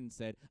wrote in and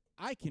said,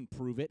 I can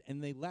prove it,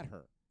 and they let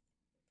her.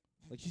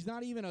 Like she's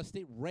not even a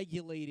state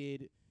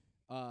regulated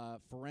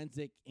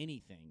forensic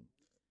anything.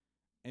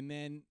 And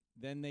then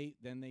they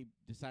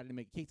decided to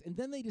make a case, and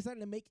then they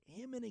decided to make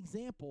him an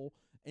example.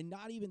 And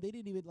they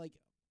didn't even like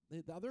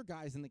the other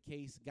guys in the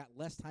case got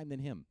less time than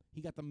him.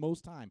 He got the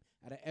most time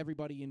out of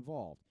everybody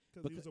involved.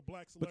 Because he was a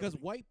black celebrity. Because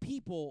white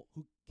people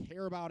who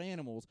care about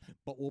animals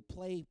but will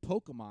play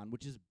Pokemon,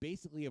 which is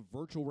basically a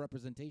virtual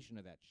representation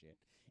of that shit.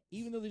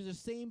 Even though there's the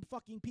same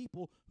fucking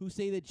people who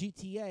say that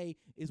GTA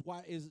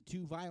is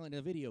too violent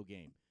a video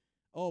game.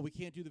 Oh, we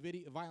can't do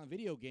the violent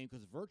video game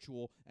because it's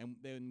virtual, and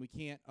then we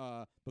can't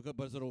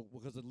because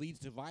it leads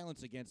to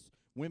violence against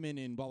women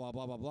and blah blah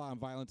blah blah blah,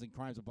 and violence and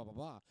crimes and blah blah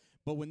blah.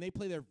 But when they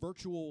play their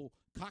virtual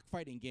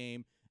cockfighting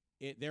game,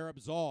 they're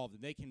absolved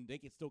and they can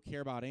still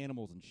care about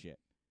animals and shit.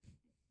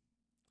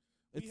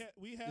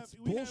 It's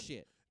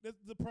bullshit.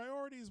 The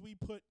priorities we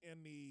put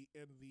in the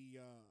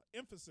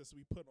emphasis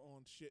we put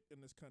on shit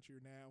in this country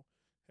now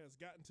has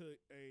gotten to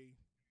a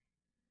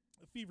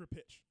fever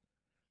pitch,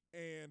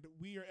 and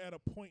we are at a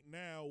point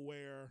now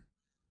where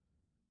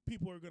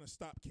people are going to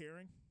stop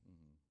caring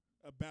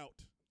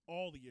about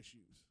all the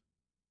issues,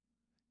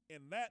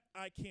 and that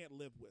I can't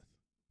live with,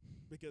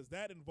 because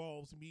that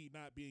involves me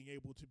not being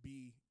able to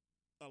be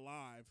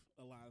alive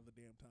a lot of the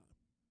damn time.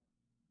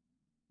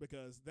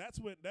 Because that's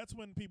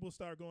when people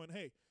start going,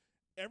 hey,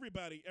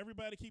 everybody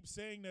keeps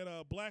saying that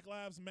Black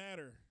Lives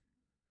Matter.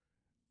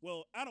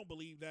 Well, I don't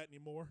believe that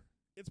anymore.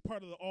 It's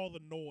part of all the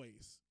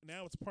noise.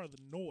 Now it's part of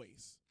the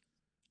noise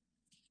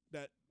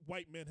that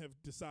white men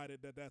have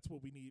decided that that's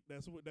what we need.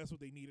 That's what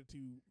they needed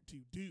to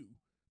do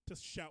to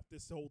shout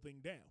this whole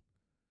thing down.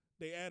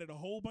 They added a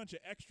whole bunch of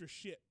extra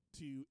shit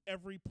to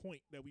every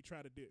point that we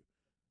try to do.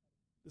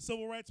 The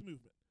civil rights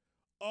movement.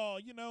 Oh,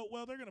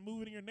 well, they're gonna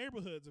move it in your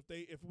neighborhoods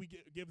if we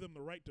give them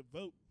the right to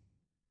vote,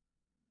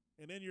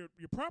 and then your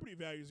property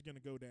values are gonna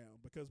go down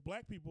because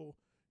black people,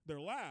 they're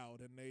loud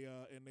and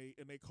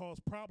they cause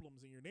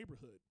problems in your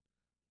neighborhood.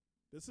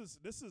 This has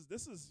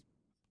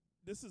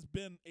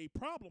been a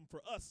problem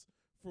for us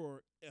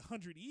for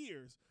 100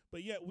 years,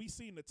 but yet we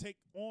seem to take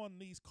on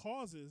these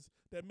causes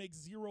that make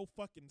zero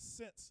fucking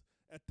sense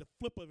at the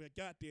flip of a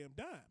goddamn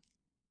dime.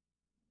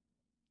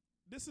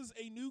 This is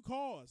a new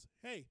cause.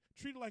 Hey,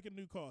 treat it like a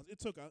new cause. It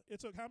took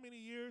how many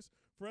years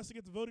for us to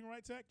get the Voting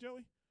Rights Act,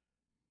 Joey?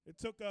 It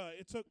took the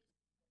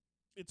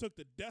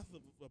death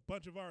of a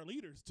bunch of our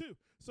leaders too.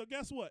 So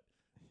guess what?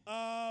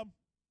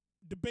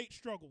 Debate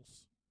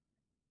struggles.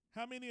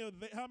 I'm not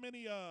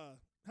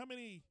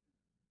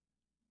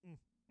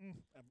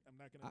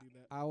gonna do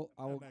that.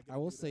 I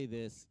will say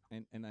this,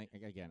 and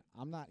again,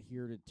 I'm not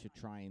here to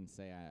try and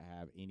say I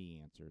have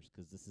any answers,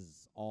 because this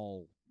is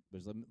all.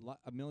 There's a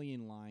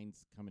million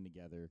lines coming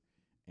together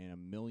and a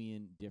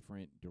million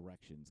different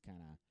directions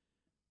kind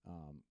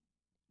of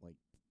like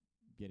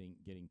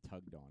getting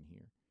tugged on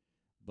here.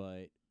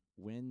 But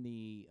when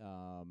the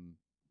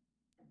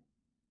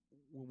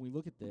when we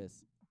look at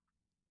this,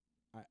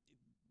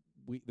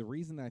 the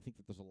reason that I think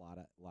that there's a lot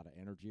of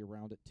energy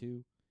around it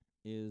too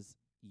is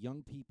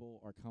young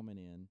people are coming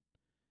in,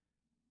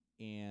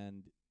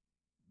 and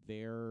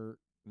they're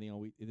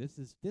this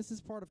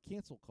is part of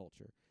cancel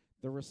culture.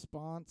 The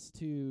response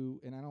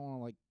to, and I don't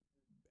want to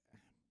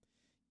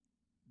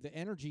the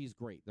energy is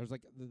great. There's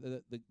like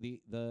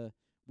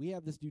we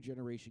have this new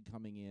generation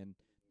coming in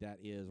that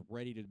is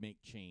ready to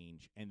make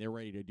change, and they're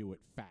ready to do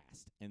it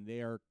fast, and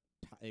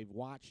they've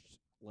watched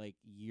like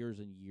years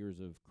and years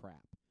of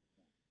crap.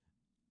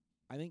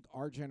 I think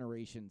our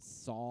generation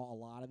saw a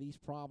lot of these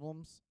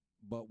problems,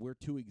 but we're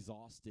too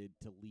exhausted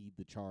to lead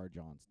the charge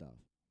on stuff.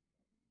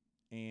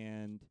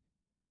 And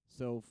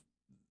so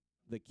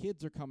the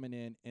kids are coming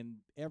in,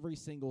 and every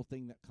single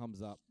thing that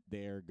comes up,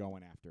 they're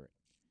going after it.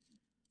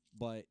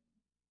 But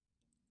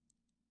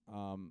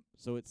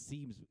so it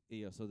seems,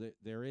 so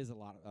there is a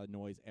lot of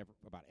noise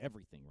about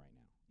everything right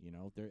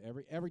now.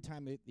 Every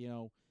time that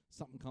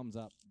something comes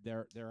up,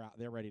 they're out,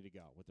 they're ready to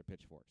go with their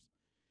pitchforks.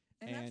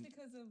 And that's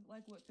because of,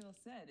 like what Phil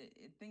said,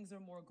 things are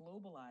more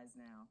globalized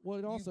now. Well,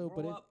 it also,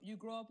 you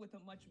grow up with a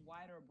much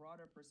wider,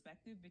 broader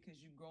perspective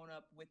because you've grown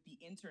up with the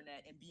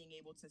internet and being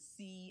able to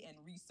see and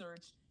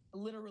research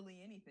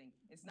literally anything.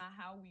 It's not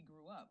how we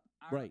grew up.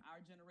 Our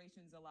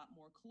generation's a lot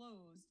more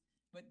closed,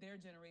 but their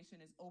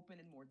generation is open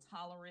and more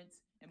tolerant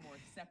and more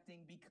accepting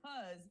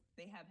because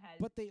they have had.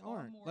 But they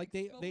aren't like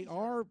they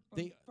are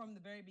from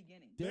the very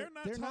beginning. They're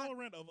not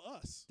tolerant of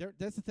us.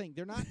 That's the thing.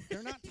 They're not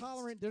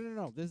tolerant.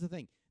 No. This is the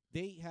thing.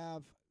 They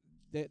have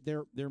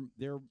they're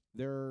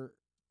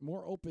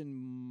more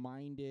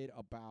open-minded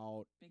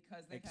about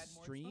because they've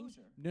extremes.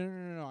 Had more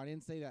exposure. No. I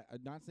didn't say that.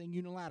 I'm not saying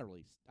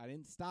unilaterally. I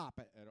didn't stop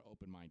at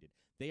open-minded.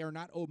 They are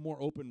not more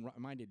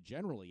open-minded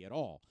generally at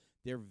all.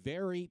 They're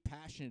very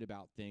passionate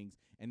about things,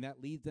 and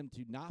that leads them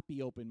to not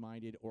be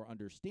open-minded or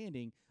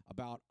understanding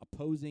about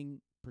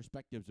opposing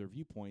perspectives or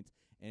viewpoints,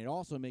 and it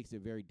also makes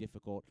it very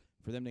difficult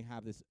for them to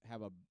have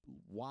a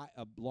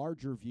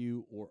larger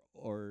view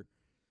or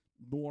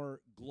more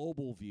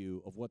global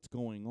view of what's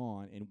going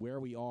on and where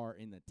we are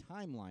in the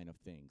timeline of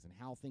things and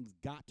how things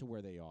got to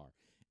where they are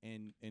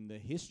and the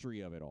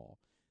history of it all.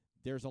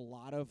 There's a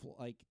lot of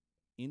like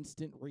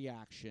instant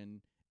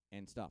reaction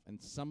and stuff, and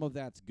some of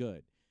that's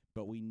good,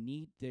 but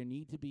they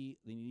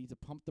need to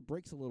pump the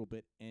brakes a little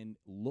bit and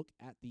look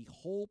at the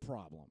whole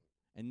problem,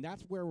 and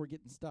that's where we're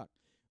getting stuck.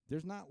 We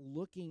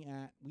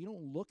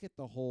don't look at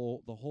the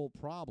whole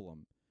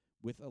problem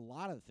with a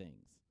lot of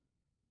things.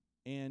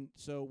 And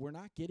so we're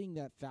not getting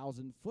that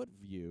 1,000-foot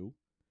view,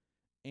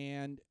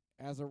 and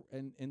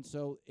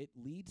so it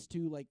leads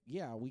to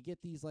we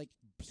get these like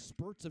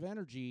spurts of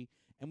energy,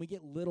 and we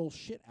get little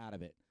shit out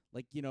of it,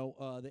 like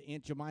the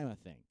Aunt Jemima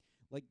thing,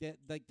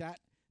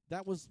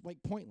 that was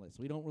like pointless.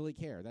 We don't really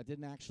care. That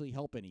didn't actually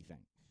help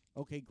anything.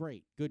 Okay,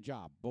 great, good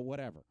job, but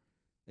whatever.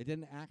 It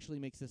didn't actually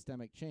make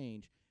systemic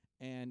change,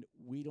 and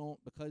we don't,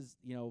 because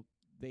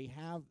they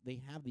have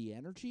the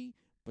energy,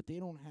 but they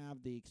don't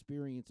have the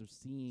experience of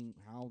seeing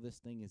how this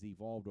thing has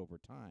evolved over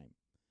time.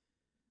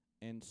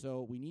 And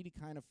so we need to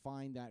kind of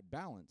find that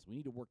balance. We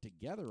need to work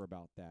together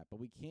about that, but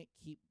we can't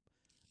keep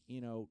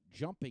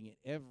jumping at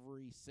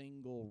every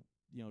single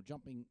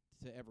jumping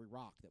to every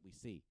rock that we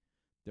see.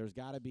 There's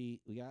got to be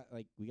we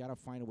got to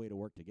find a way to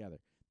work together.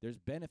 There's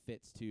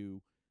benefits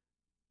to,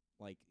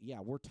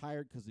 we're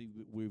tired because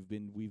we've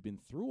been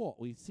through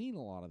we've seen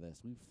a lot of this.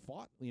 We've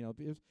fought,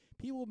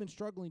 people have been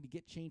struggling to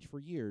get change for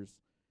years,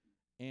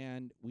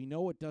 and we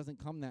know it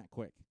doesn't come that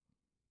quick,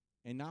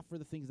 and not for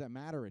the things that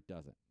matter. It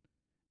doesn't,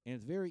 and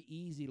it's very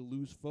easy to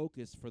lose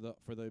focus for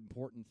the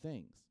important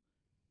things.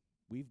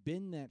 We've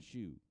been that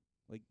shoe.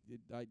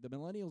 The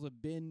millennials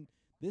have been.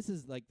 This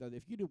is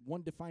if you do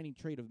one defining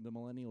trait of the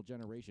millennial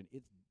generation,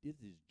 this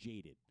is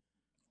jaded.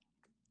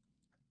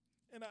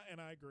 And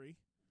I agree.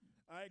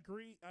 I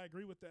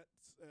agree with that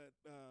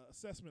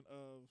assessment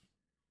of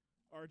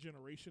our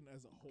generation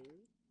as a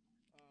whole.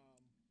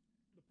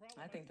 The problem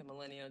I think the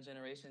millennial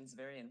generation is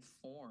very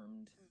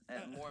informed,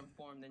 more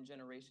informed than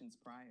generations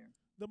prior.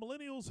 The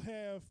millennials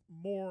have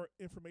more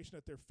information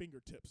at their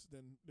fingertips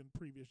than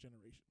previous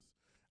generations.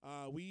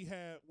 We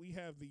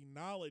have the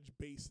knowledge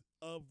base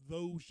of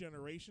those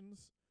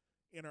generations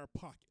in our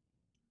pocket.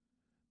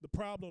 The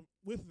problem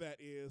with that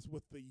is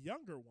with the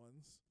younger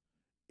ones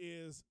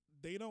is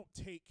they don't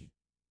take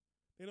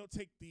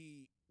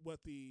what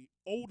the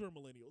older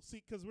millennials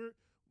see, because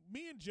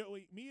me and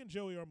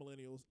Joey are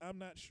millennials. I'm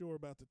not sure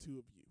about the two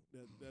of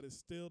you. That is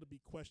still to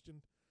be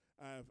questioned.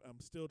 I'm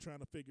still trying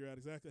to figure out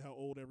exactly how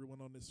old everyone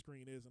on this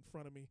screen is in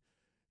front of me.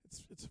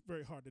 It's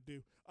very hard to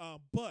do.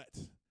 But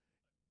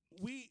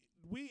we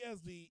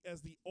as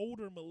the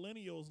older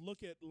millennials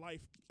look at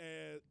life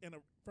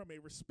from a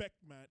respect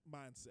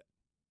mindset.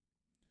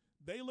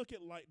 They look at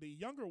the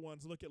younger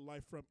ones look at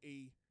life from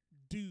a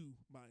do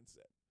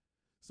mindset.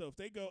 So if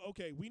they go,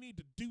 okay, we need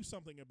to do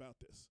something about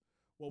this.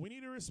 Well, we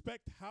need to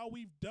respect how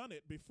we've done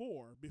it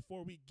before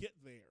we get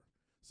there,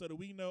 so that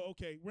we know,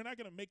 okay, we're not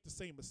going to make the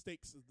same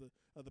mistakes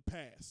as the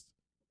past.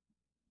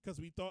 Because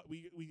we thought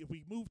if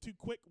we move too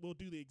quick, we'll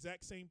do the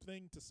exact same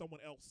thing to someone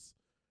else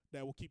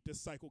that will keep this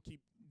cycle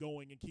keep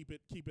going and keep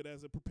it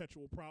as a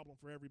perpetual problem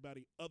for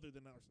everybody other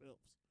than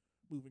ourselves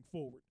moving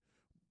forward.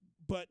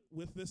 But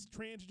with this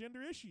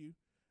transgender issue,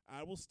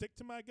 I will stick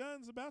to my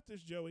guns about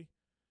this, Joey.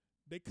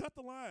 They cut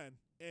the line,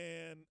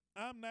 and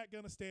I'm not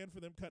going to stand for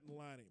them cutting the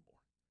line anymore.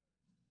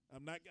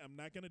 I'm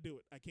not going to do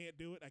it. I can't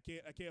do it.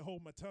 I can't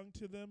hold my tongue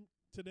to them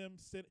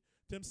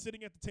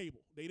sitting at the table.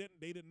 They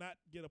did not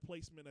get a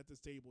placement at this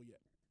table yet.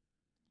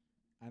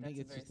 I think That's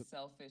it's a very just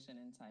selfish and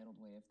entitled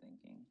way of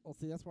thinking. Well,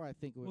 see, that's why I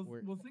think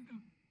we're. Well, think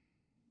of.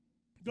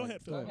 Go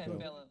ahead, Phil. Go ahead,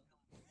 Phillip.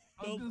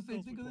 I was gonna say,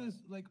 Phil's think of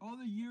this: like all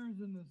the years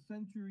and the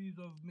centuries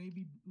of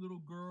maybe little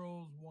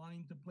girls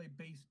wanting to play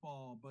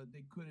baseball, but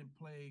they couldn't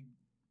play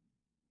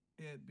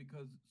it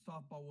because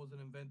softball wasn't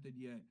invented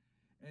yet,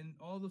 and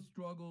all the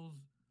struggles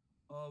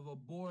of a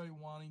boy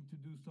wanting to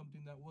do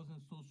something that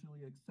wasn't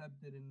socially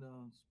accepted in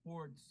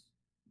sports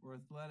or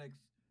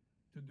athletics.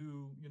 To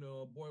do,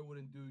 a boy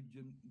wouldn't do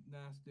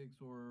gymnastics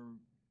or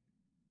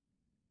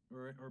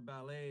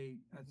ballet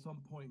at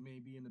some point,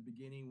 maybe in the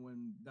beginning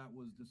when that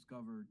was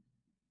discovered.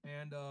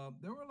 And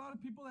there were a lot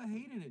of people that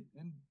hated it,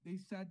 and they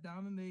sat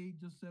down and they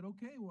just said,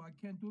 okay, well, I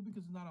can't do it because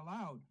it's not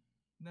allowed.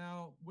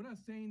 Now, we're not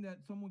saying that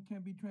someone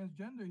can't be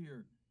transgender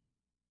here,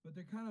 but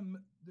they're kind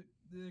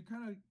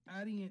of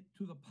adding it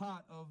to the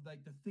pot of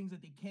like the things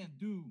that they can't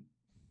do.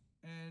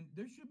 And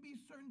there should be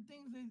certain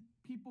things that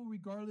people,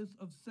 regardless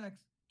of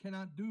sex,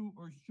 cannot do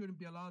or shouldn't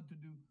be allowed to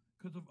do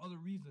because of other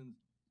reasons.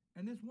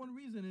 And this one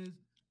reason is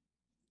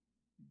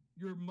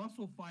your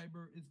muscle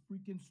fiber is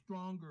freaking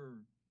stronger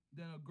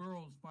than a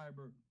girl's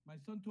fiber. My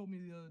son told me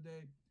the other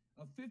day,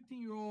 a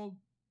 15-year-old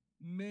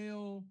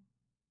male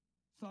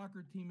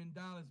soccer team in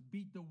Dallas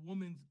beat the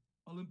women's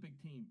Olympic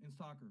team in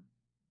soccer.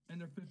 And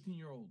they're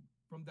 15-year-old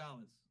from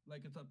Dallas.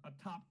 Like it's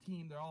a top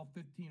team. They're all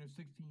 15 or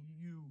 16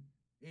 U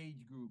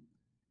age group.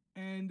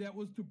 And that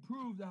was to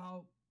prove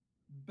how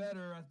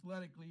better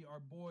athletically are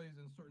boys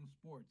in certain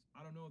sports.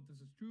 I don't know if this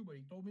is true, but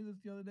he told me this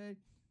the other day.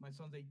 My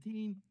son's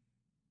 18.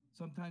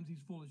 Sometimes he's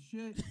full of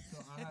shit.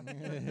 So I have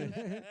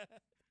to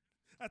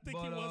I think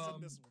he was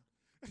in this one.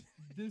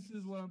 This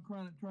is what I'm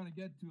trying to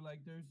get to. Like,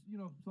 there's,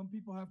 some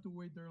people have to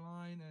wait their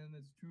line, and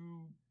it's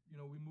true.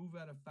 We move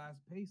at a fast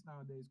pace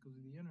nowadays because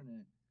of the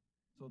internet.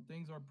 So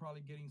things are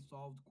probably getting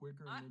solved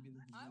quicker. I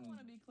want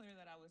to be clear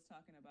that I was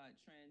talking about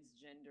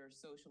transgender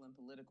social and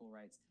political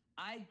rights.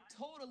 I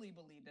totally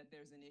believe that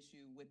there's an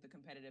issue with the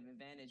competitive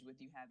advantage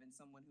with you having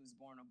someone who's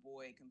born a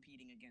boy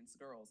competing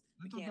against girls.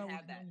 We can't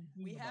have that.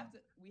 We have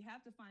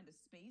to find a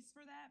space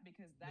for that,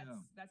 because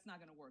that's not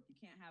going to work. You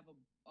can't have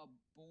a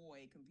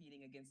boy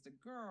competing against a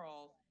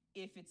girl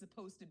if it's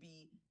supposed to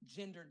be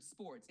gendered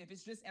sports. If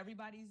it's just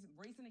everybody's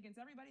racing against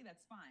everybody,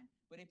 that's fine.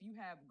 But if you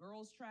have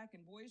girls track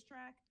and boys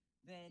track,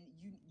 then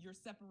you're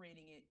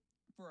separating it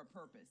for a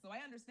purpose. So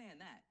I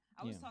understand that.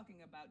 I was Yeah.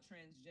 talking about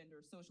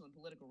transgender social and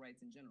political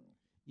rights in general.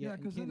 Yeah,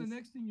 and because then the Kandyce-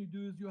 next thing you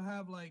do is you'll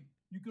have like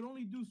you could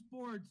only do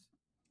sports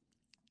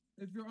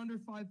if you're under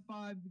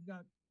 5'5". You've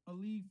got a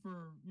league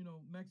for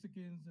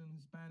Mexicans and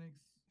Hispanics,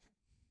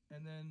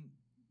 and then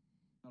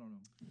I don't know.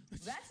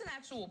 That's an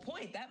actual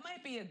point. That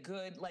might be a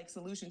good like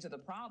solution to the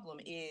problem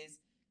is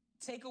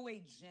take away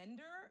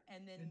gender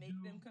and then And make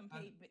do them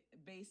compete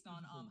based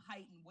on physical.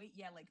 height and weight.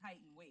 Yeah, like height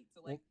and weight.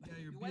 So Well, like Yeah,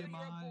 your whether you're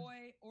a BMI.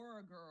 boy or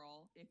a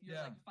girl, if you're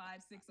Yeah. like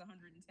 5'6",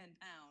 110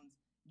 pounds,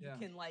 you Yeah.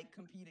 can like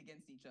compete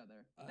against each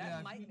other. That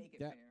Yeah, might if you- make it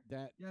that fair.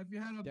 that Yeah, if you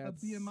had a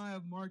That's- BMI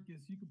of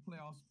Marcus, you could play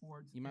all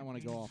sports. you might and want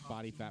to be go in off the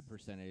body top fat team.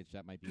 percentage.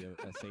 That might be a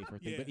safer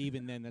thing. Yeah. But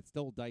even then, that's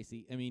still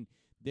dicey. I mean,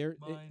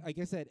 Mine. like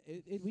I said,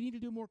 we need to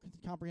do more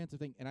comprehensive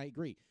thing. And I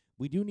agree.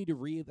 We do need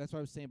to that's what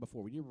I was saying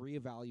before. We need to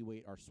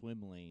reevaluate our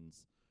swim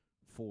lanes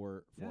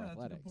for Yeah, that's a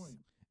good athletics.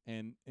 point.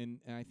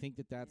 And I think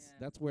that's Yeah.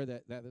 that's where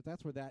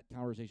that's where that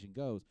conversation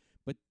goes.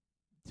 But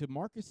to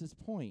Marcus's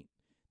point,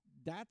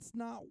 that's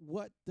not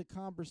what the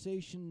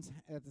conversations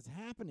that's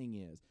happening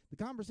is. The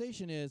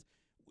conversation is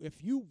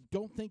if you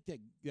don't think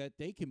that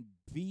they can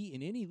be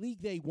in any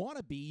league they want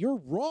to be, you're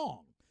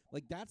wrong.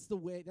 Like that's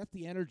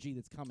the energy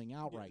that's coming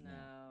out right now.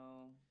 No.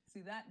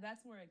 See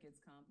that's where it gets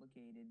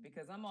complicated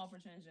because I'm all for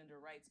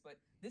transgender rights, but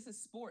this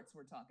is sports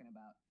we're talking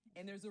about.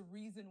 And there's a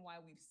reason why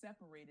we've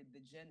separated the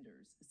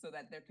genders so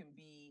that there can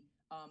be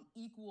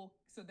equal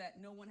so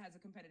that no one has a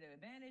competitive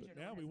advantage But or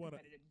no now one we has a want to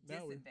competitive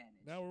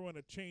disadvantage. now we want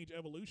to change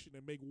evolution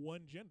and make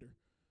one gender.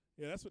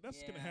 Yeah, that's gonna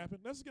Yeah. happen.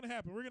 That's gonna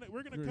happen. We're gonna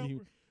We're come.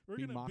 gonna We're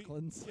be gonna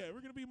Mocklins? Yeah,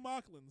 we're gonna be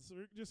Mocklins.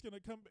 We're just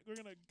gonna come. We're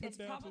gonna come It's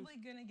down probably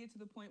going to get to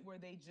the point where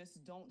they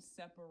just don't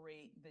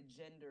separate the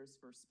genders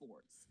for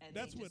sports, and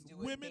That's they when just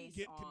do it women based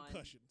get on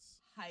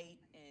concussions. height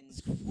and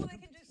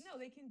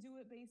they can do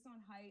it based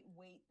on height,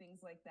 weight,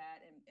 things like that,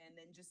 and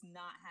then just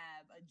not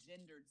have a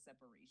gendered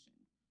separation.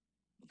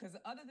 Because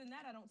other than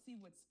that, I don't see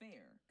what's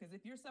fair. Because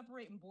if you're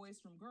separating boys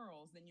from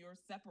girls, then you're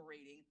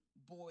separating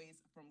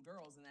boys from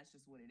girls, and that's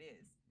just what it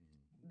is.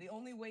 The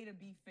only way to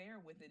be fair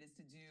with it is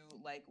to do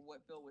like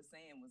what Phil was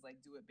saying was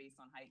like do it based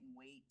on height and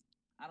weight.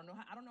 I don't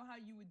know how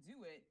you would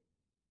do it,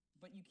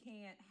 but you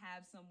can't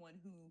have someone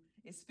who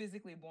is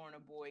physically born a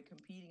boy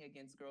competing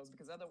against girls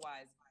because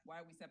otherwise, why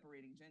are we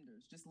separating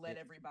genders? Just let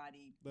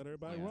everybody Let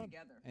everybody Yeah. run.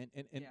 together. And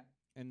Yeah.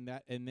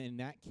 and in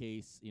that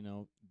case,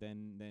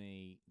 then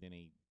a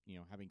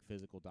having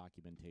physical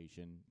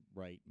documentation,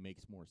 right,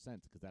 makes more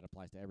sense because that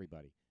applies to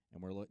everybody.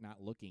 And we're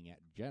not looking at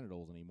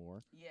genitals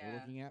anymore. Yeah. We're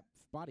looking at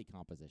body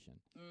composition.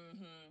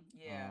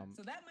 Yeah. Um,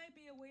 So that might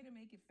be a way to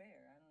make it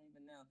fair. I don't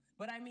even know.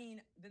 But I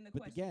mean, then the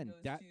But question again,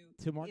 goes that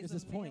to to Marcus's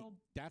is a point, male-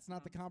 that's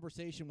not the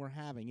conversation we're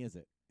having, is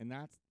it? And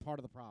that's part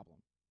of the problem.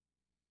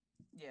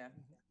 Yeah.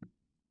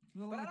 There's a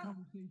But lot I of don't-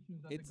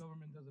 conversations that the It's-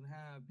 government doesn't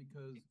have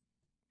because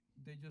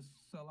they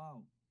just sell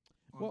out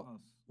on Well-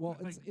 us. well,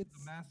 Like, it's-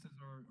 the masses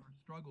are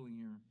struggling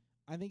here.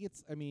 I think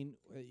it's. I mean,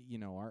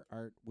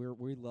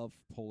 we love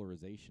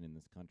polarization in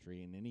this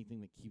country, and anything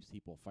that keeps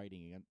people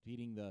fighting against,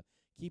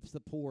 keeps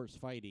the poors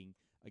fighting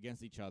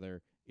against each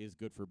other is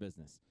good for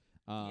business.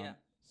 Yeah.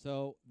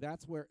 So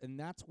that's where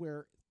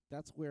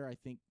I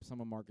think some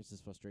of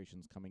Marcus's frustration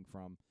is coming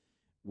from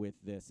with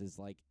this is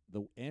like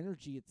the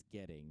energy it's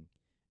getting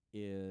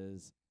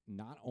is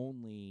not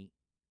only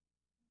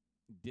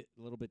a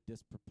little bit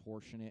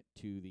disproportionate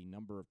to the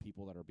number of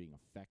people that are being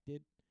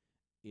affected,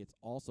 it's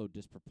also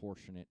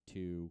disproportionate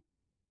to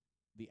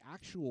the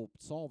actual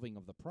solving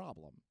of the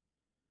problem,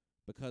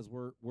 because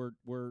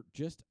we're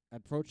just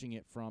approaching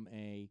it from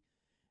a,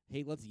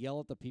 hey, let's yell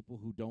at the people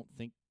who don't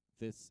think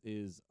this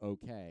is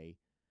okay,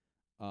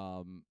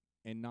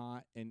 and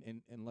not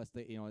and unless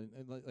they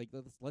like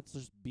let's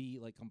just be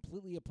like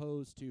completely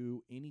opposed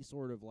to any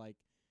sort of like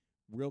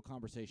real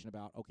conversation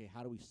about, okay,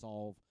 how do we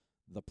solve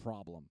the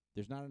problem?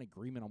 There's not an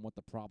agreement on what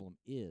the problem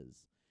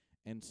is.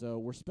 And so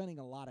we're spending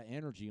a lot of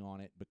energy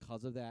on it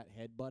because of that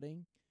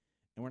headbutting,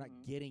 and we're not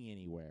getting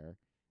anywhere.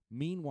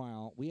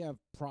 Meanwhile, we have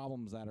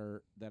problems that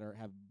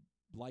have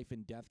life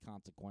and death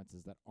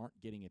consequences that aren't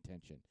getting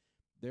attention.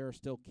 There are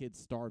still kids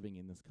starving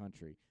in this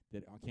country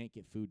that can't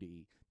get food to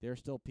eat. There are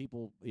still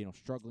people,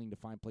 struggling to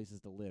find places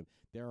to live.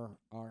 There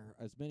are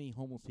as many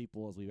homeless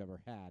people as we've ever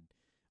had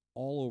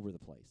all over the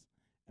place.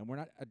 And we're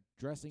not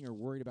addressing or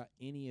worried about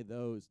any of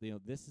those.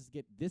 This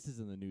is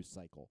in the news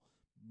cycle.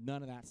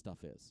 None of that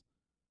stuff is.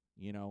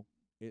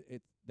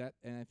 It's that,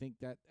 and I think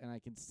that, and I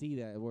can see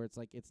that where it's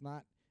like it's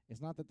not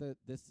that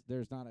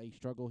there's not a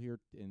struggle here,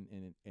 and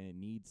it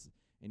needs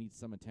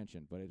some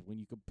attention. But when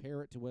you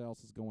compare it to what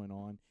else is going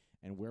on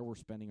and where we're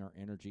spending our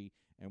energy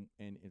and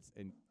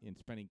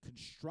spending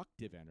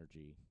constructive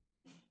energy,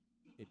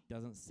 it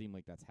doesn't seem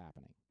like that's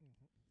happening.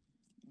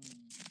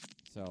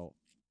 So,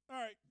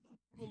 All right,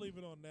 we'll leave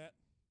it on that.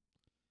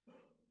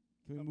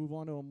 can we move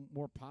on to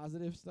more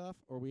positive stuff,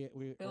 or we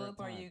Philip,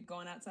 are you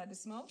going outside to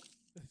smoke?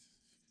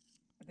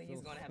 I think he's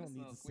Phil- going to have a Phil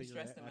needs smoke. a We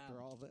cigarette stressed him after out.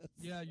 all this.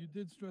 Yeah, you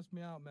did stress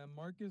me out, man.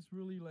 Marcus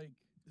really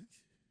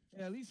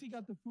at least he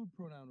got the food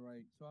pronoun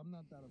right, so I'm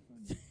not that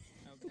offended.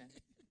 Okay.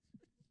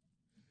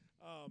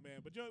 Oh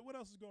man, but Joey, what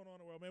else is going on in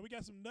the world, man? We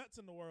got some nuts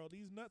in the world.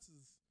 These nuts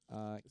is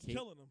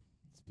killing them.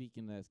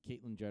 Speaking as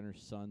Caitlyn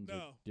Jenner's sons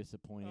are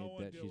disappointed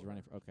that she's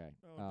running for. Okay.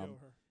 Deal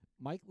with her.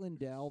 Mike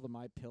Lindell, the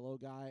My Pillow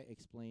guy,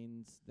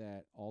 explains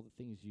that all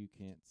the things you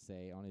can't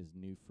say on his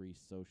new free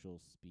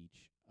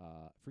speech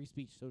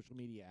social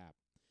media app.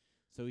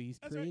 So he's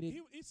created.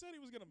 Right. He said he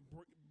was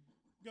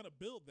gonna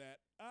build that.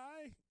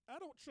 I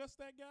don't trust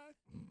that guy.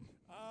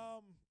 I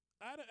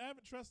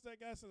haven't trusted that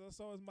guy since I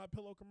saw his My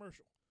Pillow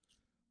commercial.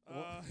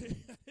 I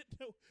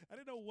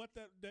didn't know what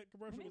that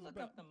commercial was Let me look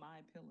about. up the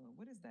My Pillow.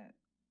 What is that?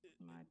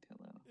 My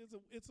Pillow.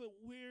 It's a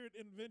weird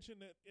invention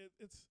that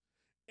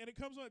it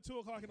comes on at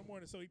 2:00 in the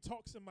morning. So he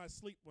talks in my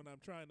sleep when I'm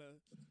trying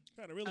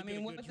to really. I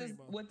mean, get a good dream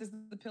on. what does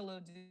the pillow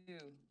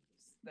do?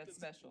 That's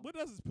special. What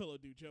does this pillow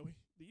do, Joey?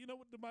 Do you know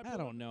what the My Pillow? I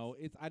don't know.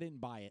 I didn't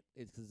buy it.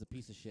 It's 'cause it's a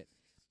piece of shit.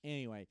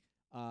 Anyway,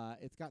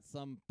 it's got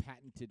some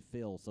patented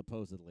fill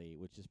supposedly,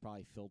 which is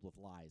probably filled with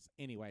lies.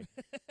 Anyway,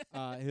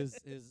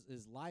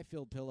 his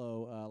lie-filled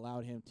pillow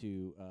allowed him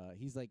to.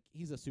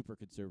 He's a super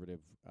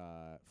conservative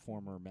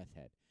former meth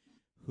head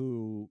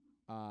who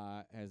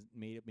has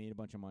made a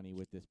bunch of money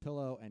with this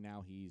pillow, and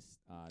now he's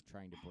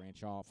trying to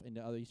branch off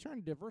into other. He's trying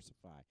to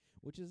diversify,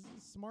 which is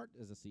smart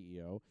as a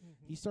CEO.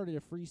 Mm-hmm. He started a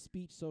free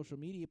speech social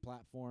media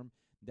platform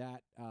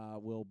that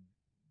will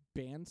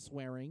ban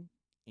swearing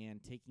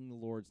and taking the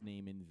Lord's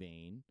name in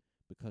vain,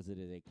 because it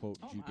is a, quote,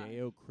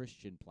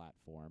 Judeo-Christian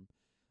platform.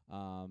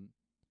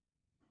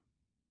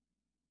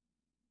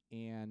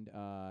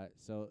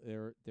 So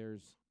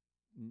there's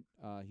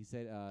he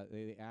said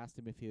they asked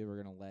him if he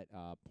were going to let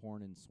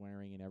porn and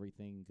swearing and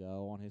everything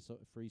go on his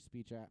free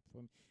speech app.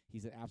 He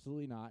said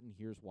absolutely not, and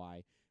here's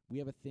why. We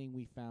have a thing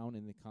we found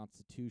in the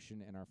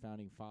Constitution and our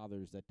founding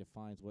fathers that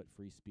defines what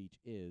free speech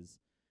is.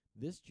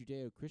 This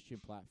Judeo-Christian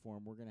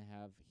platform we're going to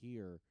have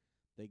here,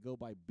 they go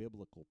by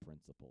biblical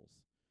principles.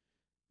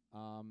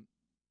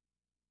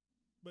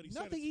 But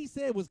nothing he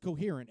said was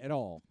coherent at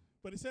all.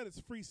 But he said it's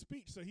free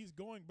speech, so he's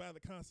going by the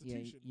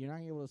Constitution. Yeah, you're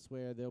not able to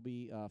swear. There'll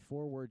be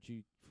 4 words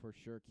you for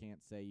sure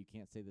can't say. You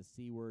can't say the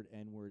C word,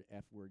 N word,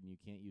 F word, and you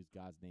can't use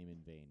God's name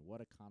in vain.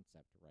 What a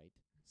concept, right?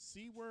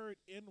 C word,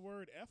 N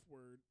word, F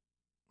word.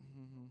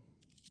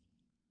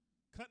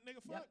 Cunt,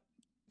 nigga, fuck.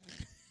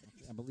 Yep.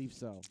 I believe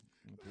so.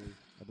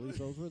 I believe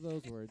those were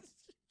those words.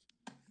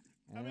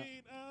 I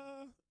mean,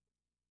 I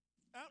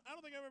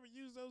don't think I've ever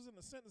used those in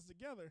a sentence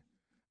together.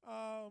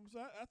 So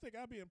I think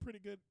I'll be in pretty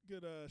good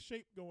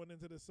shape going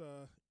into this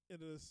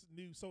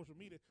new social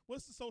media.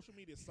 What's the social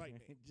media site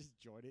name? Just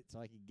join it so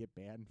I can get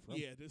banned from.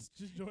 Yeah, just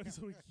join it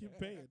so we can get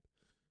banned.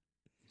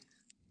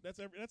 That's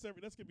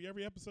gonna be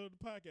every episode of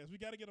the podcast. We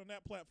got to get on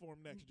that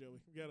platform next, Joey.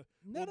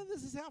 None of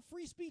this is how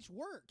free speech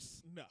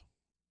works. No,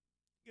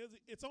 because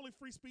it's only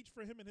free speech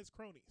for him and his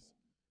cronies.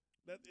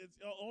 That it's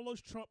all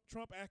those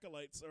Trump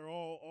acolytes are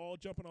all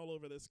jumping all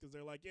over this because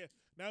they're like, yeah,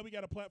 now we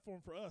got a platform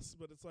for us.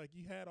 But it's like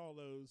you had all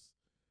those,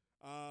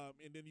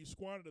 and then you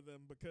squandered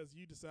them because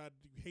you decided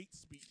to hate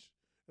speech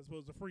as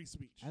opposed to free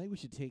speech. I think we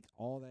should take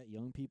all that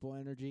young people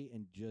energy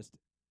and just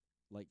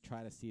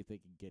try to see if they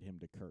can get him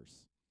to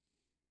curse.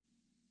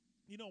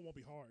 You know it won't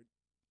be hard.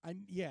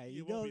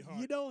 You won't be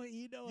hard. know.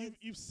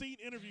 You've seen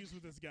interviews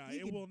with this guy.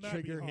 You It will not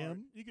trigger be hard.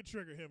 him. You can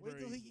trigger him. Wait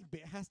till very he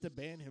has to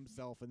ban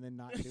himself and then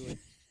not do it.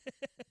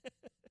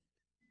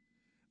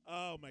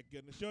 Oh my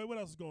goodness, Joey, what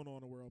else is going on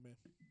in the world, man?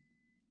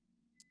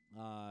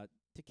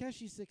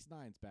 Tekashi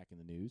 6ix9ine's back in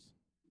the news.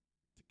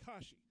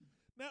 Tekashi.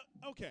 Now,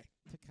 okay.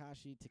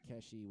 Takeshi,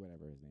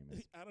 whatever his name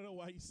is. I don't know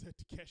why you said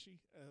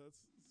Takeshi.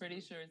 Pretty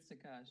sure it's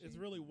Tekashi. It's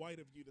really white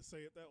of you to say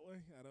it that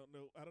way. I don't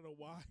know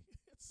why.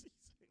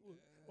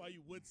 Why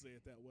you would say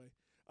it that way.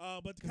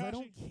 But Tekashi, I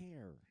don't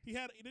care.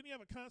 Didn't he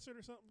have a concert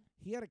or something?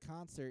 He had a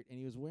concert and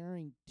he was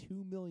wearing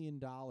 $2 million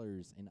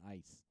in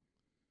ice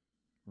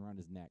around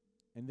his neck,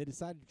 and they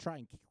decided to try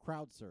and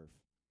crowd surf.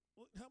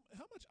 Well,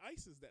 how much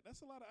ice is that?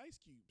 That's a lot of ice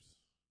cubes.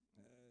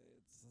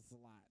 It's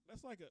a lot.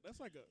 That's like a.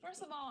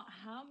 First of all,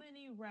 how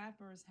many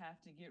rappers have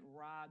to get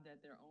robbed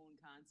at their own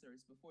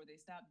concerts before they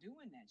stop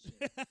doing that shit?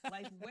 This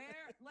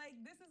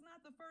is not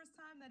the first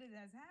time that it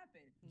has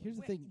happened. Here's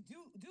the thing.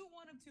 Do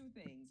one of two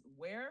things.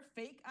 Wear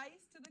fake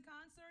ice to the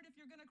concert if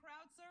you're going to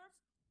crowd surf,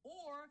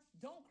 or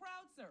don't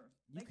crowd surf.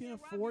 You They can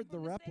can't rob afford you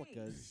the from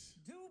replicas.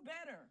 stage. Do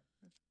better.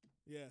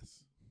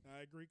 Yes,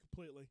 I agree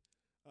completely.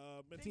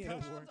 They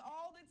crowds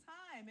all the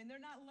time, and they're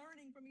not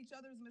learning from each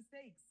other's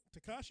mistakes.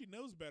 Tekashi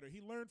knows better. He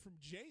learned from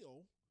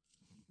jail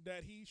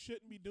that he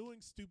shouldn't be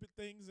doing stupid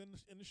things in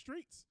the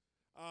streets.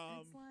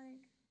 It's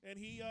like, and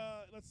he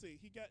let's see,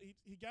 he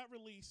got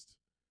released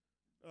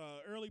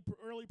early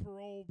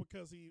parole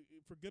because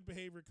for good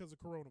behavior because of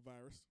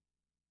coronavirus.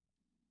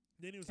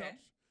 Then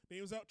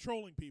he was out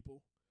trolling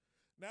people.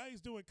 Now he's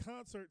doing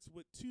concerts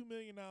with $2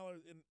 million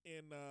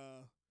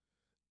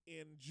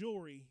in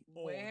jewelry.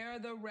 wear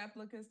the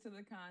replicas to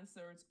the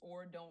concerts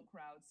or don't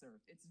crowd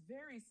surf. It's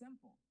very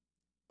simple.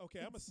 Okay,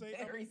 I'm gonna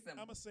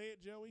say it,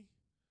 Joey.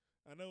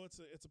 I know it's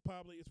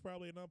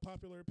probably an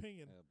unpopular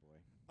opinion. Oh boy.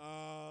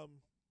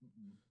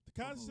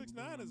 Kandyce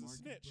 6ix9ine is a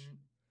snitch.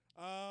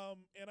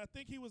 And I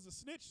think he was a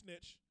snitch,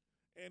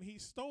 and he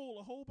stole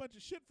a whole bunch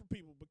of shit from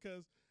people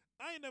because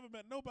I ain't never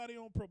met nobody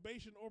on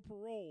probation or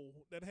parole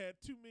that had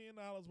 $2 million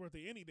worth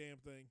of any damn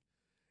thing.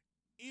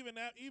 Even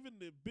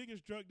the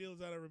biggest drug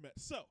dealers I've ever met.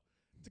 So,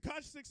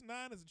 Tekashi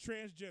 6ix9ine is a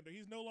transgender.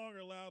 He's no longer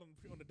allowed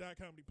on the Dot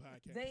Comedy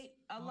podcast.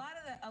 A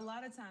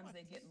lot of times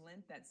they get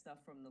lent that stuff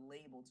from the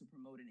label to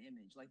promote an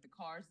image, like the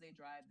cars they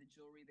drive, the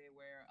jewelry they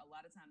wear. A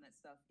lot of time that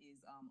stuff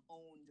is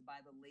owned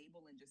by the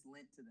label and just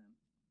lent to them.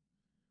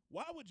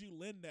 Why would you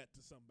lend that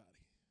to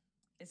somebody?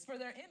 It's for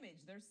their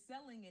image. They're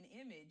selling an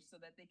image so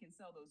that they can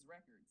sell those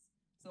records.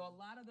 So a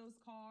lot of those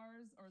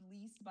cars are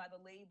leased by the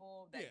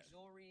label. That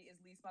jewelry is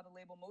leased by the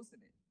label. Most of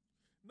it.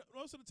 No,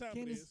 most of the time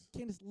it is.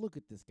 Candyce, look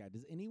at this guy.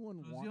 Does anyone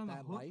Is he want on the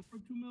that hook life? for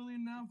 $2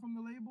 million now from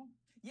the label?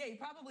 Yeah, he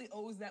probably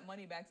owes that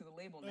money back to the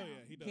label now. Oh,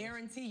 yeah, he does.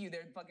 Guarantee you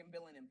they're fucking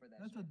billing him for that.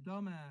 That's shit. a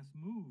dumbass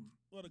move.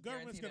 Well, the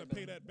government's going to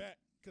pay that back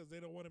because they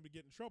don't want him to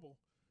get in trouble.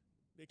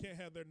 They can't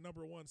have their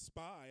number one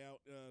spy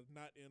out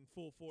not in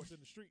full force in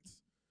the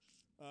streets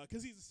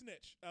because he's a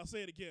snitch. I'll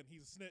say it again.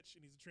 He's a snitch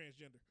and he's a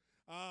transgender.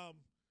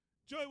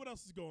 Joey, what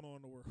else is going on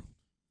in the world?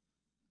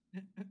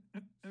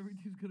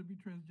 Everything's going to be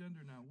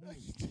transgender now. Whoa.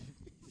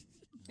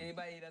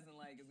 Anybody he doesn't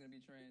like is going to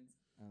be trans.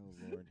 Oh,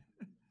 Lord.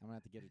 I'm going to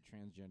have to get a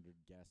transgendered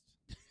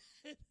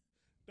guest.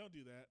 Don't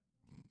do that.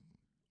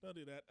 Don't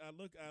do that. I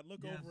look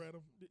Yes. over at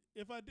him.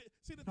 If I did,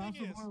 see the Tasha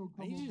thing is, Moore will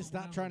I come need you to over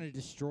stop now. trying to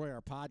destroy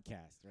our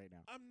podcast right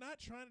now. I'm not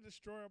trying to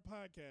destroy our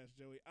podcast,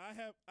 Joey.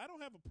 I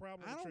don't have a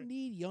problem. I with don't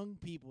need young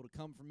people to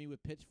come for me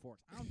with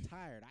pitchforks. I'm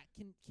tired. I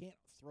can't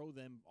throw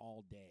them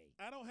all day.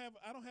 I don't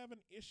have an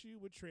issue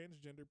with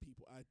transgender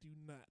people. I do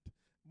not.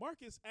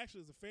 Marcus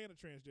actually is a fan of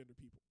transgender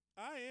people.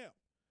 I am.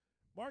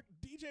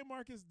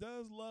 DJMarcus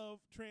does love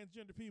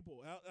transgender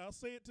people. I'll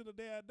say it to the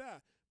day I die.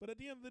 But at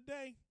the end of the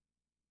day,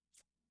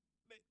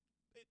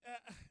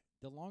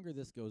 The longer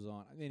this goes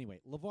on, anyway,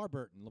 LeVar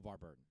Burton. LeVar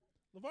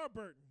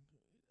Burton,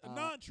 a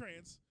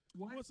non-trans.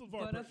 What? What's LeVar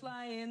Burton?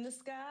 Butterfly in the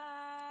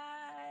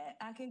sky.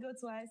 I can go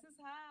twice as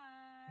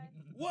high.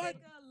 What?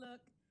 Take a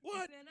look.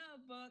 What? It's in a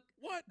book.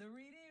 What? The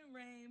Reading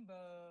Rainbow.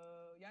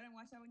 Y'all didn't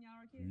watch that when y'all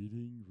were kids?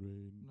 Reading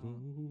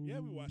Rainbow. Yeah,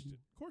 we watched it.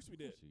 Of course we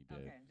did.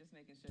 Okay, just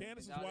making sure. Candyce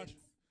 'cause was y'all watching.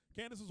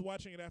 didn't- Candyce was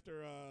watching it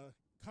after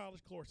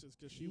college courses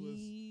because she was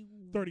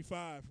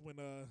 35 when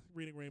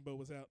Reading Rainbow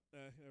was out.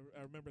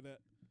 I remember that.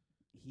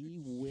 He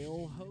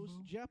will host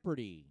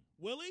Jeopardy.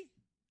 Will he?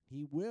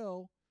 He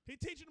will. He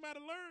teaching them how to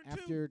learn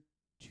too. After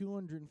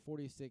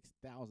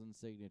 246,000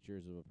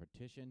 signatures of a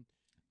petition,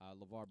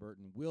 LeVar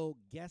Burton will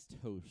guest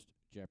host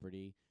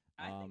Jeopardy.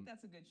 I think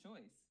that's a good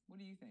choice. What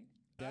do you think?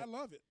 I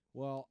love it.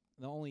 Well,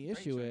 the only Great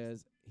issue choice.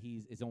 is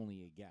he's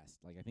only a guest.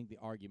 Like, I think the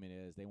argument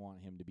is they want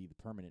him to be the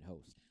permanent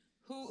host.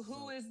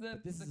 Who is the?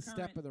 But this the is a current,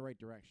 step in the right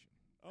direction.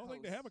 I don't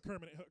think they have a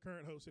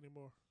current host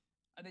anymore.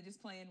 Are they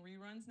just playing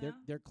reruns now?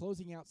 They're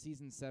closing out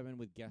season 7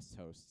 with guest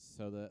hosts.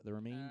 So the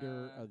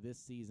remainder of this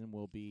season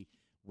will be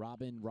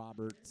Robin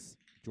Roberts,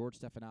 George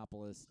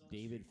Stephanopoulos,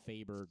 David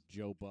Faber,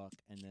 Joe Buck,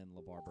 and then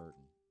LeVar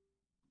Burton.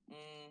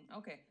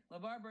 Okay,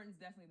 LeVar Burton's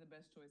definitely the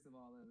best choice of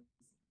all those.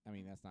 I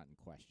mean, that's not in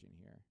question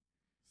here.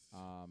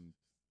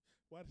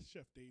 Why did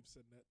Chef Dave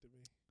send that to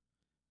me?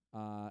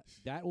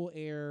 That will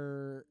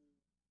air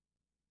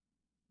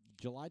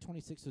July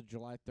 26th to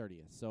July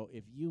 30th. So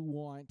if you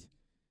want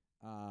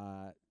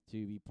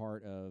to be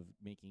part of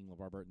making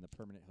LeVar Burton the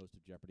permanent host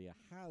of Jeopardy, I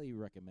highly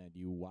recommend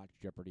you watch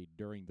Jeopardy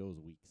during those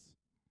weeks.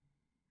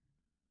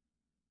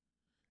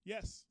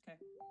 Yes. Okay.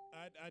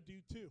 I do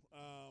too.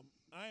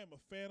 I am a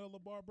fan of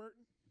LeVar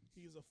Burton.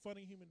 He's a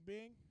funny human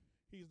being.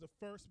 He's the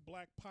first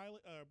black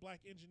pilot,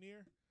 black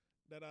engineer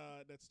that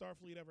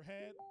Starfleet ever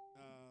had.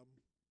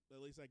 At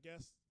least I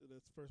guess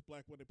that's the first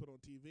black one they put on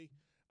TV.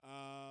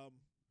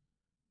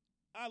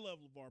 I love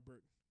LeVar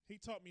Burton. He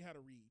taught me how to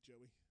read,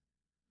 Joey.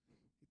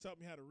 He taught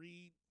me how to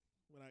read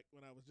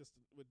when I was just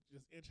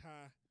inch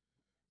high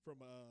from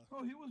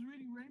Oh, he was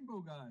reading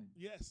Rainbow Guy.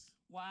 Yes.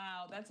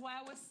 Wow, that's why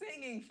I was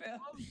singing, Phil.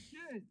 Oh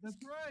shit, that's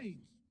right.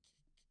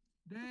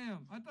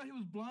 Damn, I thought he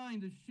was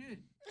blind as shit.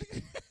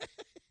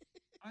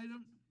 I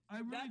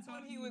really That's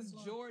thought when he was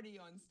blind.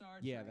 Geordi on Star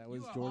Trek. Yeah, that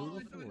was You are Geordi Oh, all I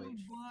with thought he was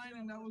Courage. blind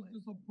and that was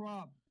just a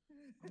prop.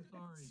 I'm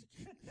sorry.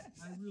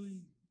 I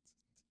really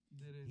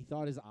didn't. He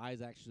thought his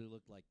eyes actually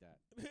looked like that.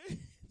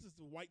 Just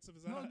the whites of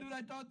his No, eyes. dude,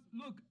 I thought.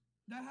 Look,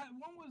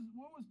 one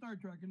was Star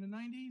Trek in the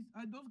 '90s.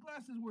 Those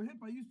glasses were hip.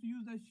 I used to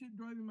use that shit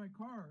driving my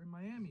car in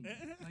Miami.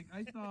 Like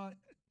I thought.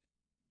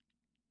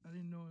 I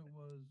didn't know it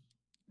was.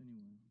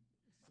 Anyway,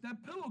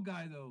 that pillow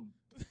guy though.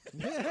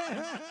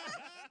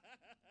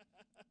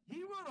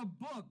 He wrote a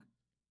book,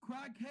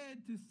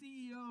 Crackhead to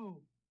CEO.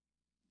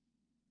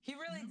 He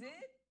really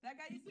did? That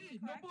guy He used to be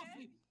did. No crackhead?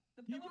 bullshit.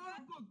 The He pillow wrote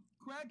guy? a book,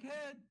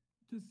 Crackhead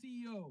to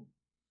CEO.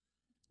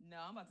 No,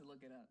 I'm about to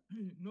look it up.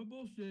 No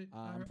bullshit.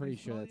 I'm I pretty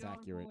saw sure the that's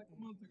article accurate. like a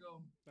month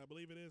ago. I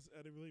believe it is.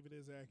 I do believe it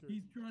is accurate.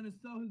 He's trying to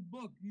sell his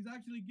book. He's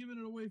actually giving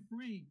it away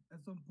free at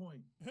some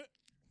point.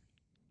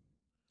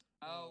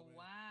 Oh, man.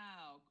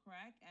 wow.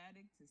 Crack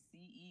addict to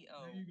CEO.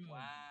 There you go.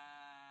 Wow.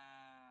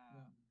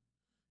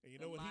 And you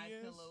The know what My he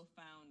is? Pillow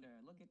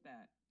founder. Look at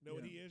that. Know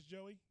what Yeah. he is,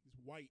 Joey? He's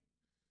white.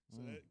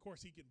 So that, of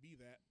course he can be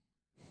that.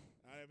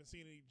 I haven't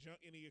seen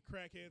any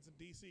crackheads in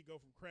DC go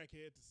from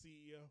crackhead to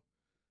CEO,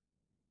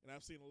 and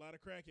I've seen a lot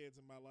of crackheads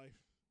in my life.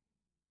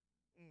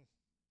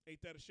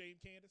 Ain't that a shame,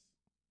 Kandyce?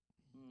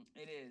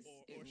 It is.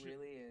 It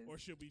really is. Or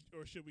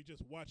should we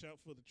just watch out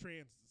for the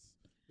transes?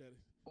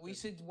 We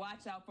should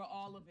watch out for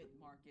all of it,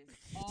 Marcus.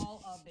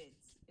 All of it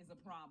is a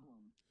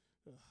problem.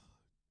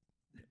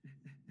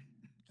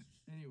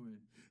 Anyway.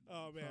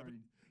 Oh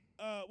man.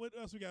 Sorry. What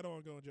else we got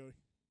on going, Joey?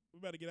 We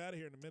better get out of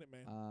here in a minute,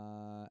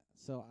 man.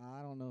 So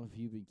I don't know if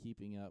you've been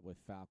keeping up with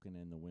Falcon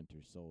and the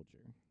Winter Soldier.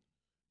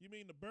 You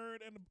mean the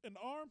bird and the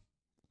arm?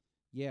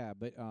 Yeah,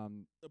 but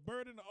the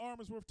bird and the arm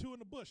is worth two in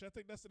the bush. I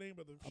think that's the name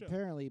of the show.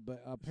 Apparently,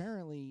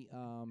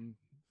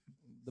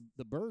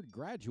 the bird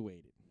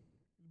graduated.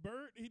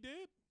 Bird, he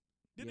did?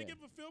 Didn't Yeah. they give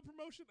him a field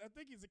promotion? I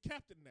think he's a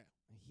captain now.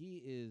 He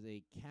is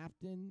a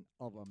captain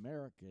of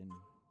American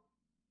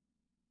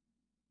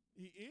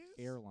He is?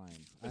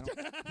 Airlines.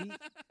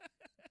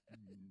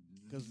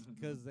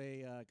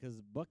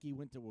 Because Bucky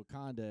went to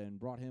Wakanda and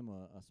brought him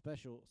a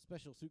special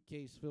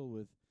suitcase filled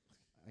with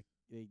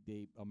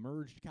a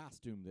merged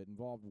costume that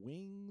involved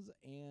wings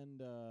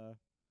and a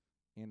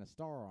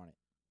star on it.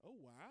 Oh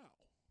wow!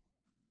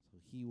 So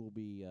he will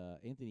be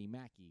Anthony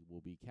Mackie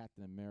will be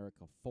Captain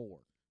America 4.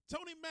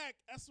 Tony Mack,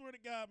 I swear to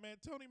God, man,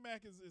 Tony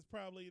Mack is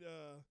probably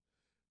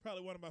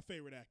one of my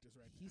favorite actors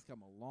right now. He's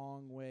come a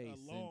long way.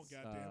 A long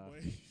goddamn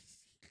way.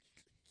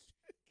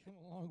 Come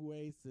a long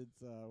way since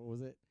what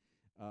was it?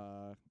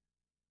 Damn,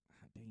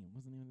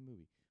 what's the name of the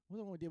movie? What was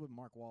the one we did with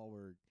Mark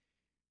Wahlberg?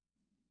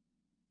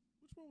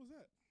 Which one was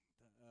that?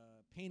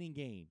 Pain and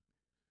Gain.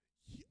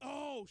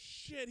 Oh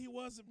shit, he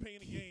was in Pain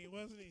and Gain,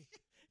 wasn't he?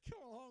 Come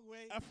a long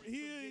way.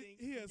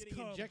 He has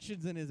come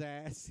injections in his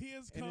ass. He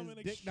has and come his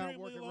an dick not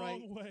extremely working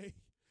long right. way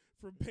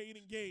from Pain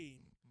and Gain.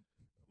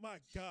 My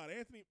God,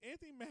 Anthony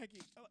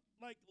Mackie.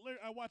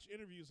 I watch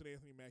interviews with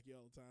Anthony Mackie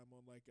all the time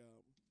on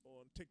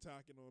on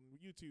TikTok and on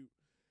YouTube.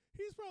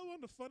 He's probably one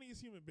of the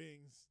funniest human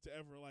beings to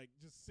ever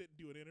just sit and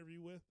do an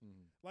interview with.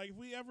 Mm. Like if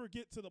we ever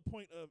get to the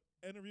point of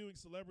interviewing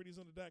celebrities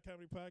on the Dot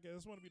Comedy Podcast,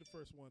 this want to be the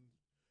first one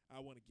I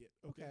want to get.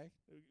 Okay.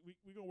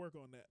 We gonna work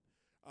on that.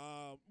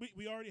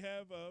 We already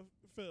have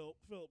Phil.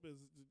 Phillip is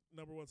the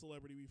number one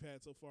celebrity we've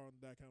had so far on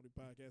the Dot Comedy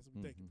Podcast, and we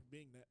thank him for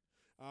being that.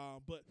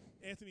 But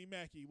Anthony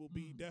Mackie will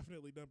be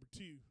definitely number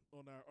 2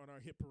 on our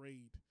hit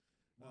parade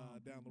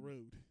down the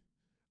road.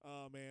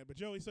 Man, but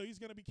Joey, so he's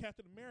gonna be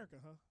Captain America,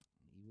 huh?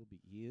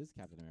 He is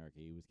Captain America.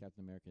 He was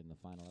Captain America in the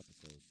final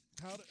episode.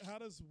 How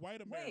does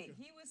White America? Wait,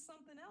 he was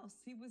something else.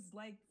 He was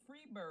like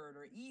Freebird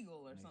or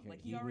Eagle or something.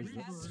 Like he he already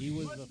was has. he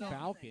was put the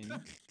something.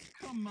 Falcon.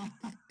 Come on.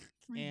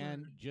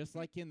 And Freebird. just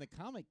like in the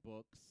comic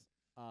books,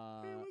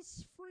 He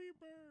was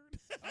Freebird.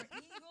 Or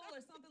Eagle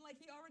or something, like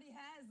he already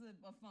has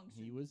a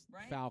function. he was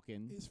right?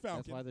 Falcon. He's Falcon.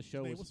 That's why the His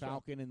show name was was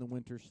Falcon and the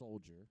Winter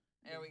Soldier.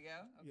 There we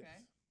go. Okay.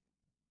 Yes.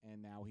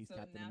 And now he's So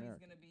Captain now America.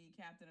 he's going to be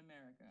Captain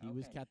America. He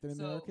was Okay. Captain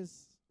So-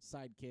 America's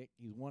sidekick.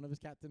 He's one of his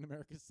Captain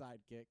America's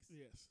sidekicks.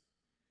 Yes.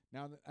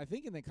 Now, I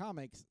think in the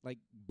comics,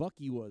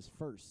 Bucky was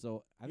first,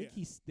 so I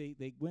think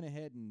they went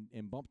ahead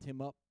and bumped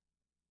him up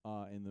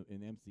in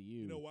MCU.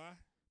 You know why?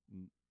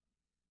 Mm.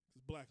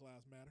 Because Black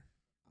Lives Matter.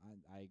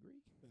 I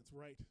agree. That's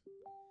right.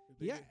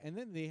 Yeah, and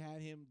then they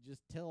had him just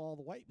tell all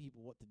the white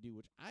people what to do,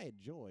 which I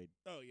enjoyed.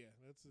 Oh yeah,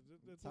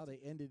 that's how they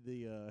ended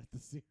the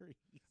series.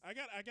 I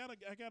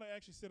gotta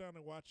actually sit down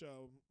and watch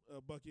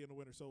Bucky and the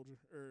Winter Soldier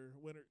or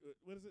Winter.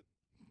 What is it?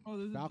 Oh,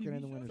 there's Falcon a TV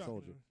and the show? Winter Falcon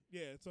Soldier.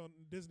 Yeah, it's on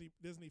Disney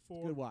It's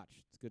 4. a good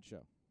watch. It's a good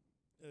show.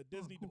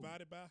 Disney cool.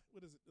 divided by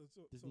what is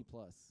it? Disney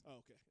Plus. Oh,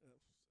 okay.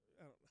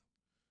 I don't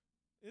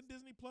know. Isn't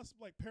Disney Plus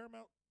like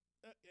Paramount?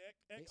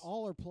 They X?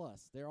 all are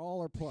plus. They're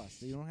all are plus.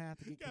 So you don't have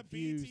to get You got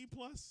confused. BET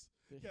Plus.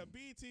 You got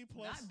BET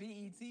Plus. Not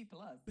BET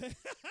Plus.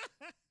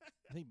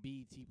 I think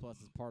BET Plus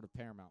is part of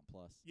Paramount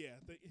Plus. Yeah.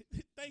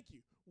 Thank you.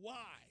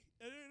 Why?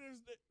 And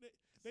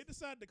they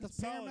decided to Because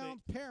consolidate.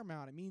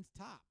 Paramount, it means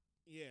top.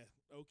 Yeah.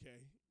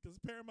 Okay. Because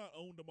Paramount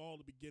owned them all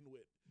to begin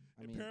with.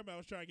 I And mean, Paramount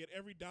was trying to get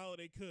every dollar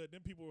they could.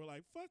 Then people were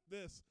like, fuck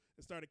this,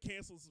 and started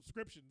canceling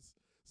subscriptions.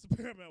 So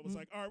Paramount was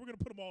like, all right, we're going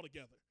to put them all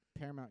together.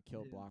 Paramount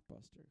killed Yeah.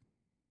 Blockbuster.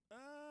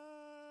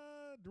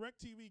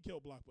 DirecTV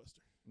killed Blockbuster.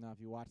 Now, if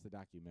you watch the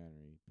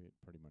documentary, it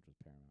pretty much was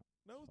Paramount.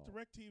 No, it's Fault.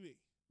 DirecTV.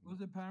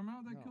 Was it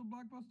Paramount that No. killed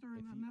Blockbuster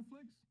If and you-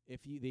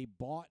 Netflix? They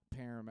bought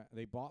Paramount,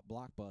 they bought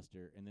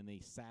Blockbuster, and then they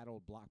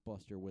saddled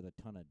Blockbuster with a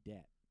ton of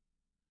debt.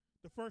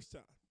 The first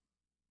time.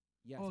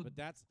 Yes, Oh, but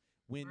that's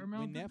when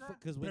Paramount did Netflix that?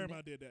 because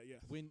Paramount did that,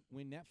 yes. when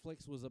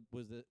Netflix was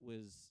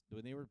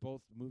when they were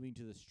both moving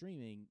to the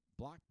streaming,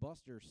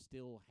 Blockbuster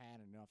still had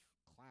enough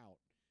clout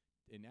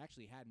and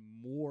actually had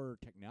more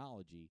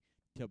technology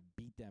to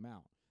beat them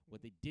out.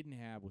 What they didn't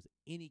have was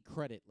any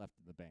credit left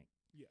in the bank.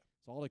 Yeah.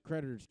 So all the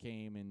creditors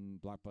came and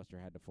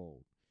Blockbuster had to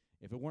fold.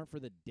 If it weren't for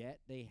the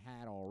debt they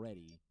had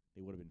already,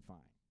 they would have been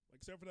fine.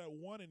 Except for that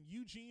one in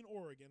Eugene,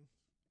 Oregon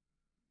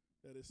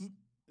that is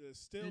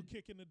still It-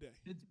 kicking today.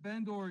 It's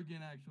Bend,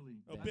 Oregon,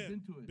 actually. Oh, I've Ben.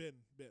 been to it.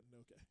 Ben,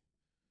 okay.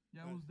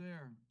 Yeah, I was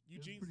there. It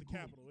was Eugene's pretty the cool.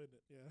 capital, isn't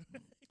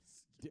it?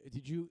 Yeah.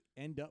 Did you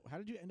end up? How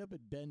did you end up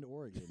at Bend,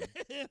 Oregon?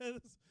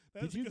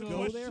 That Did is a you good go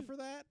question. there for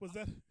that? Was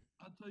that?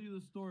 I'll tell you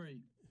the story.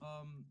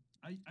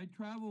 I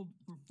traveled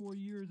for 4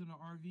 years in an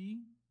RV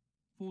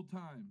full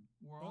time,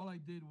 where all I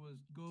did was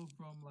go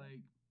from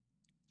like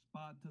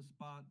spot to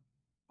spot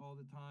all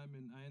the time,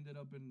 and I ended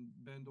up in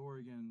Bend,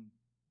 Oregon,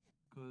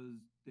 because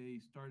they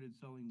started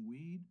selling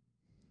weed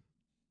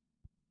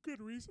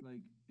Good reason.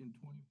 like in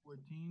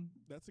 2014.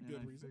 That's a and good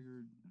I reason.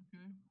 figured,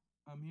 okay,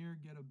 I'm here,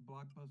 get a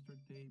Blockbuster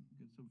tape,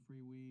 get some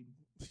free weed.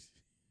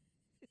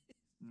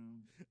 You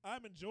know.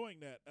 I'm enjoying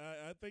that.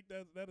 I think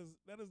that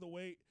is the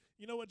way.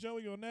 You know what,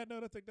 Joey? On that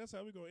note, I think that's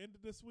how we're gonna end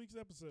this week's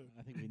episode.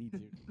 I think we need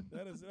to.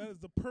 That is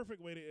the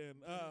perfect way to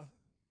end.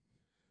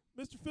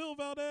 Mr. Phil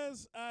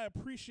Valdes, I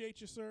appreciate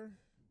you, sir.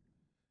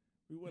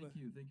 We wanna,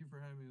 Thank you for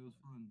having me. It was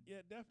fun. yeah,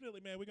 definitely,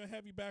 man. We're gonna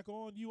have you back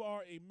on. You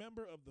are a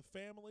member of the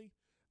family.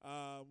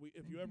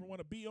 If you ever want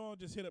to be on,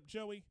 just hit up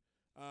Joey.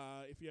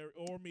 If you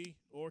or me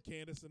or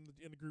Kandyce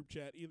in the group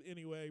chat.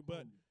 Anyway,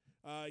 but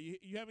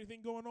you have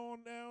anything going on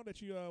now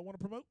that you want to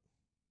promote?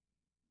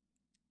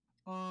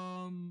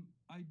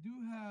 I do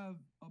have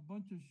a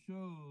bunch of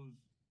shows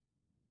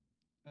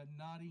at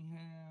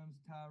Nottingham's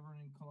Tavern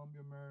in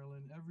Columbia,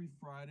 Maryland, every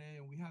Friday,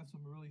 and we have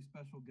some really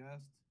special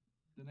guests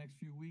the next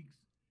few weeks.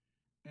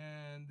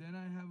 And then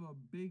I have a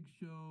big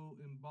show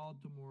in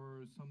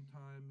Baltimore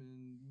sometime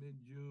in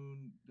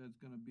mid-June. That's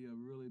gonna be a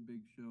really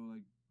big show,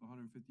 like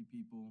 150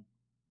 people.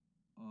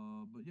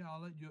 But yeah,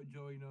 I'll let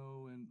Joey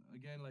know. And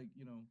again, like,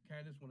 you know,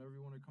 Kandyce, whenever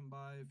you want to come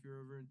by, if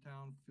you're ever in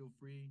town, feel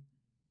free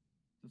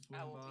to swing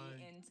I will by.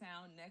 be in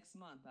town next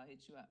month. I'll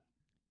hit you up.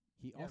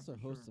 He Yeah, also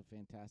for hosts sure. a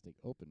fantastic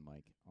open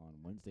mic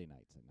on Wednesday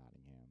nights at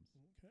Nottingham's.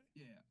 Okay.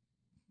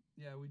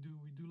 Yeah, we do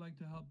like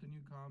to help the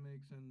new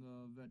comics, and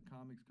the vet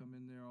comics come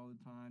in there all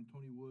the time.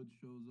 Tony Woods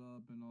shows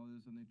up and all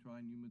this, and they try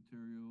new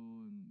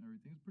material and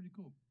everything. It's pretty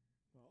cool.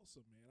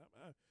 Awesome,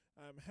 man.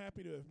 I'm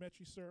happy to have met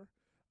you, sir.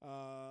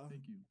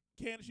 Thank you.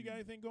 Kandyce, you got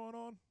anything going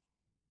on?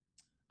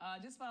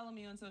 Just follow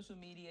me on social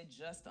media,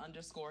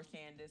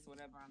 _Kandyce.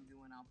 Whatever I'm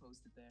doing, I'll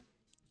post it there.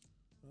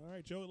 All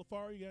right, Joey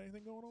LaFaro, you got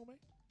anything going on, man?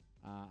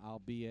 I'll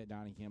be at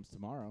Nottingham's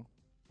tomorrow.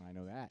 I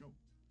know that. Nope.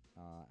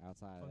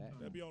 Outside of Fun that, time.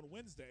 That'll be on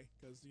Wednesday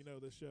because you know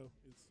this show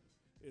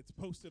it's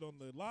posted on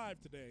the live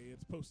today.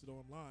 It's posted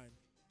online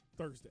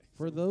Thursday.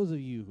 for So- those of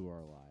you who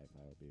are live,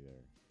 I will be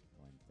there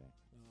Wednesday.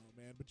 Oh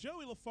man, but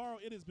Joey LaFaro,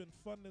 it has been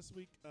fun this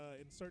week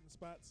in certain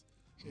spots.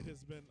 It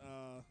has been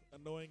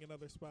annoying in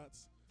other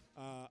spots.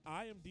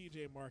 I am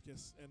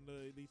DJMarcus, and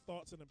the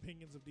thoughts and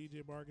opinions of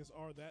DJMarcus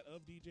are that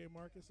of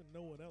DJMarcus and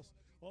no one else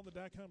on the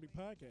Dot Comedy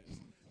Podcast.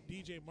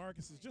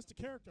 DJMarcus is just a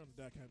character on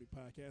the Dot Comedy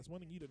Podcast,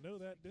 wanting you to know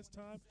that this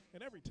time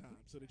and every time,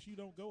 so that you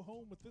don't go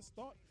home with this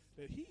thought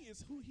that he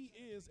is who he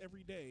is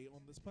every day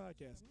on this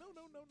podcast. No.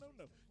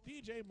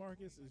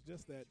 DJMarcus is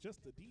just that,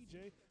 just a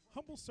DJ,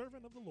 humble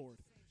servant of the Lord.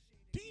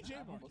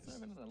 Humble DJMarcus.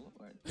 servant of the Lord.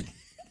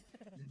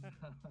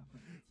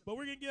 But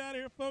we're going to get out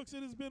of here, folks.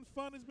 It has been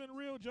fun. It's been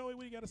real. Joey,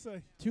 what do you got to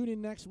say? Tune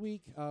in next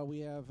week. We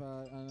have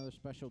another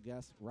special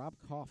guest. Rob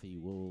Coffey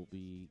will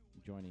be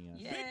joining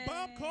us. Big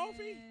Bob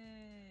Coffee?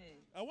 Yay.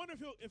 I wonder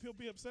if he'll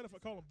be upset if I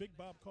call him Big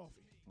Bob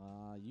Coffee.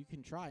 You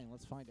can try and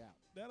let's find out.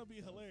 That'll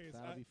be hilarious.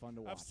 That'll be fun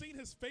to watch. I've seen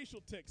his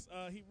facial tics.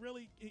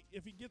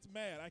 If he gets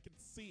mad, I can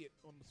see it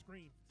on the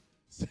screen.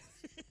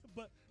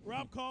 But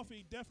Rob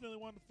Coffey, definitely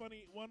one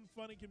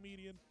funny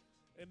comedian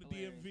in the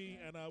Hilarious, DMV,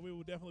 yeah. and we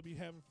will definitely be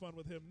having fun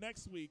with him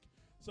next week.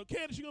 So,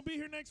 Kandyce, you gonna be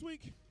here next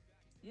week?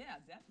 Yeah,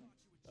 definitely.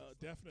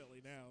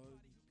 Definitely. Now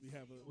we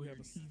have Will your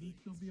TV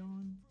still be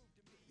on?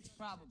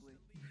 Probably.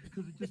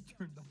 Because it just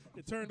turned off.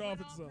 it turned off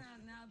Went itself.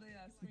 now the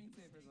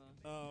screensaver's on.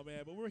 Oh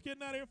man, but we're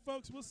getting out of here,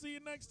 folks. We'll see you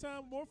next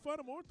time. More fun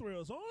and more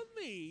thrills on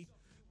the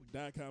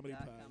Dot Comedy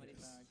Dot Podcast. Comedy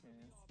Podcast.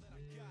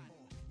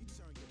 You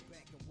turn your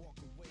back and walk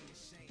away in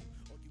shame.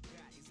 All you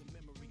got is a